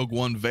Shane's Rogue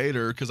One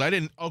Vader, because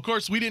of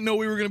course we didn't know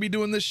we were going to be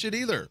doing this shit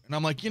either. And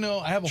I'm like, you know,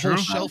 I have a whole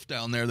shelf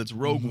down there that's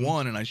Rogue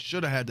One, and I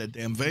should have had that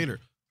damn Vader.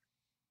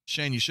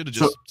 Shane, you should have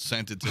just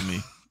sent it to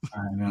me. I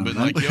know. But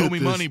like, you owe me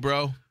money,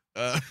 bro.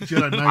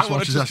 Jedi Nice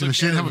Watch is asking, does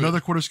Shane have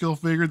another quarter scale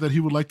figure that he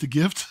would like to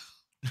gift?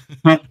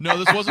 No,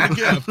 this wasn't a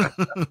gift.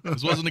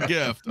 This wasn't a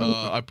gift.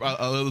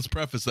 Let's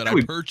preface that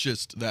I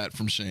purchased that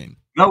from Shane.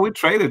 No, we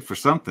traded for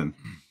something.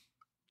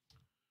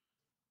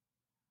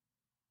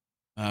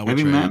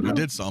 We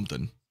did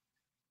something.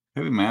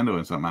 Heavy Mando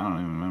and something. I don't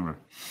even remember.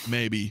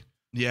 Maybe.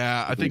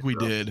 Yeah, I think we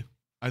did.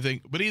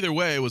 But either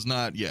way, it was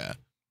not. Yeah,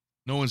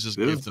 no one's just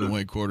gifting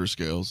away quarter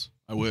scales.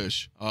 I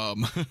wish.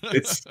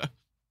 It's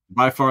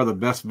by far the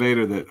best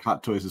Vader that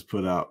Hot Toys has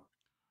put out.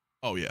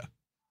 Oh yeah,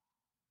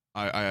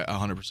 I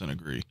 100%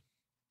 agree.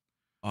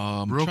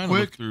 Real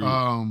quick,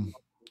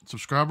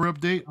 subscriber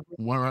update.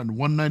 We're at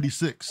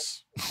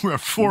 196. We're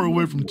at 4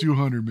 away from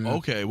 200, man.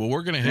 Okay, well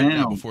we're gonna hit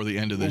that before the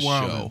end of this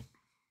show. Man.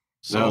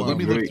 So let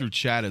me look through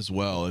chat as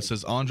well. It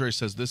says Andre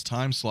says this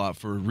time slot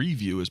for a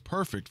review is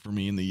perfect for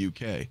me in the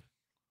UK.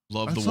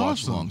 Love the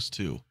watch alongs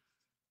too.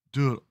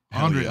 Dude,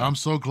 Andre, I'm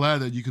so glad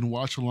that you can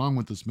watch along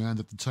with us, man,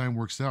 that the time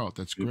works out.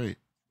 That's great.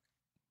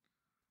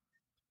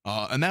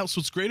 And that's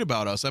what's great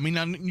about us. I mean,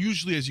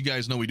 usually, as you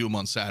guys know, we do them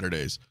on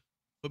Saturdays,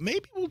 but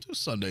maybe we'll do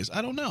Sundays.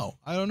 I don't know.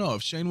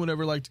 If Shane would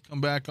ever like to come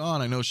back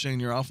on. I know,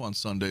 Shane, you're off on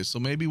Sundays, so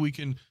maybe we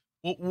can.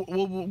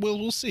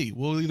 We'll see.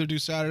 We'll either do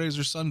Saturdays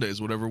or Sundays,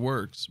 whatever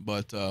works.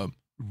 But how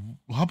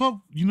about,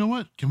 you know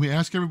what? Can we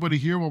ask everybody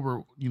here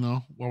while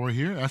we're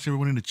here? Ask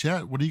everyone in the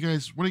chat. What do you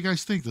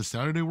guys think? Does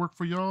Saturday work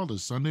for y'all?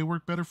 Does Sunday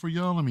work better for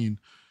y'all? I mean,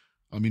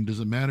 does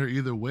it matter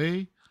either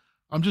way?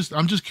 I'm just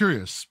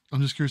curious.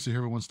 I'm just curious to hear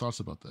everyone's thoughts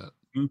about that.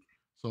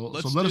 So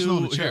let us know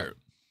in the chat. Here,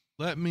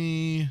 let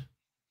me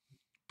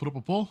put up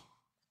a poll.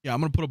 Yeah, I'm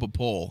going to put up a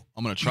poll.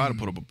 I'm going to try to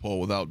put up a poll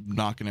without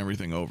knocking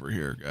everything over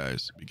here,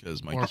 guys,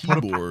 because my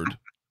keyboard.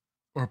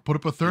 Or put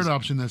up a third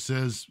option that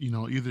says,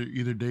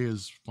 either day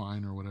is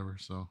fine or whatever.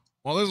 So.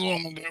 Well, this is what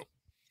I'm going to do.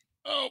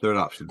 Oh, third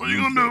option. What are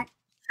you going to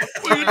do?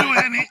 What are you doing,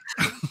 Annie?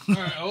 All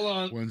right, hold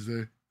on.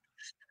 Wednesday.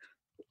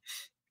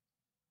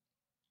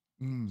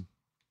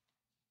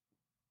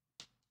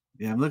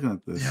 Yeah, I'm looking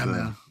at this. Yeah,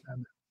 man.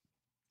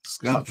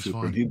 Scout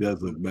Trooper, he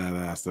does look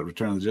badass. That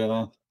Return of the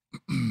Jedi.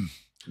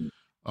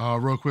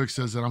 Real quick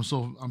says that I'm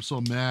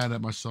so mad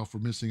at myself for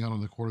missing out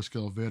on the quarter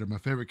scale Vader. My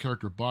favorite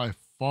character by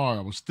far.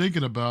 I was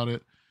thinking about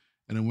it,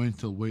 and it went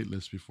to the wait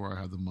list before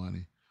I had the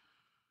money.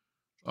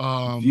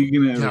 You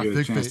can never get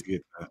a chance to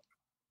get that.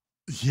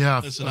 Yeah.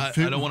 Listen, I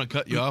don't want to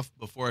cut you off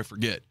before I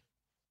forget.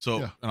 So,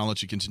 and I'll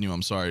let you continue.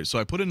 I'm sorry. So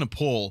I put in a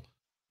poll.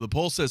 The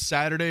poll says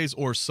Saturdays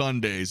or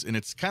Sundays, and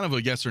it's kind of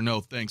a yes or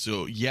no thing.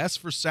 So yes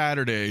for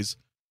Saturdays,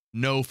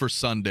 no for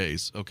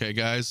Sundays. Okay,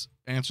 guys,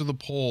 answer the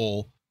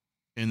poll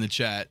in the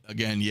chat.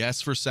 Again,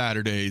 yes for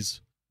Saturdays,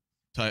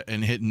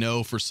 and hit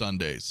no for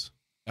Sundays.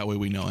 That way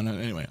we know. And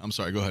anyway, I'm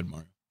sorry. Go ahead,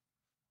 Mario.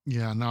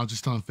 Yeah, no,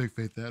 just telling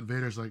FigFate that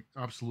Vader's like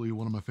absolutely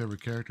one of my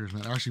favorite characters,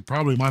 man. Actually,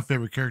 probably my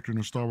favorite character in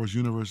the Star Wars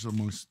universe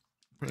amongst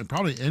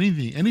probably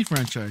any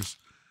franchise.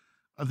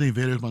 I think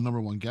Vader's my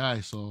 #1 guy.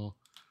 So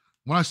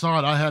when I saw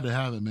it, I had to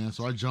have it, man.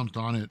 So I jumped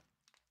on it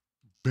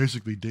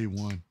basically day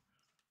one.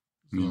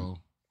 So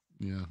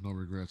yeah, no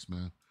regrets,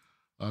 man.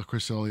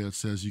 Chris Elliott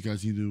says you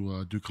guys need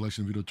to do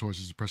collection video tours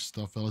as precious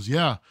stuff, fellas.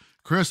 Yeah,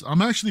 Chris,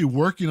 I'm actually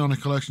working on a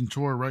collection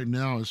tour right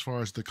now as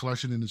far as the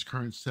collection in its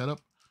current setup.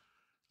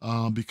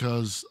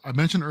 Because I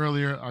mentioned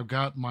earlier, I've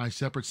got my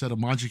separate set of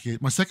Moji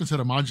cases, my second set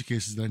of Moji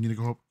cases that I need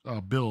to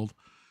go build.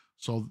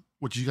 So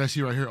what you guys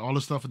see right here, all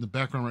the stuff in the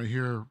background right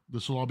here,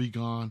 this will all be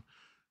gone.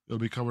 It'll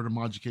be covered in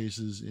Moji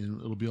cases,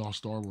 and it'll be all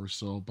Star Wars.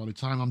 So by the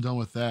time I'm done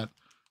with that,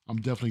 I'm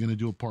definitely going to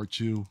do a part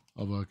 2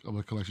 of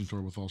a collection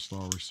tour with all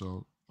Star Wars.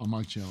 So on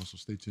my channel, so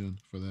stay tuned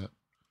for that.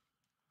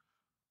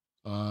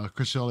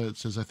 Chris Elliott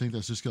says, I think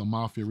that Cisco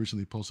Mafia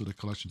recently posted a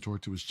collection tour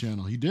to his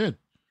channel. He did.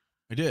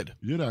 I did.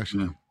 He did,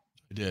 actually. Yeah.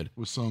 I did.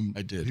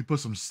 I did. He put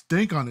some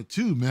stink on it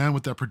too, man,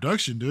 with that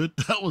production, dude.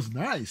 That was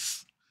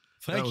nice.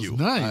 Thank you.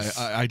 Nice.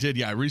 I did.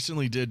 Yeah, I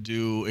recently did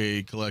do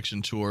a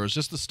collection tour. It's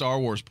just the Star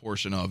Wars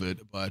portion of it,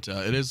 but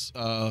it is.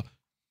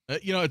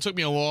 It took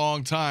me a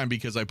long time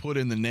because I put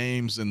in the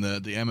names and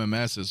the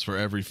MMSs for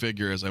every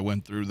figure as I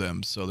went through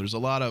them. So there's a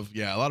lot of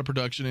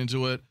production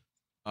into it.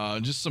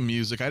 Just some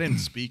music. I didn't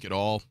speak at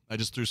all. I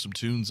just threw some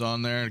tunes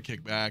on there to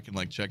kick back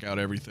and check out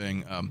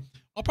everything.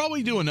 I'll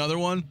probably do another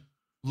one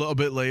a little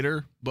bit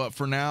later, but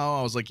for now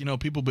I was like,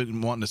 people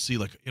been wanting to see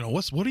what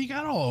do you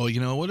got all,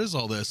 what is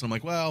all this? And I'm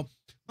like, well,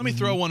 let me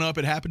throw one up.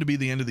 It happened to be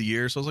the end of the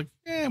year. So I was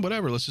like,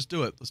 whatever, let's just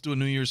do it. Let's do a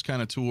New Year's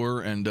kind of tour.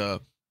 And,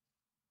 kind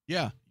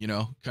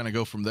of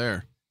go from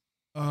there.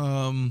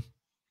 Can't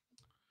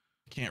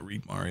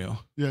read Mario.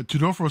 Yeah.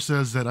 Tudorfo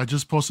says that I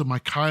just posted my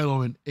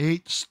Kylo and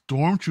 8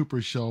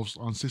 Stormtrooper shelves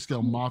on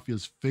 6Scale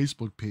Mafia's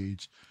Facebook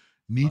page.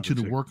 Need you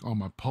to work on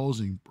my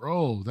posing,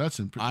 bro. That's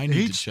impressive. I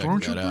need to check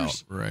that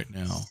out right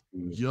now.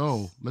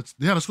 Yo, let's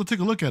go take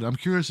a look at it. I'm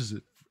curious. Is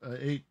it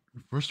 8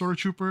 First Order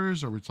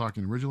Troopers? Or are we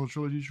talking original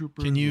trilogy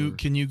troopers? Can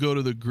you go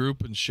to the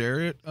group and share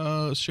it?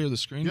 Share the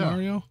screen,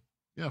 Mario.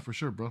 Yeah, for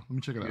sure, bro. Let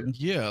me check it out.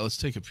 Yeah, let's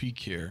take a peek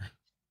here.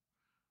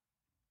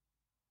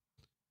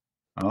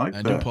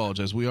 I do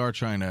apologize. We are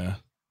trying to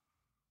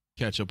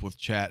catch up with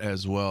chat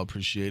as well.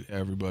 Appreciate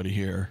everybody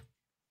here.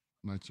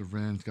 Knights of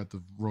Ren's got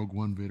the Rogue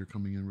One Vader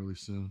coming in really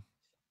soon.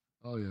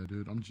 Oh yeah,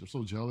 dude. I'm just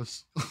so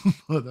jealous.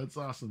 That's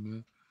awesome,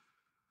 man.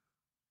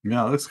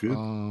 Yeah, that's good.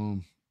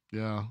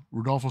 Yeah.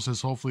 Rodolfo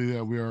says hopefully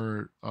that we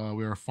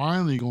are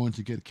finally going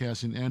to get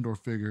Cassian Andor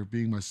figure.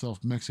 Being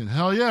myself Mexican,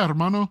 hell yeah,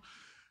 hermano.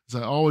 As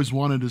I always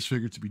wanted this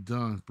figure to be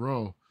done,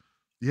 bro.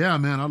 Yeah,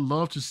 man. I'd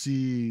love to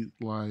see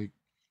like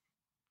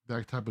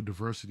that type of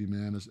diversity,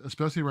 man.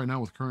 Especially right now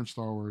with current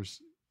Star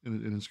Wars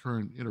in its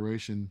current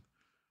iteration,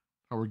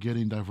 how we're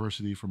getting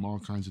diversity from all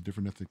kinds of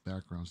different ethnic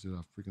backgrounds, dude.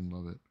 I freaking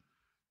love it.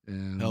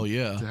 And Hell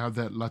yeah. to have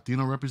that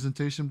Latino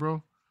representation,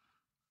 bro,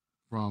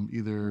 from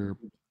either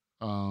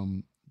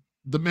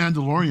the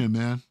Mandalorian,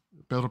 man,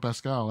 Pedro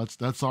Pascal.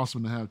 That's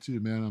awesome to have too,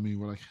 man. I mean,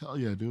 we're like, hell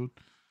yeah, dude.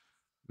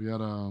 We got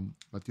a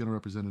Latino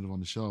representative on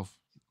the shelf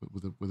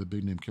with a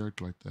big name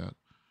character like that.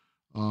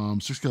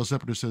 6Scale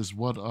Separator says,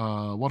 what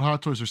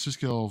hot toys or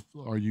 6Scale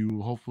are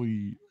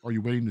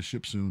you waiting to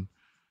ship soon,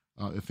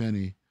 if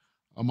any?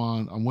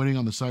 I'm waiting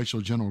on the Sideshow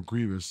General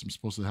Grievous. I'm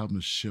supposed to have them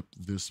to ship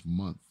this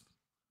month.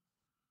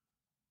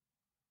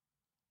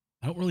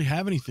 I don't really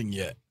have anything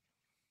yet.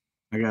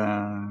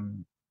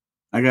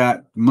 I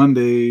got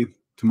Monday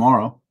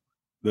tomorrow,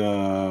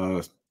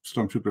 the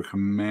Stormtrooper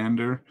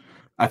Commander.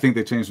 I think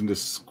they changed him to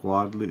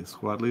squad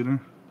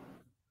leader.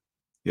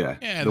 Yeah.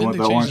 Yeah, then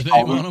they changed the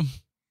name on him.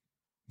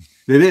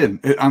 They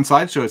did. On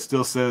Sideshow, it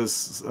still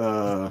says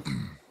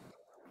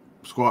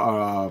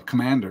squad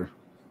commander,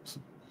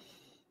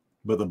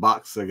 but the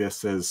box, I guess,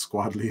 says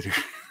squad leader.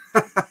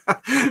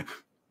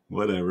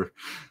 Whatever.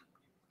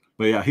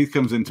 But yeah, he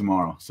comes in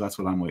tomorrow, so that's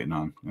what I'm waiting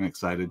on. I'm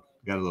excited.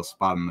 Got a little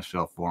spot on the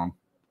shelf for him.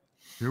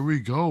 Here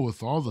we go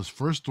with all the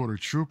First Order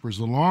troopers,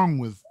 along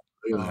with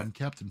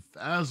Captain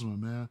Phasma,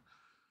 man.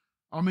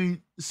 I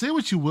mean, say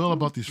what you will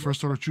about these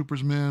First Order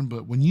troopers, man,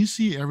 but when you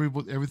see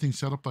everything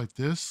set up like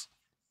this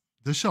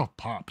shelf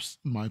pops,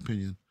 in my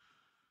opinion.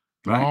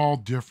 They're all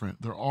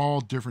different. They're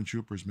all different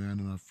troopers, man,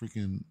 and I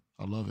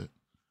love it.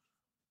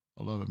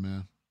 I love it,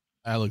 man.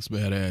 That looks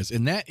badass.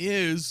 And that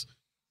is,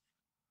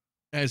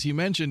 as he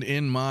mentioned,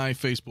 in my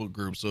Facebook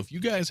group. So if you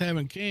guys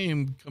haven't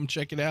come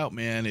check it out,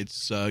 man.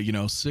 It's,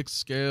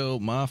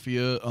 6Scale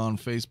Mafia on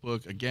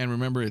Facebook. Again,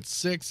 remember, it's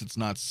 6. It's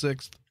not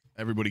 6th.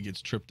 Everybody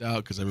gets tripped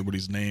out because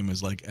everybody's name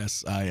is like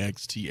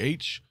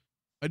SIXTH.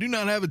 I do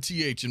not have a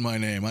TH in my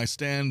name. I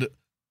stand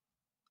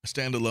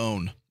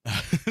alone.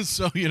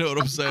 So you know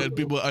what I'm saying?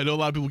 I know a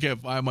lot of people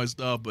can't find my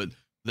stuff, but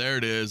there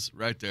it is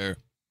right there.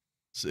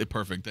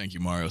 Perfect. Thank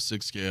you, Mario.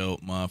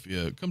 6Scale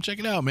Mafia. Come check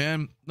it out,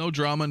 man. No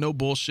drama, no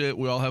bullshit.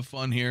 We all have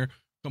fun here.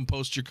 Come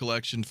post your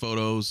collection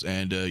photos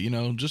and,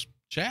 just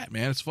chat,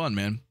 man. It's fun,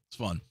 man. It's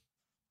fun.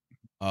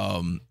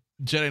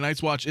 Jedi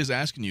Knights Watch is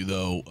asking you,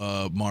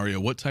 though, Mario,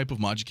 what type of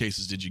Maji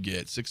cases did you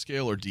get?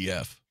 6Scale or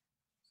DF?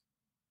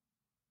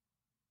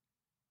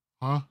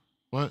 Huh?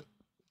 What?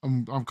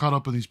 I'm caught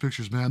up in these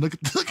pictures, man. Look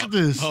at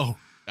this. Oh,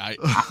 he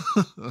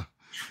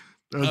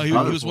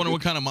was wondering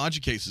what kind of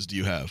Maji cases do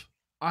you have?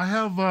 I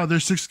have they're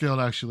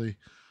 6Scale actually.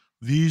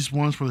 These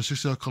ones for the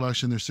 6Scale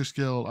collection, they're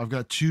 6Scale. I've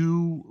got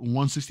 2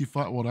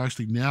 165. Well,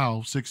 actually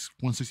now 6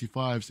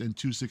 165s and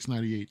 2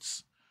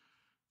 698s.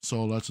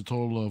 So that's a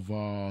total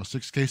of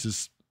 6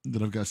 cases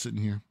that I've got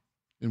sitting here,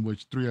 in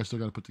which 3 I still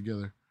got to put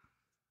together.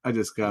 I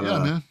just got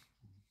man.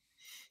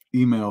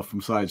 Email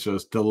from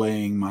Sideshows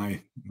delaying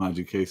my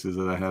Maji cases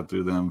that I have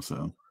through them.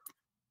 So,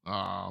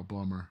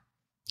 bummer.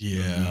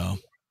 Yeah,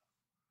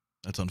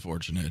 that's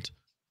unfortunate.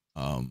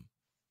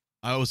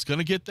 I was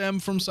gonna get them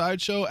from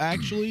Sideshow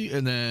actually,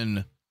 and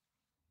then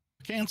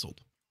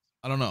canceled.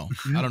 I don't know.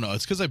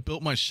 It's because I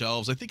built my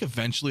shelves. I think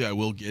eventually I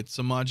will get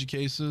some Maji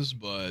cases,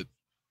 but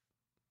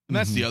and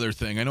that's the other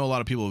thing. I know a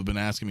lot of people have been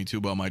asking me too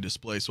about my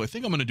display, so I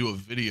think I'm gonna do a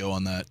video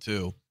on that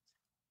too.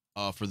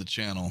 For the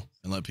channel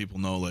and let people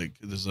know, like,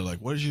 this is like,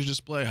 what is your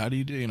display? How do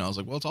you do? I was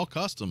like, well, it's all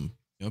custom,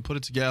 put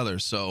it together.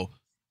 So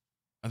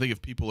I think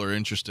if people are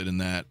interested in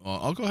that,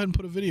 I'll go ahead and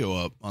put a video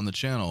up on the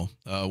channel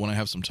when I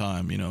have some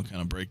time, kind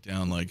of break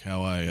down like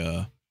how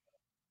I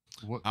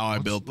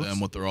built them,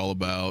 what they're all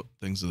about,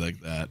 things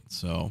like that.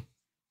 So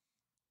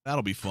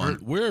that'll be fun.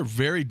 We're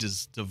very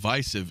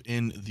divisive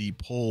in the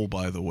poll,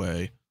 by the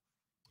way.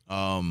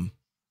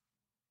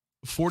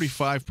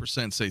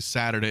 45% say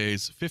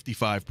Saturdays,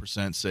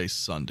 55% say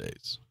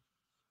Sundays.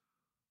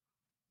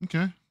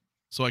 Okay.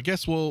 So I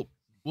guess we'll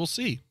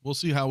see. We'll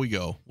see how we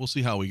go. We'll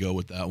see how we go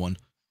with that one.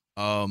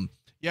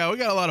 Yeah, we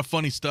got a lot of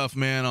funny stuff,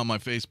 man, on my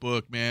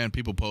Facebook, man.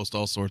 People post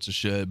all sorts of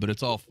shit, but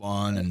it's all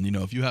fun. And,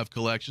 if you have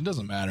collection,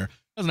 doesn't matter.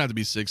 Doesn't have to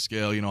be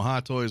 6Scale,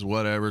 hot toys,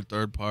 whatever,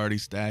 third party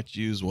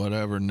statues,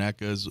 whatever,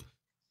 NECAs.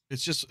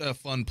 It's just a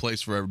fun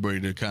place for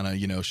everybody to kind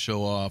of,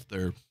 show off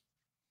their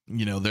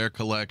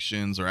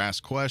collections or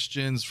ask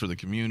questions for the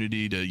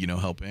community to,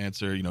 help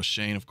answer.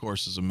 Shane, of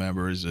course, is a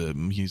member.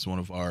 He's one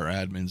of our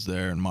admins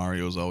there, and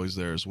Mario's always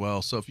there as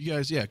well. So if you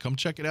guys, come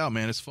check it out,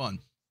 man. It's fun.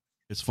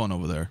 It's fun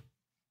over there.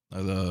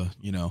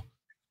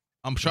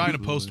 I'm trying to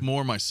post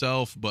more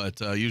myself,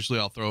 but usually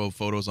I'll throw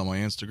photos on my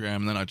Instagram,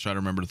 and then I try to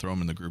remember to throw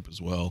them in the group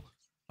as well.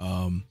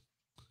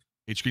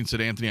 H Green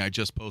said, Anthony, I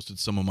just posted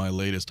some of my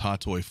latest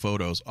hot toy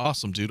photos.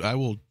 Awesome, dude.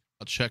 I'll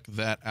check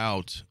that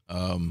out.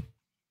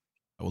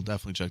 I will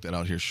definitely check that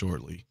out here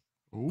shortly.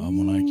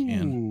 When I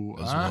can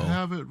as I well.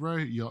 have it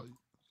right, y'all.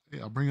 Hey,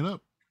 I'll bring it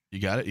up. You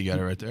got it. You got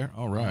it right there.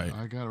 All right.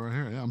 I got it right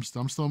here. Yeah, I'm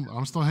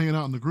still hanging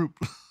out in the group.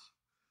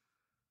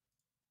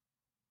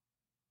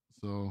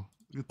 So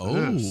look at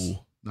this.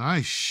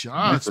 Nice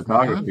shots, Nice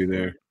photography man.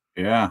 there.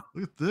 Yeah.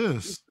 Look at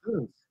this.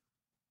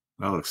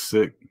 That looks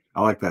sick.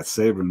 I like that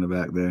saber in the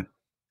back there.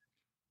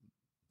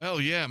 Hell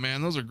yeah,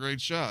 man. Those are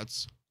great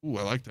shots. Ooh,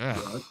 I like that.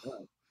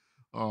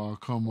 Oh,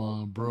 come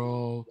on,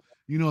 bro.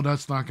 You know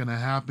that's not gonna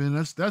happen.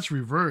 That's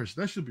reversed.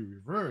 That should be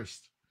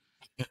reversed.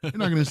 You're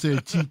not gonna say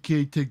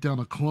TK take down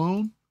a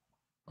clone.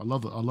 I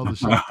love the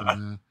shot though,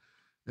 man.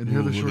 And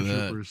here are the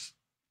Shoretroopers.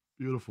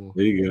 Beautiful.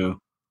 There you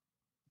go.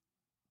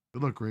 They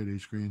look great,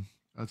 H-Green.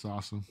 That's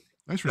awesome.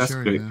 Thanks for That's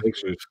sharing, great man.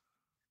 pictures.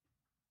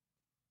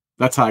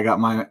 That's how I got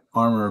my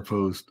armor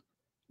opposed.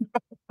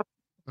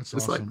 That's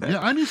Just awesome. like that. Yeah,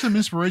 I need some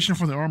inspiration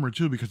for the armor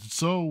too because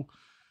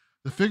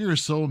the figure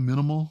is so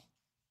minimal,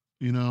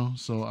 you know.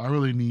 So I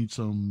really need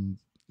some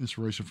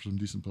inspiration for some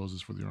decent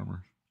poses for the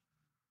armor.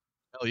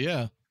 Hell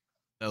yeah.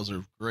 Those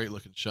are great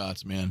looking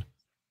shots, man.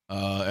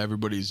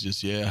 Everybody's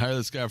just, hire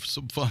this guy for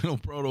some final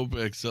proto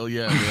pics. Hell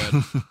yeah,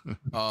 man.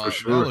 For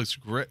sure. That looks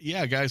great.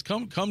 Yeah, guys,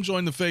 come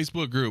join the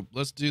Facebook group.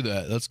 Let's do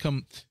that. Let's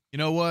come. You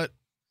know what?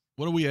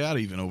 What are we at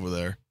even over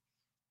there?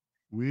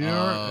 We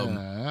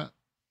are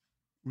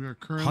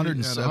currently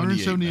 178 at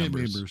 178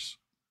 members. members.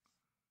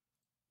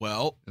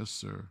 Well, Yes,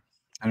 sir.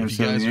 if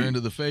you guys are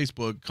into the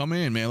Facebook, come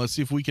in, man. Let's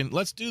see if we can.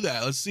 Let's do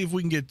that. Let's see if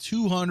we can get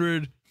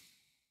 200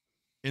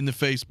 in the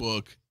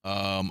Facebook.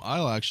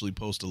 I'll actually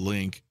post a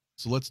link.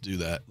 So let's do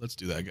that. Let's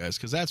do that, guys,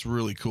 because that's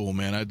really cool,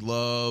 man. I'd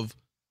love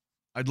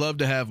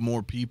to have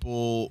more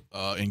people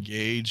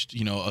engaged,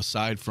 you know,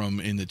 aside from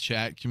in the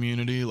chat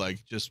community,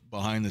 like just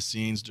behind the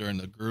scenes during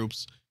the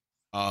groups.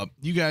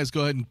 You guys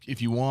go ahead and,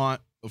 if you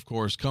want, of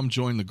course, come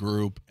join the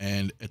group.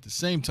 And at the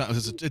same time,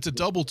 it's a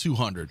double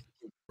 200,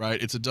 right?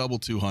 It's a double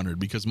 200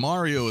 because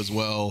Mario as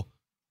well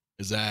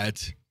is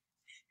at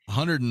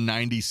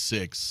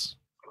 196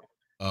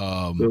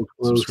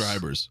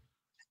 subscribers.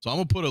 So I'm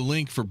gonna put a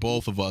link for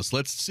both of us.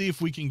 Let's see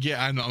if we can get.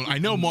 I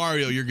know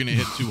Mario, you're gonna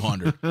hit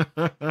 200.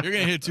 You're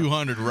gonna hit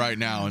 200 right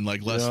now in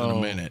like less than a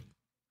minute.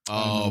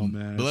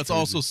 man, but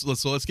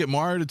let's get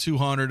Mario to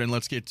 200 and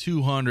let's get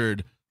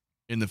 200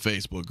 in the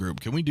Facebook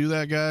group. Can we do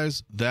that,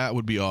 guys? That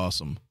would be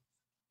awesome.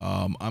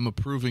 I'm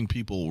approving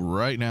people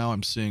right now.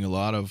 I'm seeing a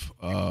lot of.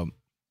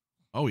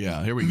 Oh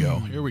yeah, here we go.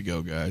 Here we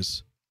go,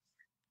 guys.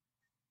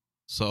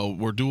 So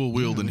we're dual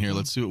wielding here.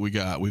 Let's see what we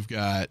got. We've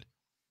got.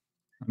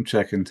 I'm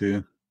checking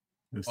too.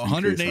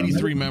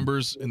 183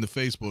 members in the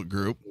Facebook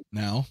group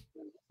now.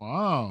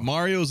 Wow.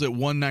 Mario's at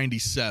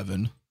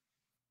 197.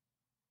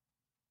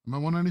 Am I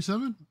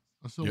 197?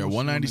 Yeah,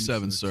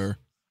 197, sir.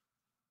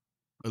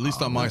 At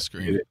least on my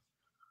screen.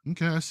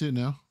 Okay, I see it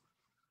now.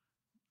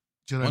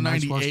 Jedi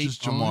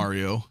 198 on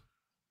Mario.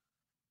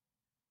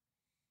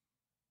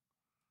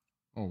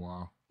 Oh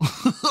wow.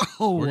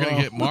 We're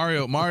gonna get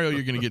Mario. Mario,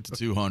 you're gonna get to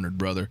 200,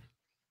 brother.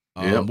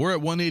 We're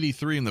at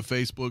 183 in the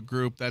Facebook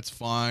group. That's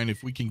fine.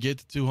 If we can get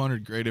to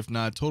 200, great. If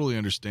not, totally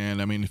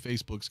understand. I mean,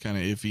 Facebook's kind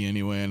of iffy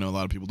anyway. I know a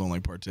lot of people don't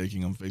like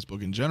partaking on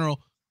Facebook in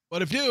general.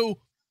 But if you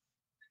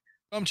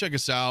come check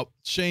us out,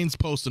 Shane's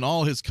posting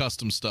all his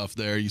custom stuff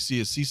there. You see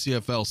his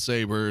CCFL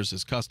sabers,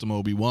 his custom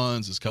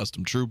Obi-Wans, his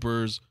custom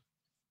troopers.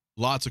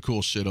 Lots of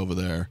cool shit over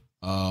there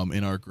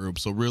in our group.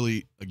 So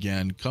really,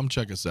 again, come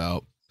check us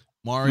out.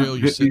 Mario,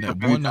 you're sitting at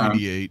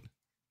 198.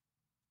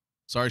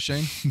 Sorry,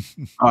 Shane?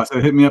 So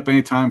hit me up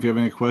anytime if you have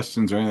any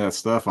questions or any of that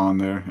stuff on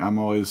there. I'm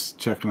always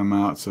checking them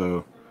out.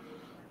 So,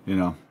 you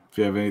know, if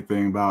you have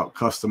anything about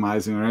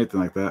customizing or anything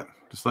like that,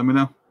 just let me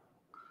know.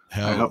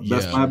 I help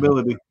best my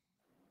ability.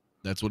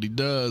 That's what he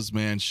does,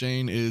 man.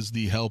 Shane is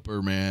the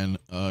helper, man.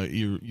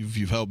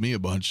 You've helped me a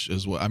bunch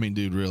as well. I mean,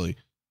 dude, really.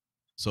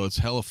 So it's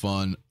hella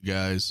fun,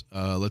 guys.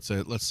 Let's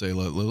say,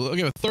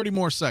 okay, 30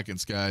 more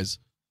seconds, guys.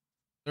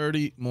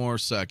 30 more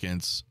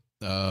seconds.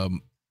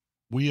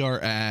 We are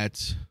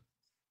at.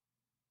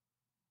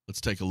 Let's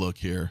take a look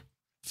here.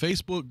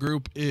 Facebook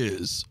group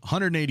is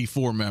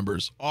 184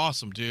 members.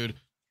 Awesome, dude.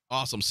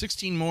 Awesome.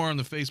 16 more on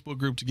the Facebook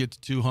group to get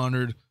to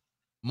 200.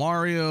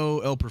 Mario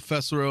El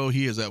Profesoro,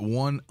 he is at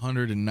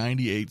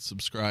 198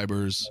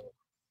 subscribers.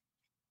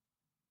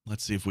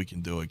 Let's see if we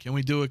can do it. Can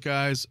we do it,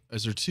 guys?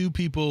 Is there 2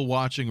 people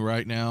watching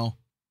right now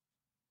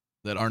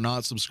that are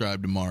not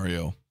subscribed to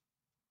Mario?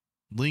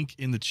 Link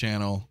in the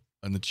channel,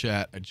 in the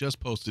chat. I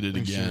just posted it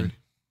again. Sure.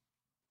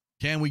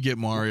 Can we get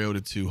Mario to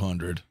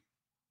 200?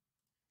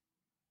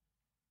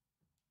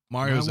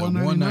 Mario's at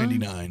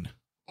 199.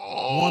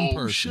 Oh, one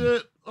person.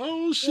 Shit.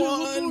 Oh, shit.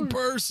 One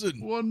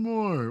person. One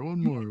more.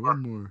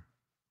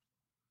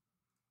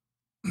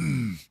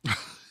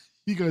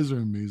 You guys are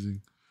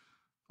amazing.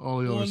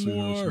 All y'all are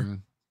sweethearts,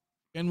 man.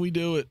 Can we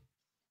do it?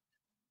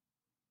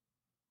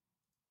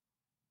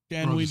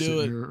 Can we do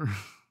it?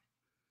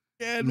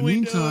 In the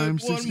meantime,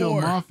 Six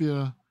Scale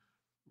Mafia,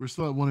 we're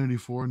still at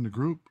 184 in the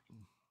group.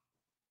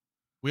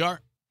 We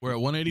are. We're at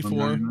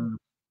 184.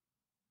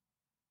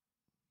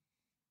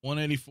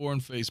 184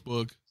 on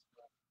Facebook.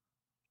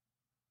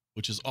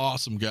 which is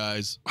awesome,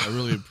 guys. I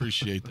really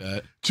appreciate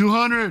that.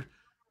 200.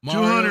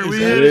 Mario 200. is We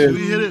at hit it.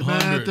 We hit it,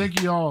 man. 200.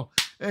 Thank you all.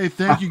 Hey,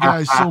 thank you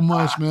guys so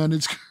much, man.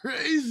 It's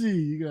crazy,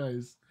 you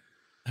guys.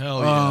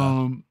 Hell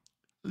yeah.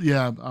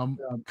 Yeah,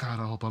 God,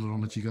 I hope I don't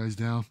let you guys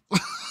down.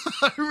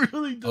 I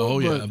really don't. Oh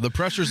yeah, but the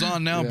pressure's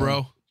on now, yeah.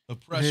 bro. The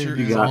pressure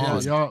hey, is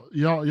man, on.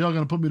 y'all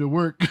gonna put me to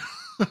work.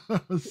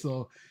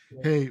 So,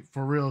 hey,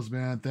 for reals,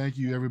 man. Thank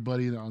you,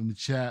 everybody on the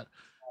chat.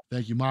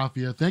 Thank you,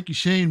 Mafia. Thank you,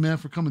 Shane, man,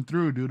 for coming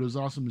through, dude. It was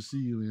awesome to see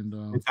you.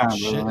 And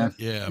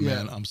Yeah,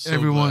 man. I'm so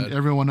glad.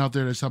 everyone out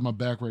there that's had my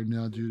back right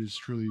now, dude. It's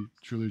truly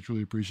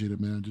appreciate it,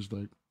 man. Just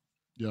like,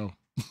 yo.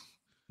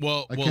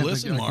 Well,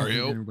 listen,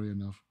 Mario. Everybody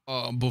enough.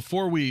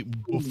 Before we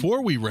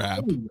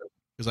wrap,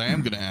 because I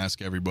am going to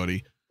ask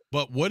everybody,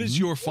 but what is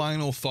your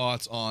final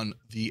thoughts on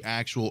the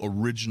actual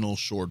original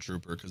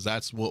Shoretrooper? Because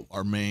that's what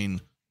our main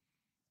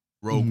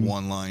Rogue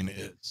One line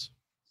is.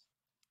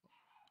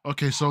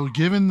 Okay, so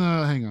given the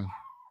hang on,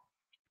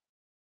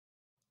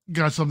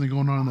 got something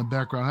going on in the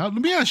background.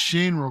 Let me ask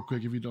Shane real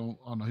quick if you don't.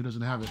 Oh no, he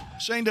doesn't have it.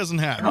 Shane doesn't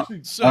have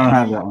it. So I don't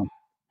have that one.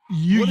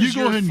 You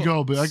go ahead and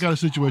go, but I got a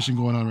situation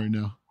going on right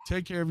now.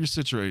 Take care of your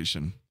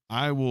situation.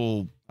 I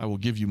will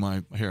give you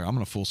my here. I'm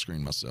gonna full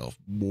screen myself.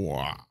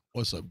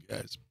 What's up,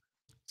 guys?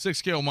 6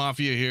 Scale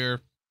Mafia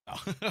here.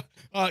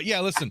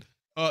 Yeah, listen.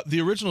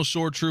 The original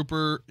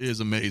Shoretrooper is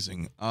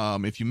amazing.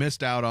 If you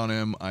missed out on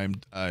him,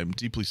 I'm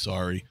deeply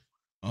sorry.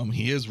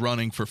 He is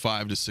running for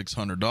 $500 to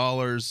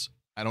 $600.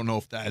 I don't know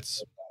if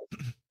that's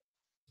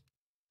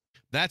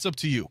up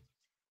to you.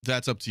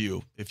 That's up to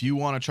you. If you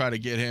want to try to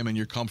get him and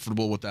you're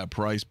comfortable with that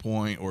price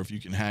point, or if you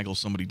can haggle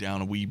somebody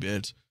down a wee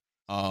bit,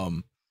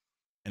 and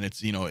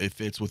it's, you know,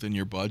 if it's within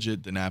your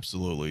budget, then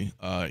absolutely.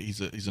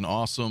 He's an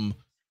awesome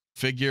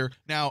figure.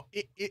 Now,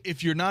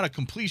 if you're not a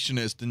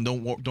completionist, then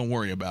don't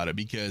worry about it,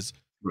 because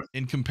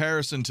in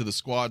comparison to the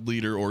squad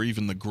leader or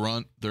even the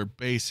grunt, they're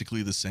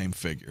basically the same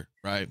figure,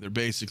 right? They're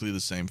basically the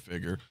same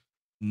figure.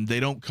 They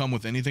don't come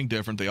with anything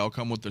different. They all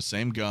come with the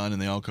same gun,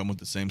 and they all come with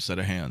the same set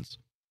of hands.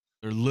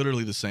 They're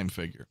literally the same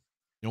figure.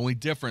 The only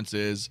difference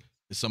is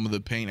some of the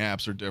paint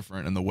apps are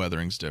different and the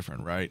weathering's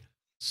different, right?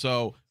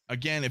 So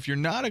again, if you're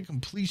not a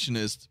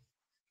completionist,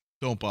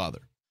 don't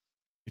bother.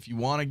 If you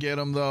want to get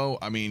him, though,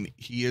 I mean,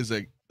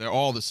 they're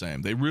all the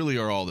same. They really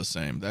are all the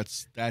same.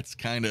 That's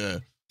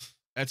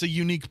a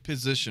unique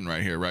position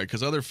right here, right?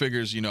 Because other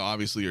figures, you know,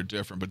 obviously are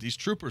different, but these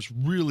troopers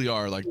really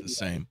are like the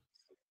same.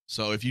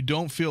 So if you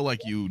don't feel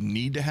like you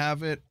need to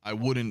have it, I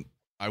wouldn't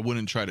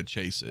try to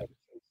chase it.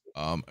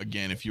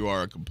 Again, if you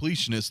are a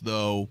completionist,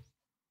 though,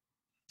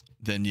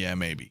 then yeah,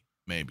 maybe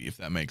if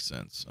that makes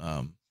sense.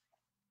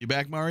 You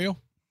back, Mario?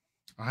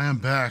 I am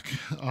back.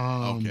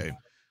 Okay,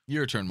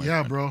 your turn, my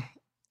friend. bro.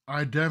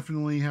 I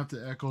definitely have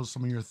to echo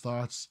some of your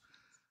thoughts.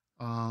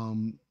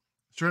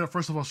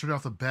 First of all, straight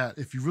off the bat,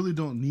 if you really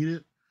don't need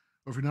it,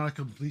 or if you're not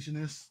a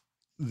completionist,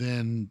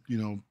 then, you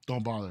know,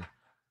 don't bother.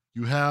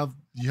 You have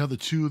the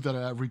two that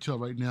are at retail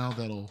right now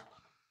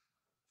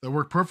that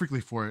work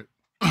perfectly for it.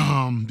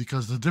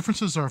 Because the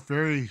differences are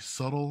very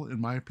subtle,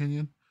 in my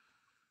opinion.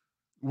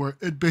 Where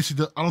it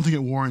basically, I don't think it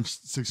warrants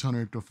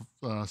 $600 to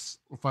 $500,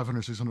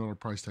 $600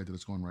 price tag that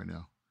it's going right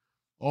now.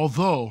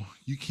 Although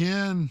you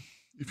can,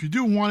 if you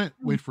do want it,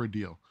 wait for a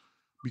deal,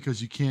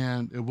 because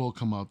it will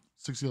come up.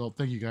 $60.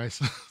 Thank you guys,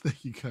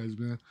 thank you guys,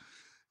 man.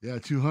 Yeah,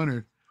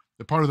 200.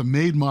 They're part of the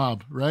Maid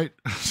Mob, right?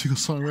 Single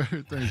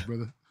songwriter. Thanks,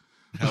 brother.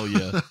 Hell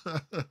yeah.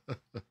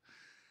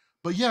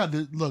 But yeah,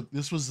 look,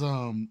 this was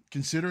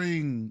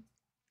considering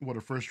what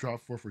it first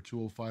dropped for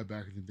 $205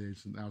 back in the day.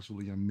 It's an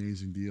absolutely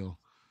amazing deal,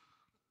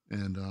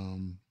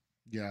 and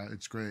yeah,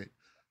 it's great.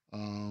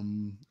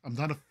 I'm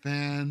not a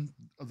fan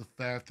of the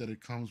fact that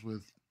it comes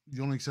with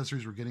the only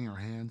accessories we're getting our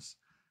hands.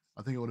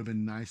 I think it would have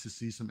been nice to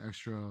see some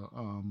extra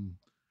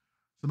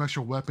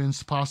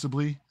weapons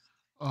possibly.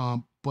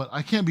 But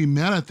I can't be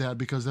mad at that,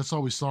 because that's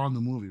all we saw in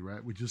the movie,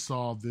 right? We just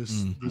saw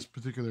this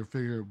particular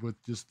figure with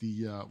just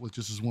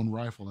his one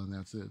rifle, and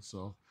that's it.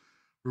 So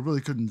we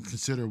really couldn't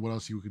consider what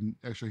else he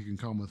can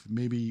come with.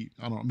 Maybe,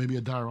 I don't know, maybe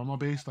a diorama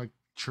base like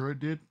Chirrut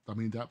did. I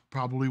mean, that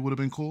probably would have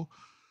been cool.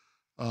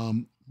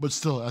 But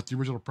still, at the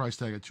original price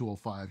tag at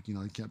 $205, you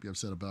know, you can't be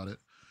upset about it.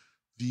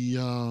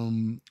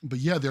 But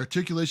yeah, the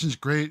articulation is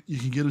great. You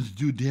can get him to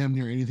do damn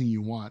near anything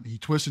you want. He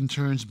twists and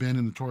turns,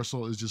 bending the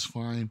torso is just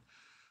fine.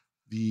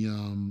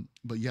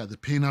 But yeah, the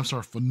paint apps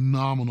are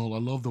phenomenal. I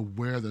love the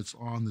wear that's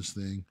on this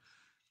thing.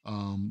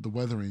 The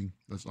weathering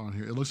that's on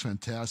here, it looks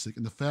fantastic.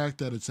 And the fact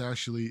that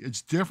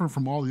it's different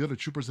from all the other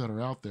troopers that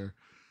are out there.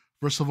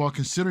 First of all,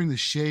 considering the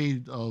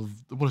shade of,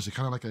 what is it,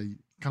 kind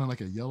of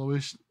like a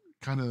yellowish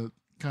kind of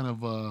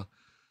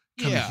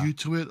hue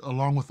to it,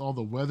 along with all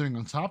the weathering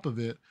on top of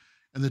it,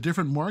 and the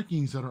different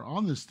markings that are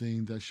on this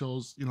thing that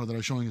shows, you know, that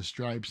are showing his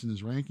stripes and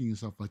his ranking and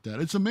stuff like that.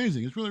 It's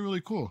amazing. It's really,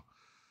 really cool.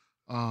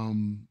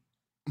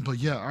 But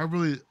yeah, I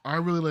really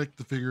like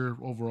the figure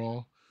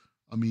overall.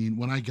 I mean,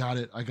 when I got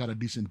it, I got a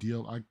decent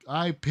deal.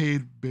 I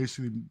paid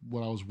basically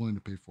what I was willing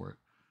to pay for it.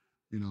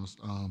 You know,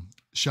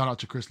 shout out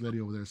to Chris Letty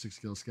over there at 6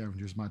 Scale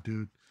Scavengers, my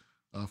dude,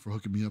 for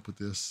hooking me up with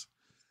this.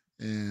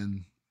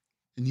 And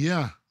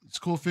yeah, it's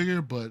a cool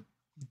figure, but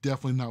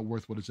definitely not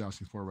worth what it's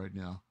asking for right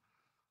now.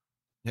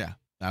 Yeah,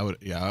 I would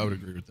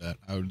agree with that.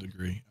 I would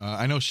agree.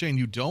 I know, Shane,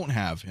 you don't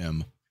have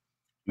him.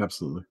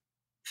 Absolutely.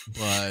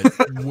 But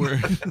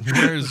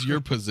where's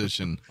your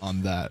position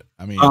on that?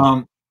 I mean,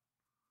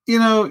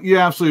 you're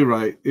absolutely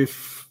right.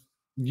 If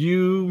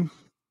you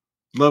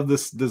love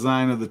this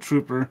design of the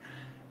Trooper,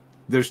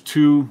 there's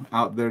 2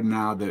 out there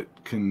now that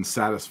can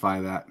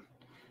satisfy that.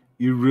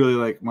 You really,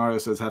 like Mario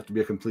says, have to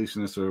be a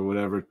completionist or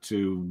whatever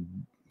to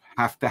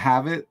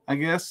have it, I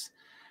guess.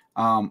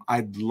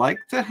 I'd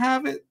like to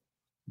have it,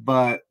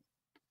 but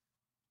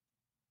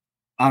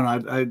I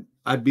don't know.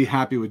 I'd be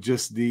happy with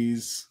just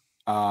these.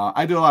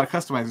 I do a lot of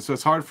customizing, so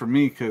it's hard for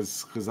me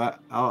because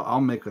I'll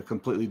make a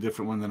completely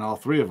different one than all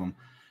 3 of them,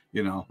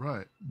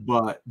 Right.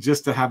 But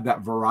just to have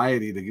that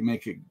variety to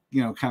make it,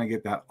 kind of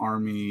get that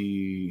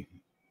army,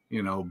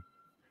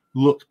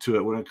 look to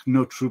it, when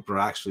no trooper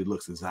actually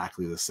looks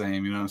exactly the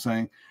same. You know what I'm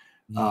saying?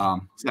 Yeah.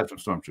 Except for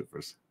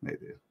stormtroopers, they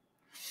do.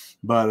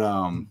 But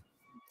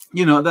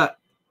that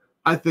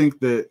I think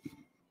that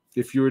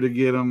if you were to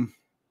get them,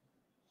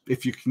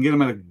 if you can get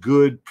them at a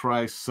good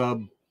price,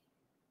 sub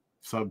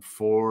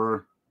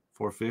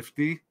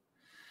 $450,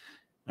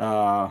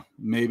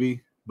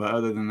 maybe. But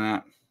other than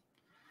that,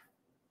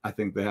 I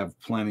think they have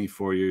plenty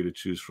for you to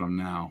choose from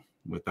now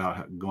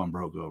without going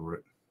broke over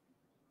it.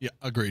 Yeah,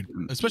 agreed.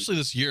 Especially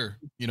this year,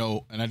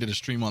 and I did a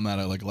stream on that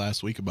like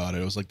last week about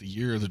it. It was like the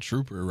year of the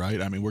Trooper,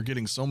 right? I mean, we're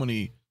getting so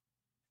many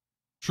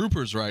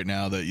troopers right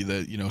now that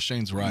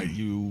Shane's right.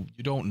 You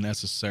don't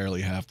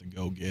necessarily have to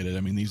go get it.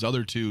 I mean, these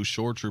other 2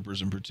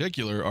 Shoretroopers in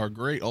particular are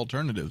great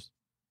alternatives.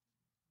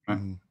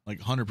 Like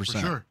 100%. For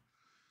sure.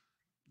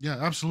 Yeah,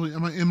 absolutely. I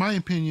mean, in my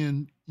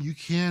opinion, you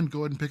can go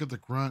ahead and pick up the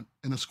grunt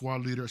and a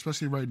squad leader,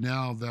 especially right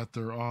now that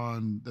they're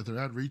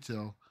at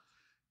retail,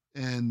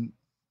 and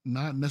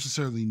not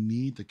necessarily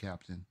need the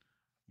captain.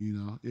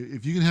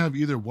 If you can have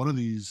either one of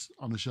these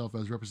on the shelf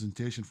as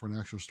representation for an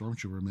actual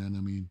stormtrooper, man,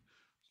 I mean,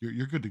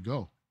 you're good to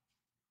go.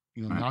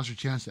 Now's your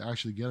chance to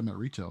actually get them at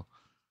retail.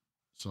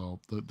 So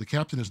the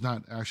captain is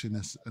not actually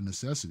a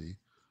necessity,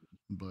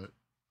 but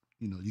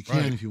you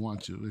can if you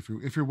want to. If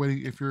you're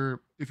waiting, if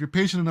you're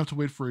patient enough to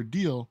wait for a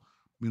deal,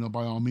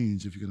 by all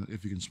means, if you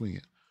can swing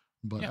it.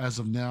 But as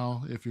of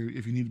now, if you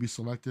need to be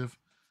selective,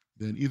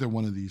 then either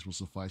one of these will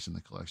suffice in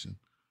the collection.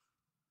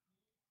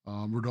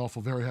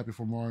 Rodolfo, very happy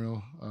for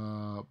Mario.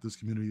 This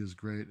community is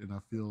great, and I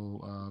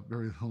feel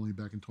very lonely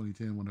back in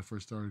 2010 when I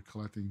first started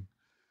collecting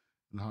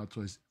the Hot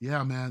Toys.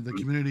 Yeah, man, the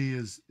community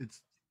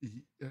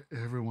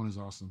everyone is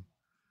awesome.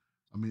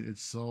 I mean,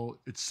 it's so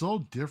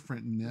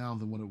different now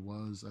than what it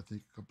was, I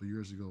think, a couple of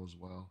years ago as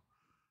well.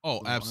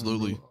 Oh, So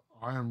absolutely.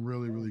 I am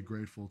really, really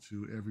grateful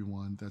to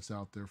everyone that's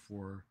out there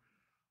for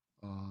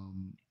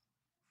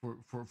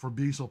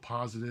being so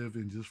positive,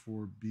 and just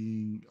for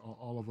being,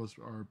 all of us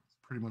are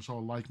pretty much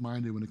all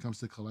like-minded when it comes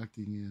to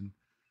collecting,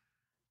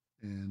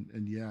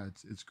 and yeah,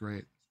 it's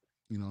great.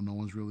 No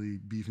one's really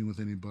beefing with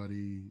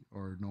anybody,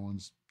 or no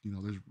one's,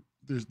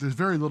 there's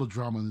very little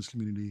drama in this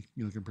community,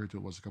 compared to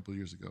what it was a couple of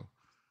years ago.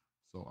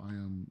 So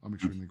I'm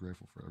extremely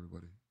grateful for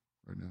everybody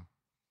right now.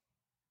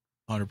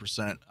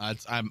 100%.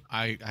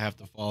 I have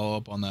to follow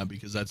up on that,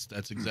 because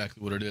that's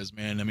exactly what it is,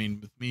 man. I mean,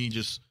 with me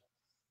just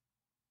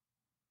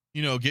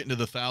getting to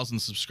the 1,000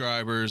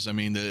 subscribers, I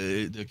mean,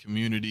 the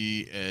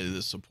community,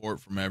 the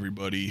support from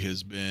everybody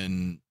has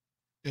been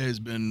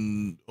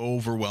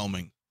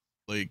overwhelming,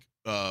 like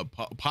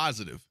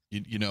positive,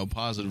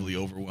 positively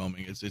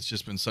overwhelming. It's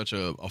just been such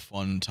a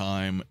fun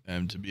time,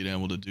 and to be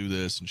able to do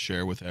this and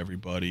share with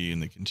everybody,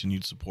 and the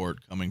continued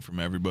support coming from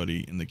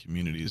everybody in the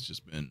community has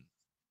just been,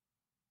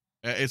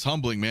 it's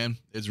humbling, man.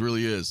 It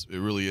really is.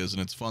 And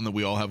it's fun that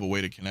we all have a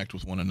way to connect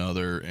with one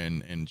another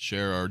and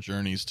share our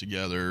journeys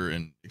together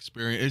and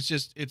experience.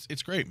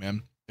 It's great,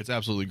 man. It's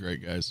absolutely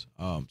great, guys.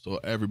 So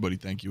everybody,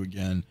 thank you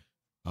again.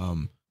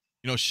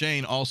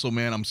 Shane, also,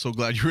 man, I'm so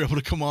glad you were able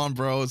to come on,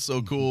 bro. It's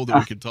so cool that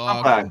we could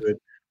talk. I had to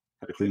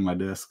clean my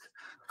desk.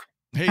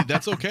 Hey,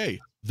 that's okay.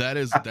 That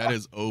is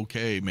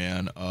okay,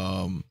 man.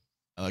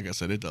 Like I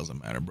said, it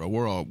doesn't matter, bro.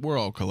 We're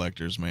all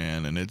collectors,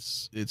 man, and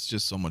it's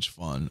just so much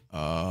fun.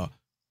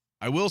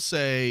 I will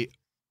say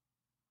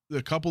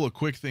a couple of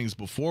quick things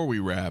before we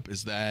wrap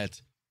is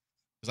that,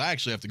 because I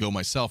actually have to go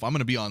myself, I'm going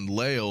to be on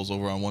Lails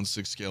over on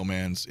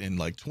 1/6 in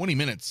like 20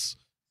 minutes.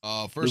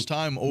 First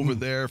time over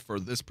there for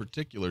this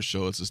particular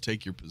show. It says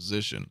Take Your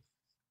Position.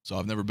 So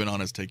I've never been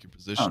on his Take Your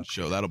Position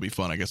show. That'll be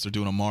fun. I guess they're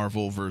doing a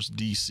Marvel versus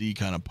DC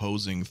kind of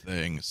posing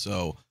thing.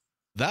 So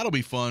that'll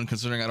be fun,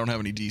 considering I don't have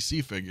any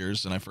DC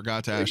figures, and I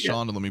forgot to ask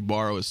Sean to let me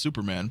borrow his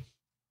Superman.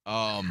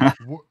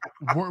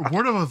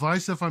 Word of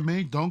advice, if I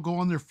may, don't go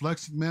on their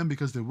flexing, man,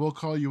 because they will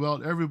call you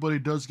out. Everybody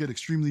does get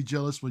extremely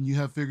jealous when you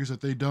have figures that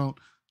they don't.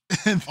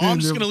 And I'm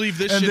just gonna leave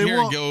this shit here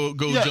and go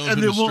jump in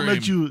and they won't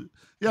let you.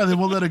 Yeah, they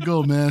won't let it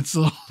go, man.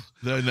 So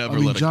they never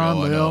let it John,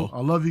 go. Leo, I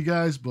love you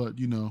guys, but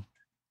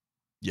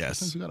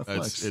yes, we gotta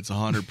flex. It's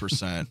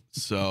 100%.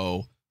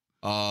 So,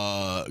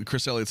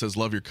 Chris Elliott says,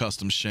 "Love your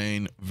custom,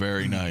 Shane.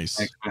 Very nice.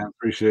 Thanks, man.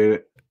 Appreciate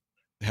it."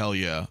 Hell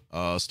yeah.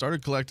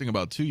 Started collecting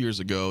about 2 years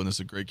ago, and this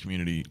is a great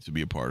community to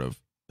be a part of.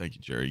 Thank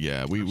you, Jerry.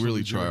 Yeah, we Absolutely,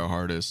 really try Jerry. our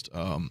hardest.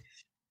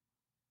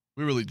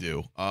 We really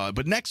do.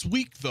 But next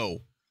week,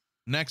 though,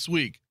 I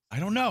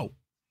don't know.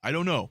 I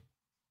don't know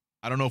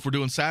if we're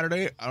doing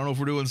Saturday. I don't know if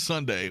we're doing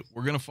Sunday.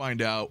 We're going to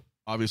find out.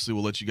 Obviously,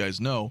 we'll let you guys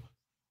know.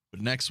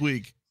 But next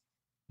week,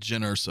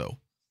 𝕄𝔸𝐿.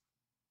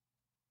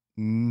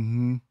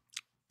 Mm-hmm.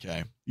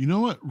 Okay. You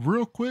know what?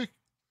 Real quick,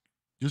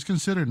 just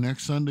consider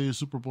next Sunday is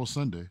Super Bowl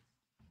Sunday.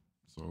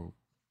 So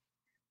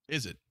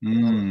Is it?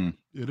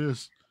 it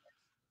is.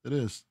 It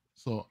is.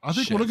 So I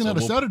think Shit, we're looking so at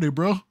a Saturday,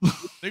 bro. I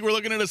think we're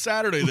looking at a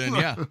Saturday then.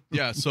 Yeah.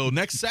 Yeah. So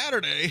next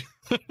Saturday,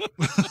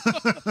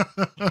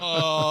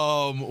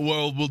 well,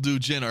 we'll do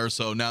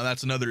𝕄𝔸𝐿. Now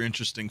that's another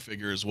interesting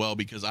figure as well,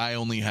 because I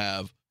only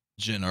have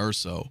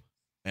𝕄𝔸𝐿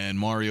and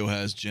Mario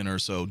has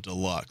𝕄𝔸𝐿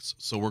Deluxe.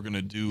 So we're going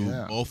to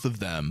do both of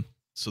them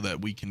so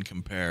that we can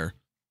compare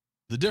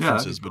the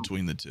differences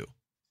between the two.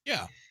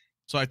 Yeah.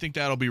 So I think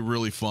that'll be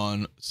really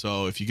fun.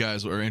 So if you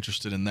guys are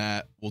interested in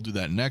that, we'll do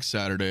that next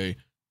Saturday.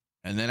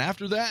 And then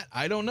after that,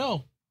 I don't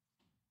know.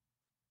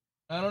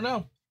 I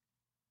don't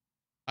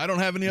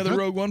have any other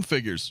Rogue One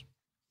figures.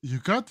 You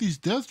got these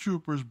Death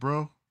Troopers,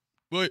 bro.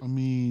 Wait. I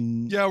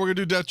mean, yeah, we're going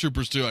to do Death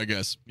Troopers too, I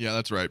guess. Yeah,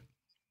 that's right.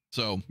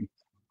 So,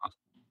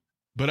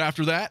 but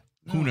after that,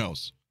 who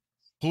knows?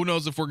 Who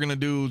knows if we're going to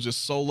do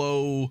just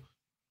solo,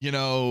 you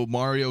know,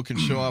 Mario can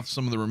show off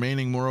some of the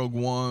remaining Rogue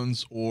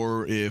Ones,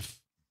 or if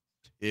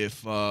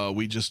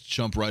we just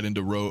jump right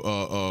into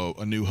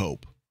A New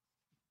Hope.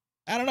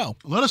 I don't know.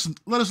 Let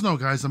us know,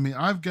 guys. I mean,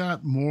 I've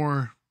got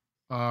more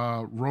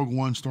Rogue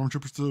One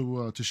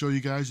Stormtroopers to show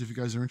you guys if you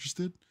guys are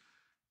interested,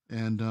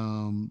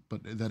 and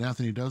but that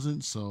Anthony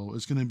doesn't. So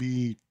it's going to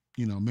be,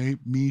 you know,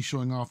 me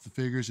showing off the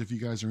figures if you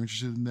guys are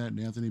interested in that, and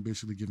Anthony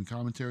basically giving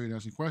commentary and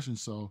asking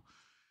questions. So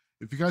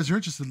if you guys are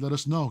interested, let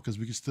us know, because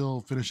we can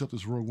still finish up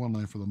this Rogue One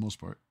line for the most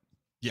part.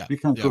 Yeah, for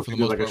the most part, a we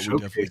definitely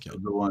showcase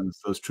of the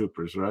ones, those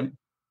troopers, right?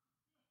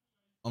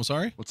 I'm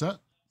sorry? What's that?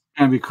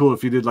 It'd be cool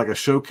if you did like a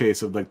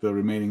showcase of like the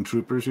remaining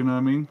troopers. You know what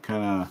I mean?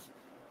 Kind of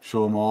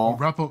show them all.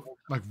 Wrap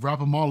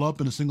them all up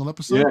in a single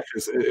episode. Yeah,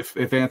 because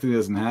if Anthony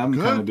doesn't have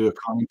them, kind of do a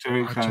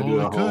commentary. I Kind of totally do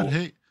a whole.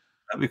 Hey,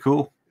 that'd be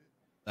cool.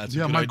 That's a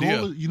good idea.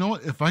 Goal is, you know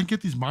what? If I can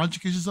get these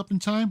module cases up in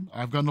time,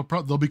 I've got no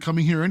problem. They'll be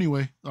coming here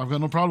anyway. I've got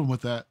no problem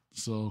with that.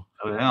 So,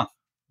 yeah,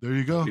 there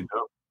you go.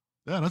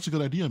 Yeah, that's a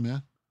good idea,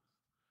 man.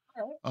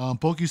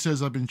 Pokey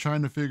says I've been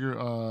trying to figure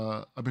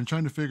out,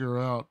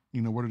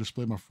 you know, where to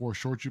display my 4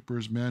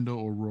 Shoretroopers, Mando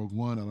or Rogue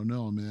One. I don't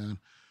know, man.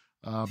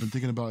 I've been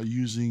thinking about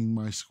using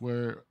my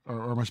square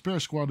or my spare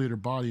squad leader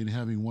body and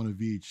having one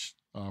of each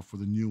for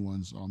the new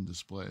ones on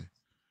display.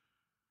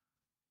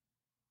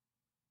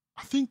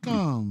 I think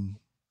 4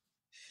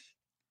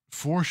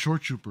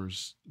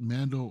 Shoretroopers,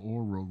 Mando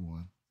or Rogue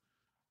One.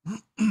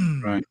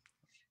 Right.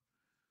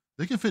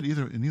 They can fit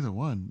in either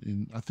one,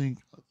 and I think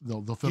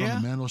they'll fit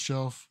on the Mando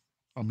shelf.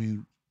 I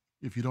mean,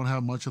 if you don't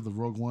have much of the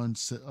Rogue One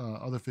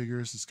other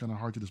figures, it's kind of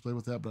hard to display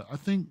with that. But I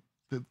think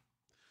that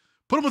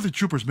put them with the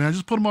troopers, man.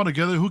 Just put them all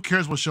together. Who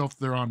cares what shelf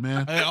they're on,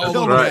 man?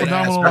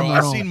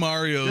 I've seen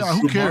Mario's. Yeah,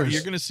 who cares?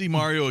 You're going to see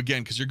Mario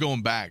again because you're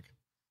going back.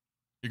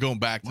 You're going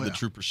back to the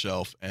trooper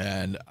shelf,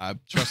 and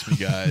trust me,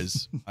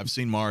 guys. I've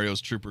seen Mario's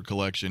trooper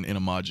collection in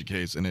a Magic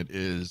case, and it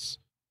is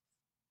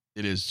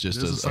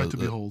just a sight to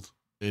behold.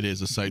 It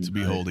is a sight to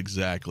behold.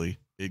 Exactly.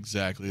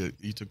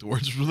 You took the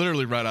words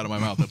literally right out of my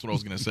mouth. That's what I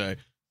was going to say.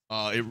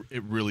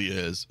 It really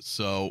is.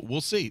 So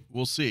we'll see.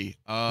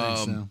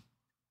 Thanks, Sam.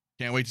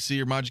 Can't wait to see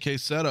your Magic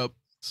case setup.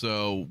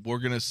 So we're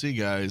going to see,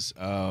 guys.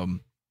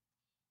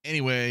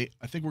 Anyway,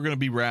 I think we're going to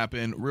be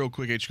wrapping real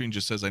quick. HScreen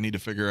just says I need to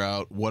figure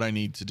out what I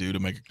need to do to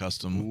make a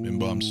custom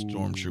embalmed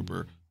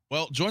Stormtrooper.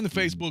 Well, join the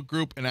Facebook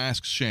group and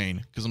ask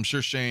Shane, because I'm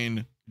sure Shane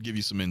can give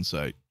you some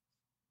insight.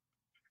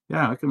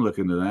 Yeah, I can look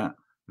into that.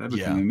 That'd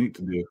be kind of neat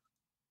to do.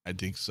 I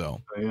think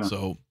so. Yeah.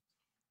 So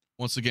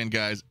once again,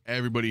 guys,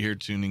 everybody here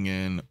tuning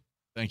in,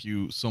 thank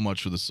you so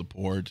much for the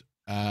support.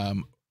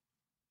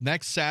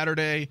 Next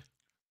Saturday,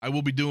 I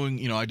will be doing,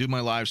 you know, I do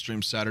my live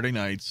stream Saturday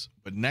nights,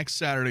 but next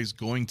Saturday is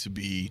going to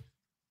be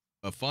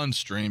a fun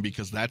stream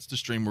because that's the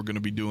stream we're going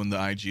to be doing the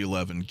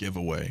IG-11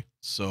 giveaway.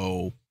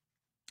 So,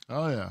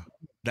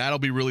 that'll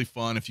be really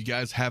fun. If you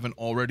guys haven't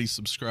already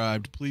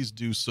subscribed, please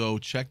do so.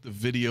 Check the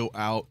video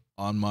out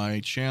on my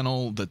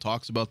channel that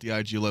talks about the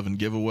IG-11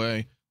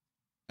 giveaway,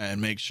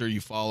 and make sure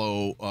you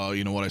follow.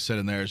 You know what I said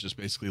in there is just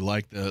basically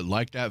like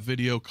that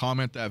video,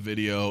 comment that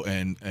video,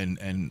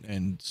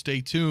 and stay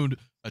tuned.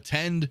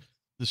 Attend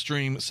the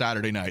stream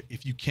Saturday night.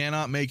 If you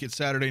cannot make it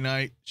Saturday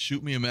night,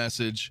 shoot me a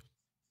message.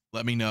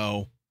 Let me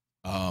know.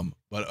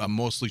 But I'm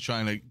mostly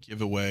trying to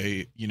give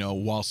away, you know,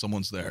 while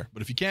someone's there.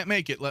 But if you can't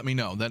make it, let me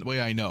know. That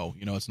way I know,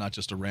 you know, it's not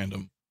just a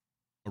random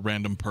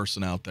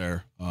person out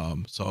there.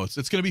 So it's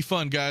going to be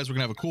fun, guys. We're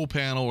going to have a cool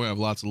panel. We're going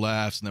to have lots of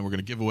laughs, and then we're going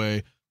to give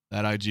away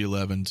that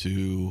IG-11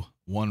 to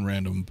one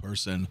random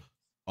person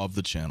of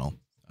the channel.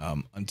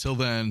 Until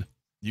then,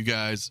 you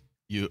guys,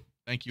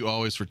 thank you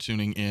always for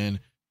tuning in,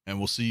 and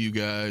we'll see you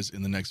guys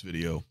in the next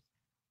video.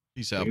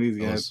 Peace out, Easy,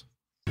 fellas.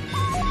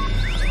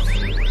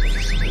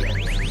 guys.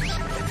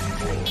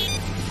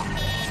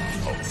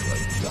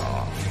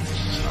 Agrusa.